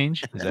tides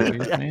change? Is that what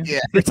you're saying? Yeah.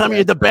 Every time you're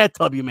in the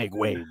bathtub, you make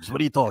waves.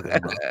 What are you talking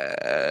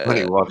about? When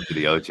he walks to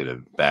the ocean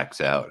and backs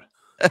out.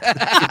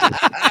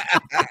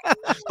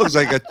 Looks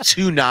like a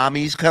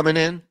tsunami's coming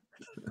in.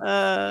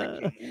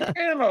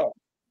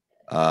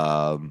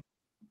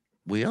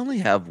 We only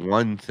have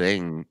one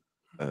thing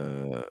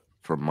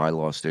from My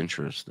Lost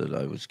Interest that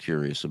I was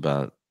curious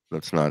about.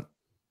 That's not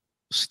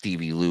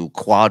Stevie Lou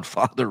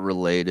Quadfather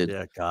related.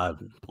 Yeah, God,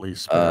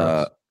 please spare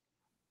us.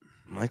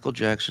 Michael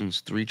Jackson's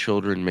 3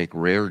 children make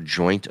rare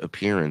joint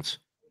appearance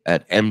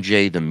at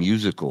MJ the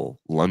Musical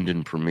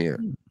London premiere.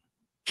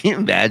 Can you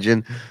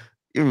imagine?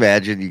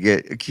 You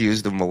get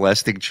accused of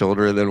molesting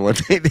children, and then one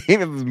day they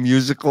have a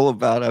musical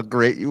about how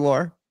great you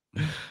are.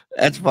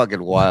 That's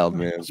fucking wild,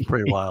 man. It's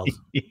pretty wild.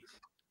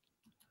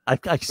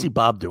 I see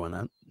Bob doing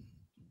that.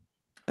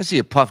 I see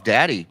a Puff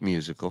Daddy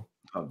musical.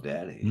 Puff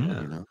Daddy, yeah.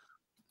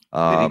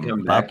 Did he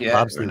come back yet?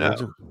 Bob's Or no?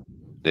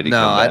 Did he No,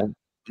 come back?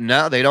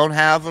 no, they don't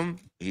have him.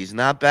 He's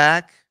not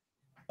back.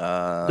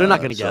 They're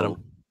not going to get him.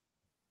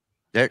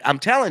 I'm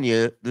telling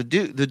you, the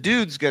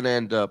dude's going to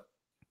end up,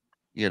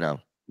 he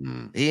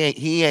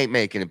ain't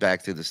making it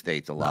back to the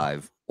States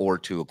alive or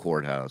to a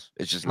courthouse.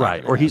 It's just not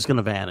right. Or he's going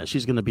to vanish.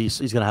 He's going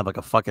to have like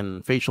a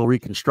fucking facial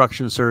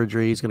reconstruction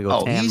surgery. He's going to go.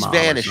 Oh, he's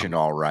vanishing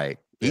all right.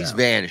 He's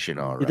vanishing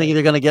all right. You think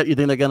they're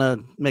going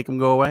to make him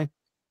go away?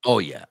 Oh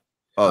yeah.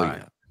 Oh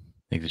yeah.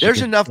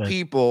 There's enough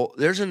people.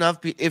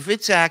 If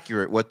it's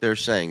accurate what they're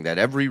saying, that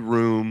every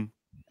room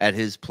at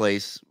his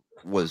place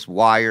was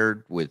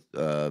wired with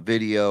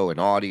video and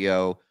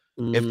audio.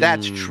 If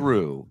that's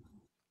true,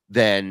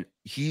 then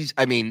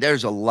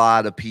there's a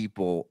lot of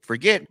people.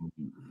 Forget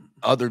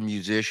other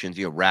musicians,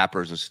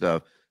 rappers and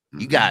stuff.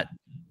 You got,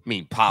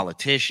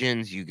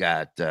 politicians. You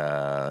got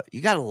a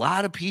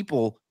lot of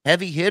people,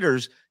 heavy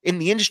hitters in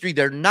the industry.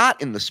 They're not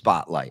in the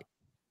spotlight.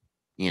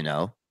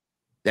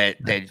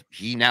 That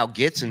he now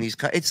gets in these.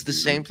 It's the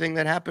same thing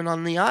that happened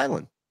on the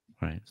island.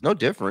 Right. It's no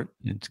different.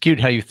 It's cute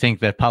how you think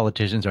that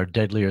politicians are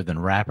deadlier than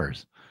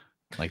rappers.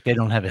 Like they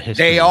don't have a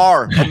history. They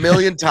are a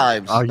million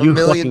times. Are you a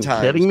million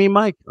times. kidding me,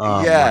 Mike?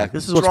 Oh, yeah. Mike,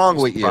 this is what's wrong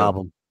with the you.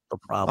 problem. The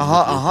problem.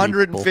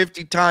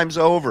 150 times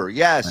over.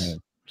 Yes.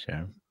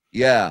 Sure.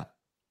 Yeah.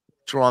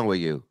 What's wrong with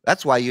you?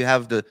 That's why you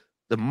have the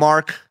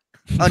mark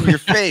on your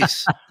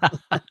face.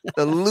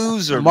 The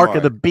loser the mark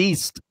of the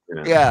beast.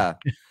 Yeah.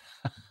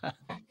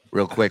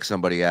 Real quick,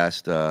 somebody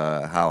asked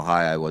how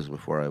high I was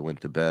before I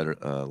went to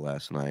bed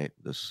last night.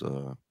 This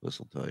will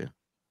tell you.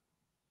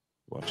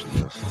 Watch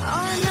this.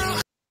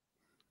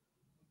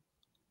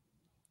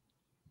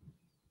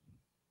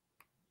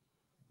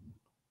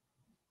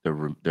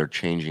 They're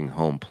changing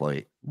home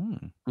plate.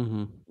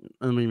 Mm-hmm.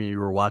 I mean, you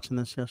were watching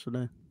this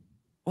yesterday?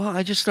 Well,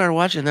 I just started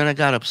watching, and then I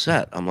got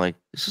upset. I'm like,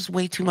 this is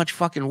way too much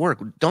fucking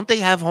work. Don't they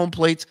have home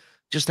plates?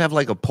 Just have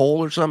like a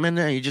pole or something in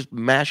there. You just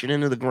mash it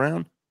into the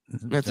ground.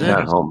 That's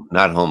Not it.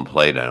 home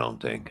plate, I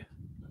don't think.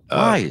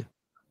 Why?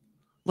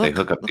 They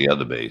hook up the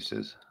other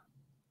bases.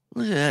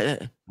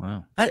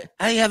 Wow. I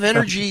have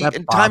energy That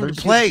and time to bothers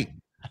you? play.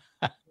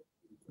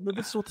 But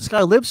this is what this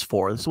guy lives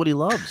for. This is what he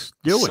loves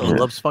doing. He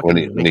loves fucking. When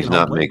he's making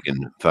not home plate.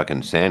 making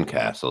fucking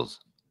sandcastles.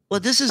 Well,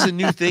 this is a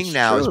new thing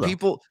now. true, Is though.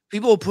 people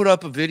will put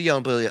up a video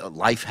and be like, a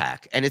life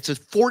hack, and it's a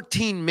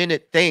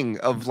 14-minute thing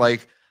of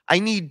like, I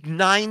need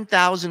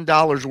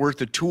 $9,000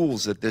 worth of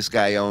tools that this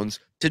guy owns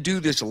to do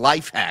this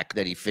life hack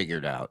that he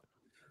figured out.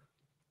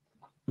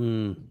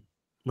 Well,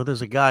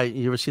 there's a guy.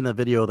 You ever seen that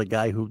video of the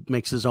guy who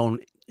makes his own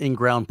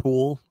in-ground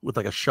pool with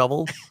like a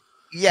shovel?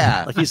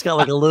 Yeah, Like he's got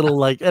like a little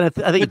like, and I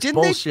think But it's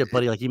didn't they- bullshit,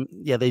 buddy. Like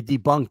they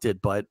debunked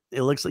it, but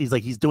it looks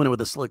like he's doing it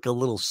with like a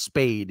little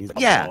spade. He's like,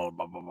 Yeah. "Oh,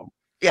 blah, blah, blah."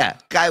 Yeah,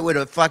 guy with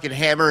a fucking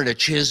hammer and a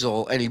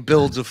chisel, and he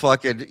builds a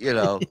fucking,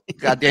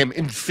 goddamn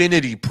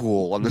infinity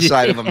pool on the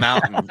side of a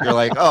mountain. You're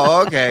like,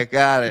 oh, okay,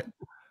 got it.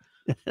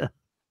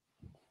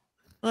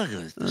 Look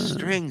at the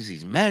strings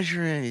he's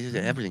measuring.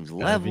 Everything's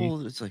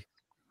level. It's like,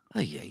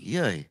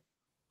 ay,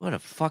 what a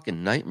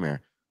fucking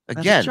nightmare. That's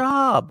a Again,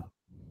 job.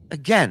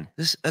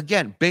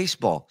 Again,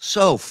 baseball,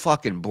 so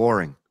fucking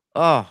boring.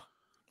 Oh,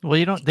 Well,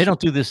 they don't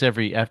do this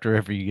after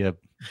every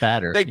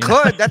batter. they you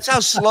know? could. That's how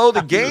slow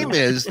the game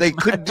is. They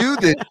could do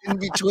this in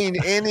between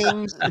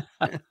innings.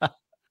 At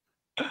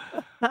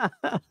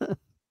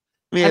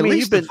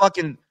least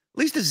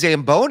the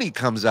Zamboni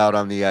comes out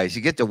on the ice.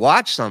 You get to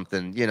watch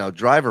something,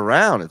 drive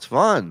around. It's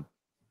fun.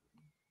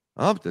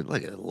 Oh,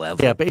 look at the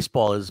level. Yeah,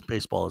 baseball is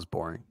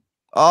boring.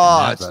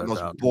 Oh, And it's that's the what most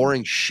about.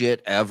 boring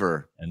shit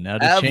ever. And now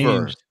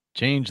to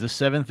change the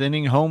 7th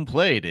inning home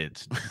plate.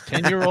 It's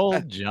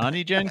 10-year-old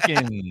Johnny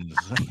Jenkins.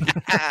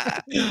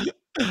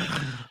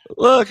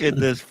 Look at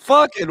this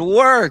fucking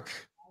work.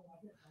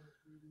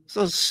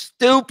 So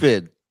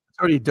stupid. It's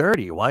already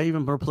dirty. Why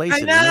even replace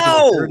it? I It's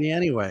know. dirty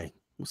anyway.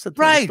 What's the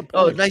Right. what's the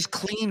Oh, point? nice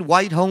clean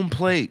white home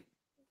plate.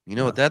 You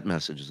know what that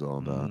message is all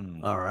about.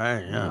 All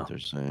right. You know Yeah. what they're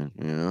saying.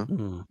 Yeah.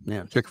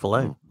 Yeah.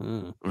 Chick-fil-A.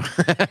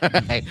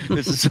 Hey,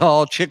 this is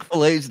all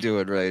Chick-fil-A's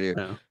doing right here.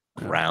 Yeah.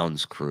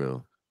 Grounds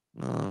crew.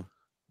 Yeah.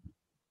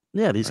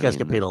 These I guys mean,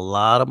 get paid a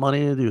lot of money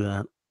to do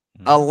that.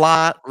 A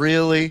lot,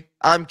 really?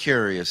 I'm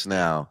curious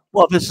now.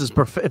 Well,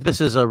 if this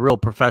is a real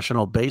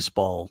professional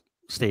baseball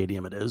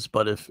stadium, it is.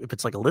 But if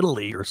it's like a little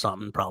league or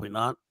something, probably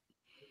not.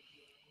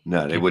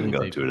 No, they wouldn't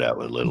go through that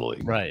with Little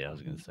League. Right, I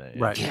was going to say.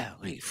 Right. Yeah,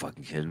 what are you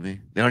fucking kidding me?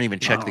 They don't even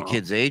check the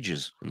kids'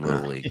 ages in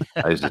Little League.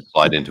 I used to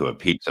slide into a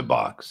pizza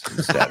box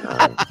instead.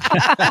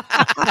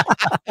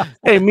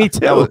 Hey, me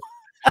too.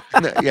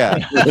 Yeah.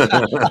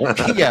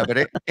 Yeah,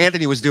 but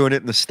Anthony was doing it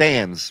in the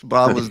stands.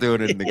 Bob was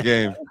doing it in the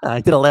game.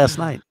 I did it last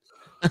night.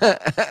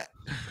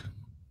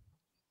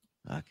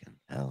 Fucking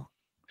hell.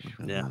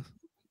 Yeah.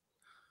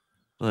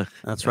 Look,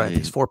 That's right. It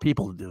takes 4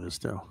 people to do this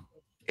too.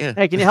 Yeah.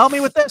 Hey, can you help me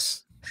with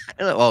this?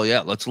 Oh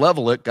yeah, let's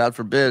level it. God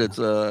forbid it's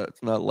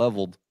not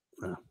leveled.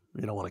 You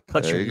don't want to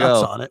cut There your you nuts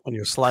go. on it when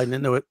you're sliding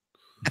into it.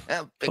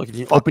 Fucking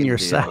you fucking open your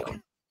deal. sack.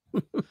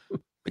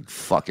 Big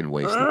fucking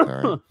waste of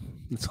time.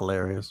 It's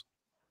hilarious.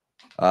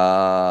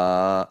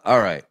 All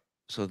right.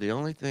 So the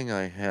only thing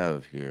I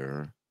have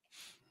here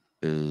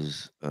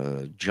is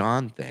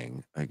John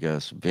thing. I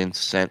guess Vince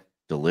sent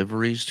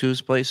deliveries to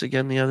his place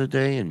again the other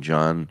day, and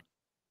John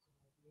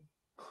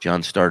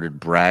started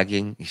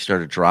bragging. He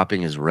started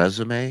dropping his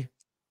resume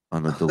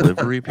on the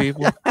delivery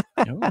people.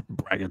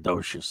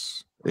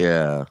 Braggadocious.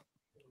 Yeah.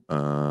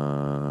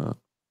 Oh,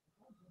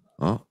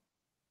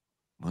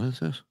 what is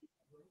this?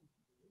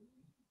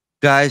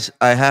 Guys,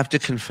 I have to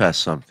confess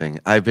something.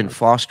 I've been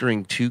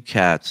fostering 2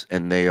 cats,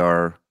 and they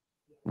are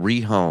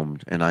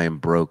rehomed, and I am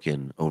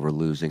broken over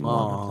losing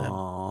one of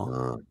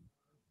them.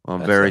 I'm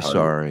That's very hard-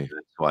 sorry.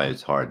 That's why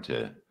it's hard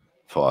to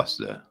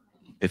foster.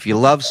 If you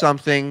love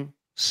something,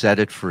 set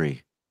it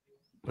free.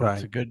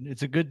 But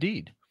it's a good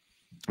deed.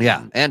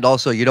 Yeah, and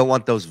also you don't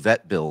want those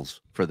vet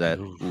bills for that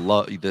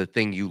the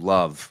thing you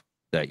love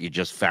that you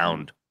just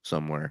found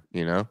somewhere,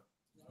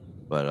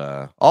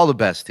 But all the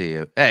best to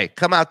you. Hey,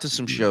 come out to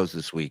some shows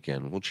this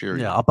weekend. We'll cheer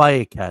you. Yeah, I'll buy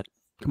a cat.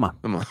 Come on.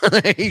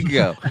 There you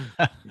go.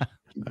 All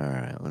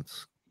right,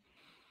 let's.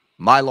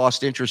 My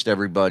Lost Interest,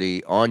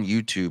 everybody on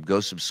YouTube. Go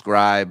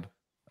subscribe,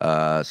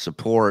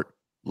 support,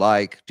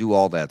 like, do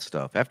all that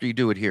stuff. After you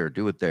do it here,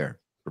 do it there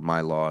for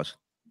My Lost,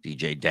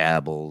 DJ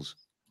Dabbles,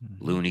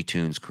 Looney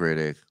Tunes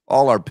Critic,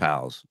 all our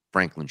pals,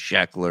 Franklin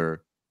Scheckler,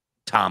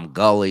 Tom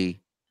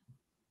Gully.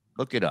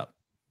 Look it up.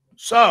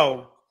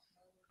 So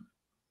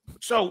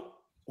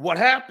what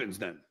happens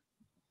then?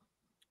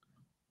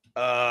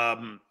 What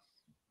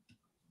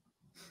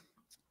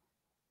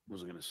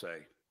was I going to say?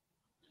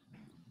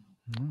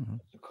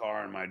 The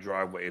car in my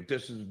driveway. If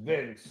this is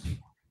Vince,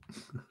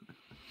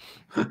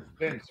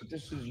 if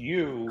this is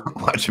you.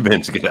 Watch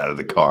Vince get out of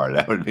the car.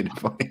 That would be the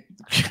funny.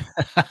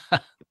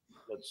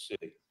 Let's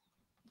see.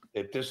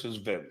 If this is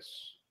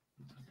Vince.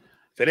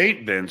 If it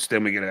ain't Vince,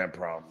 then we're going to have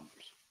problems.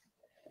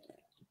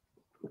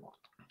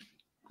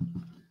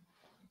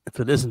 If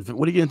it isn't,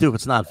 what are you going to do if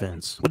it's not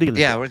Vince? What are you going to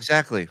do? Yeah,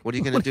 exactly. What are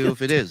you going to do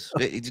if it is?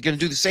 He's going to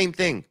do the same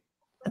thing.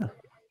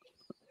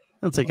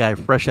 That's a guy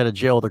fresh out of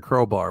jail with a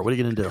crowbar. What are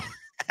you going to do?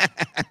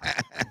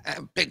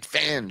 Big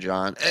fan,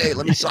 John. Hey,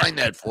 let me sign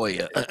that for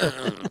you.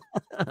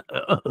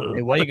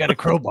 Hey, why you got a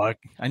crowbar?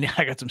 I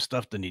got some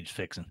stuff that needs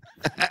fixing.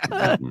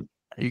 Are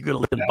you going to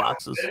live in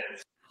boxes?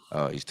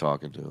 Oh, he's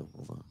talking to him.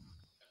 Hold on.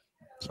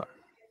 Sorry.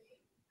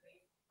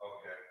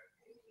 Okay.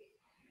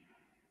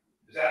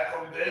 Is that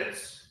from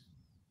Vince?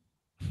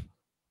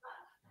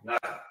 No.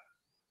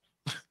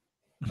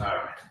 All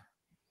right.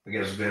 I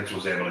guess Vince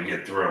was able to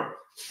get through.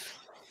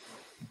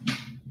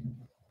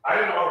 I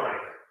didn't know anything.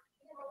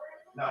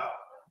 No.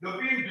 You'll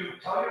be in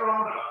Duke. Tell your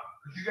owner,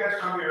 because you guys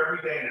come here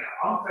every day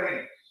now. I'm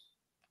famous.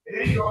 And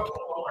then you go,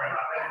 oh, I'm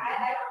not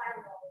that.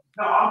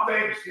 No, I'm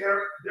famous.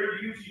 They're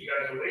using you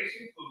guys. They're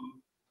wasting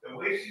food. They're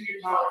wasting your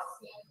time.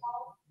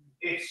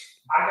 I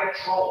get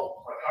trolled.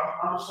 Like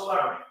I'm a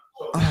celebrity.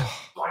 So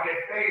I get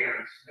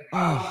fans. I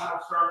don't know how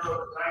to start show the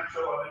time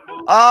show. I'm in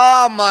movies.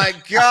 Oh my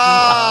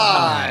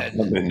God.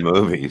 I'm in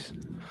movies.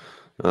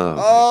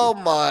 Oh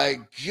my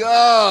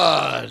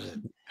God.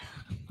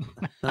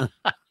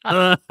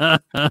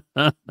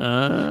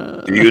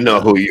 Do you know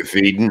who you're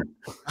feeding?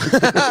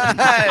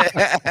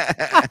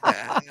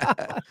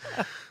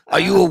 Are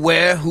you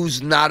aware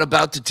who's not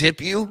about to tip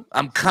you?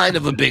 I'm kind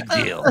of a big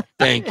deal.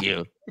 Thank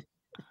you.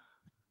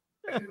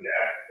 They do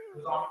that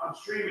because I'm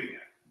streaming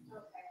it.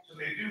 So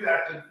they do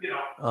that to,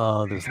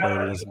 Oh, this lady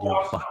doesn't give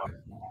a fuck.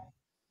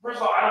 First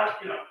of all, I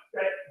don't,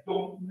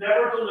 don't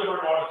never deliver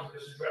an order to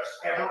this address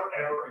ever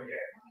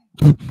again.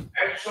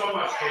 Thanks so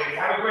much, Katie.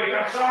 Have a great.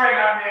 I'm sorry I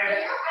got mad.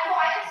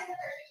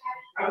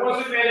 I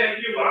wasn't mad at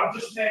you. I'm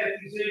just mad at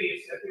these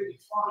idiots that think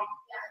it's funny.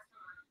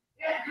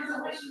 Yeah, because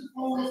I'm wasting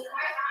food.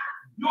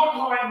 You're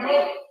calling me,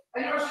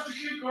 and you're such a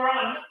cute girl,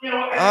 and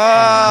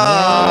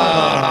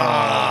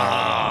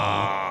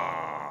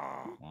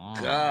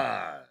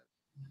God.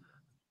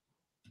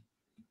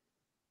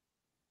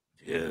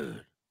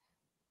 Dude.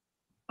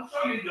 I'm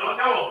sure you don't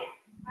know me.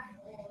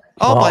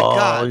 Oh my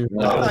God.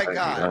 Oh my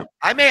God.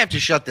 I may have to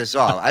shut this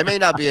off. I may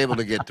not be able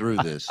to get through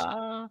this.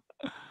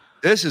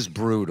 This is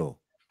brutal.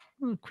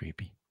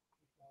 Creepy.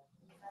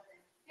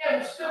 Yeah,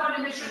 but still, I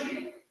mean, they should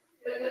be,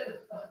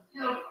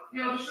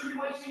 they should be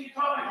wasting your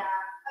time.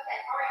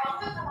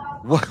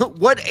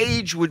 What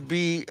age would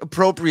be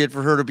appropriate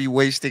for her to be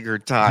wasting her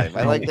time?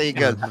 I like that he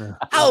goes,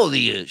 how old are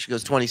you? She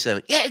goes,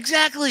 27. Yeah,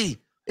 exactly.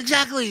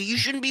 Exactly. You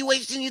shouldn't be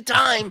wasting your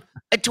time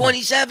at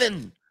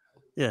 27.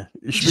 Yeah,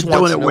 you just should be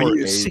doing wants it to when know her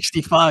you're age.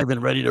 65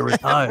 and ready to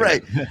retire.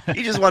 Right.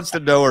 He just wants to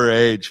know her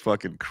age,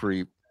 fucking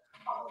creep.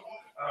 All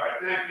right,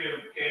 thank you,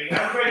 Katie.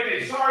 Have a great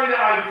day. Sorry that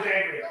I was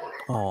angry at you.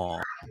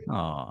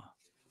 Oh.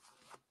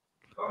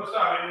 Vamos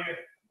estar, amigo.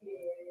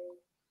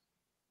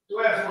 Tú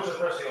eres mucho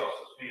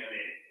precioso, mi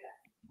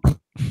amigo.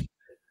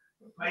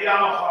 Me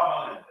llamo Juan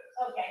Melendez.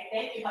 Okay,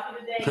 thank you. Have a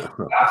good day.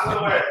 That's the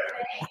way.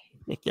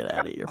 Get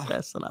out of here,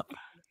 passing up.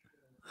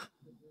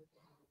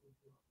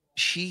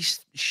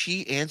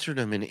 She answered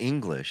him in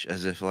English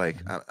as if like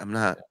I'm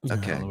not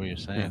okay. I know what you're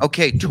saying.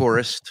 Okay,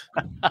 tourist.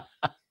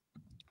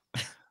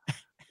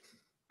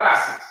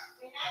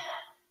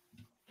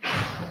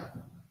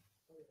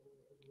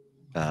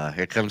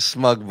 Here comes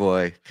Smug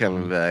Boy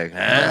coming back.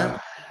 Huh?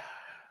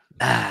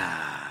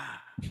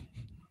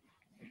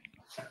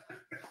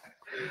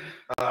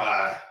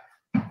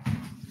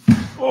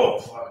 Oh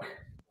fuck!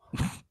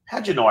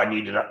 How'd you know I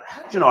needed a?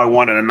 How'd you know I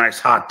wanted a nice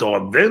hot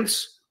dog,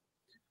 Vince?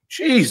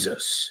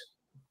 Jesus,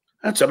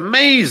 that's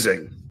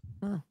amazing.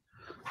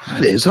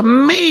 That is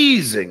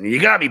amazing. You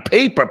got me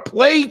paper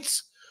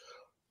plates.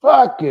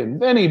 Fucking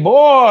Vinny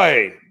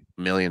boy.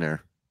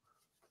 Millionaire.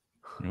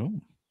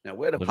 Now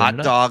where the Hot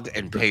dog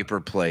and paper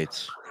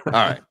plates. All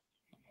right.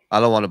 I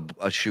don't want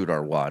to shoot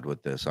our wad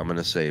with this. I'm going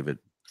to save it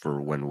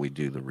for when we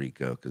do the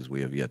Rico because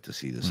we have yet to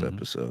see this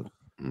episode.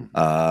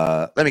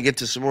 Let me get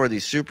to some more of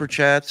these super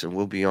chats and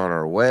we'll be on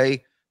our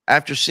way.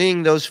 After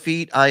seeing those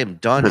feet, I am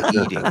done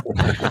eating.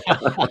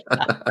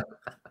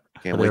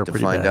 Can't wait to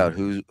find out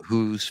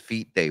whose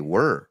feet they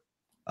were.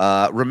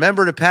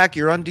 Remember to pack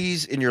your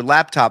undies in your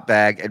laptop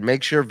bag and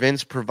make sure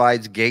Vince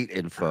provides gate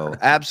info.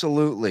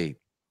 Absolutely.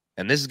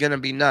 And this is going to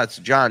be nuts.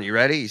 John, you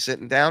ready? You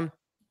sitting down?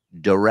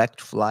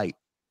 Direct flight.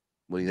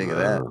 What do you think of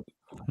that?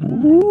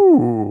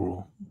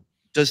 Ooh.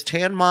 Does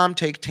Tan Mom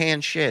take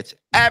tan shits?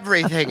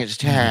 Everything is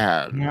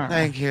tan.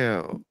 Thank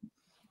you.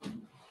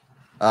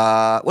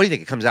 What do you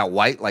think? It comes out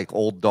white like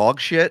old dog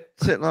shit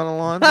sitting on a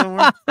lawn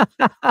somewhere?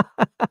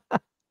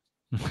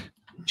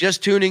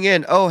 Just tuning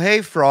in. Oh,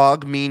 hey,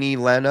 Frog, Meanie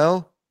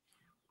Leno.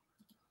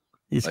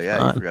 He's yeah,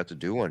 fun. you forgot to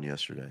do one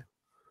yesterday.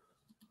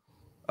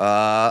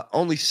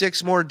 Only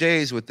 6 more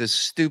days with this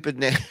stupid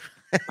name.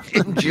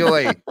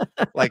 Enjoy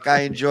like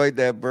I enjoyed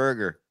that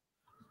burger.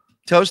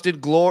 Toasted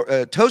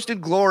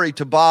glory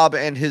to Bob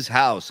and his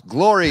house.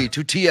 Glory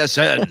to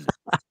TSN.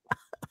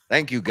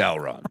 Thank you,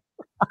 Gowron.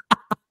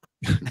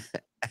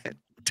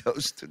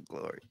 Toasted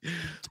glory.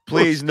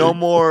 Please, no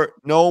more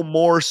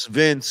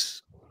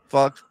Vince.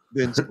 Fuck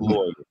Vince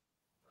Lloyd.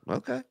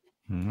 Okay.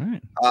 All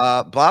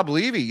right. Bob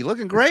Levy, you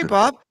looking great,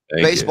 Bob.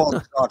 Thank Baseball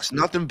you. sucks.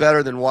 Nothing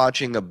better than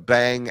watching a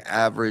bang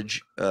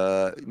average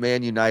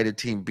Man United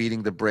team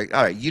beating the break.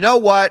 All right. You know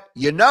what?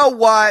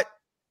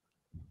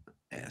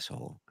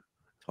 Asshole.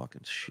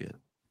 Talking shit.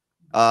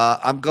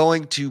 I'm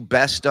going to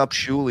best up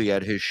Shuli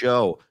at his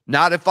show.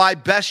 Not if I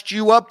best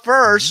you up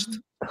first.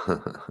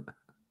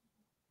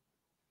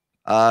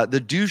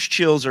 The douche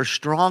chills are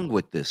strong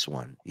with this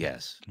one.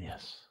 Yes.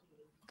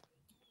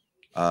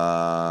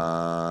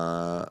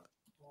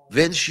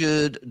 Vince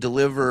should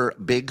deliver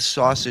big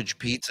sausage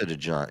pizza to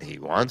John. He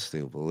wants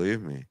to,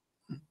 believe me.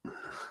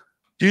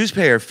 Dues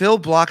payer, Phil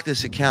blocked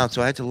this account,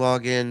 so I had to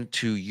log in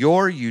to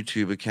your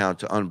YouTube account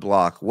to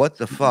unblock. What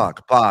the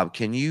fuck? Bob,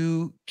 can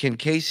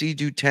KC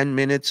do 10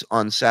 minutes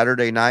on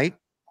Saturday night?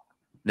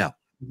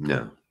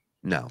 No.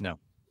 No.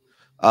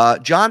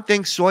 John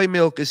thinks soy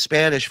milk is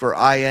Spanish for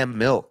I am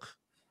milk.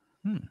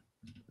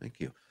 Thank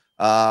you.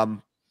 Yeah,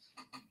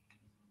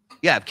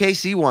 if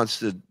KC wants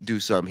to do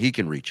something, he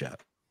can reach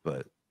out.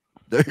 But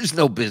there's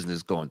no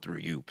business going through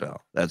you,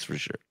 pal. That's for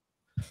sure.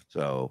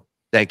 So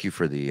thank you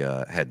for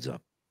the heads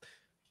up.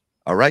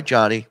 All right,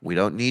 Johnny, we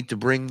don't need to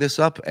bring this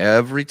up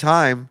every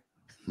time.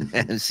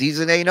 And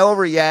season ain't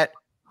over yet.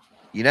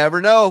 You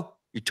never know.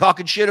 You're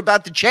talking shit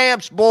about the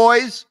champs,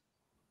 boys.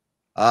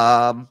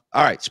 All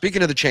right,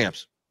 speaking of the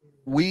champs,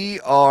 we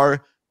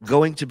are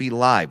going to be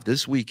live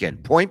this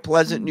weekend, Point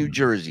Pleasant, New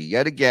Jersey.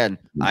 Yet again,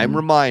 I'm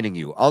reminding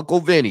you, Uncle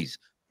Vinny's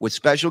with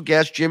special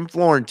guest Jim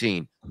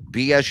Florentine.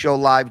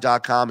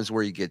 BSShowLive.com is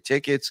where you get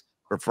tickets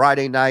for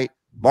Friday night,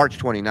 March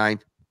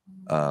 29th.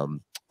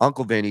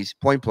 Uncle Vinny's,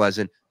 Point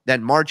Pleasant.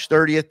 Then March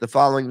 30th, the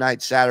following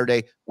night,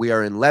 Saturday, we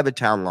are in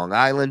Levittown, Long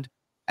Island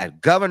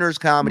at Governor's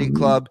Comedy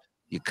Club.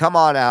 You come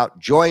on out,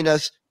 join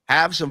us,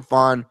 have some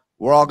fun.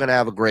 We're all going to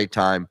have a great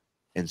time,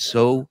 and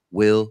so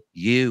will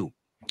you.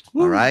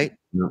 All right?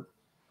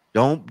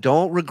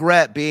 Don't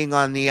regret being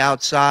on the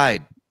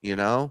outside, you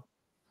know?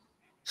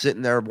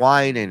 Sitting there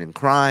whining and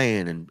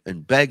crying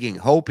and begging,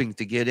 hoping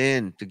to get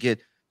in, to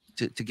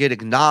get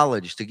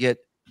acknowledged,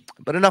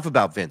 but enough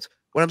about Vince.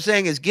 What I'm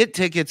saying is get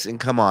tickets and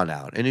come on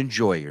out and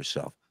enjoy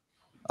yourself.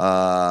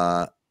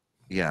 Yeah,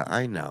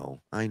 I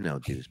know,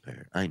 Deuce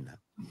Bear. I know.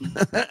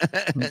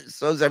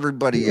 So's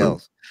everybody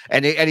else.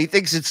 And he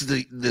thinks it's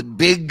the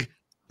big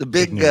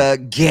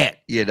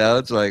get, you know?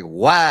 It's like,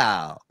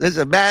 wow.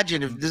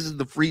 Imagine if this is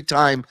the free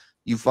time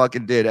you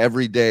fucking did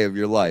every day of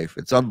your life.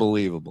 It's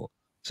unbelievable.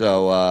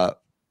 So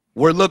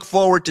we're looking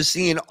forward to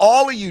seeing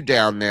all of you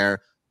down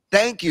there.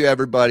 Thank you,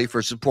 everybody,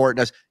 for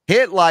supporting us.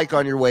 Hit like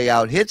on your way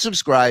out. Hit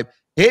subscribe.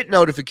 Hit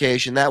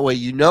notification. That way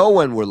you know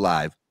when we're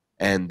live.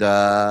 And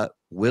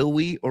will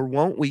we or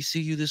won't we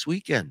see you this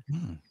weekend?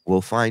 We'll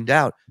find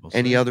out.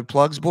 Any other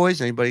plugs, boys?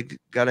 Anybody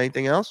got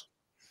anything else?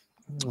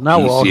 No,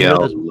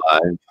 PCL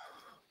Live.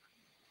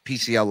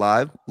 PCL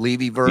Live.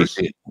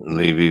 Levyverse.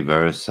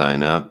 Levyverse,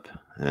 sign up.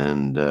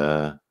 And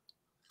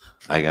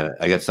I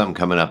got something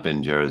coming up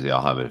in Jersey.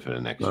 I'll have it for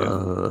the next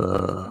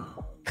show.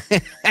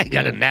 I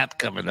got a nap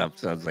coming up.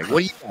 Sounds like.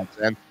 What do you got,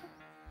 Sam?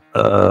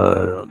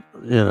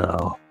 You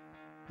know,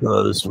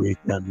 this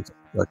weekend,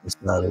 like I said,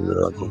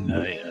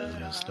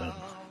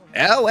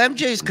 Oh,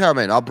 MJ's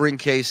coming. I'll bring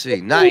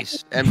KC.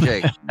 Nice,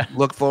 MJ.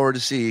 Look forward to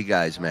see you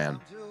guys, man.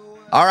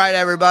 All right,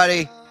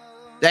 everybody.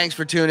 Thanks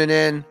for tuning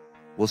in.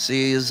 We'll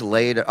see you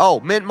later. Oh,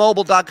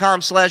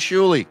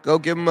 mintmobile.com/Shuli. Go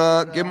give him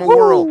a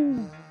whirl.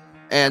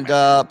 And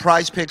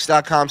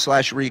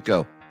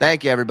prizepicks.com/Rico.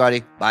 Thank you,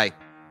 everybody. Bye.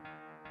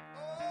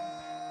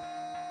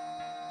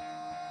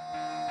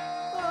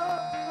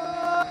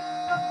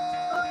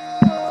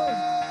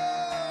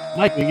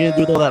 Mike, what are you gonna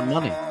do with all that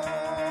money?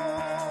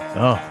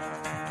 Oh,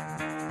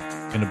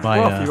 gonna buy.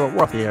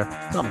 We're off the air.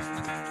 Tell me.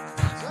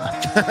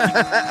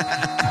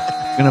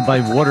 Gonna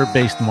buy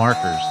water-based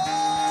markers.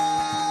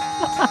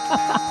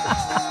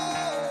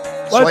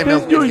 Soy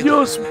milk.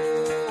 Use.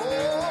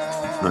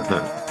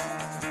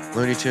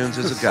 Looney Tunes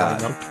is a god.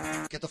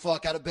 Get the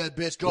fuck out of bed,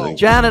 bitch. Go.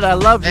 Janet, I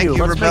love Thank you.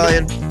 you, Let's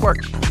Rebellion. make it work.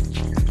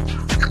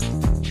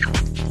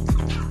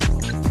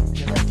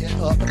 Get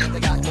up. They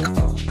got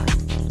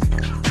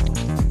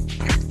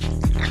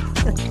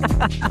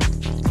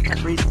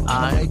Every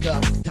time. Wake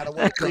up. Gotta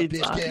wake up,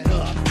 bitch. Get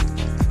up.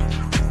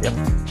 Yep.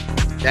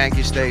 Thank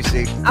you,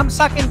 Stacy. I'm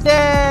sucking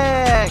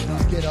dick.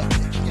 Get up.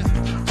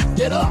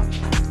 Get up.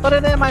 Put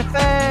it in my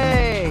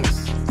face.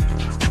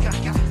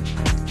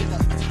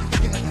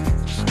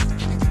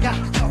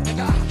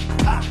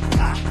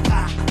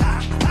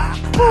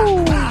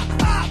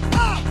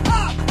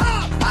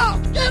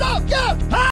 Get up.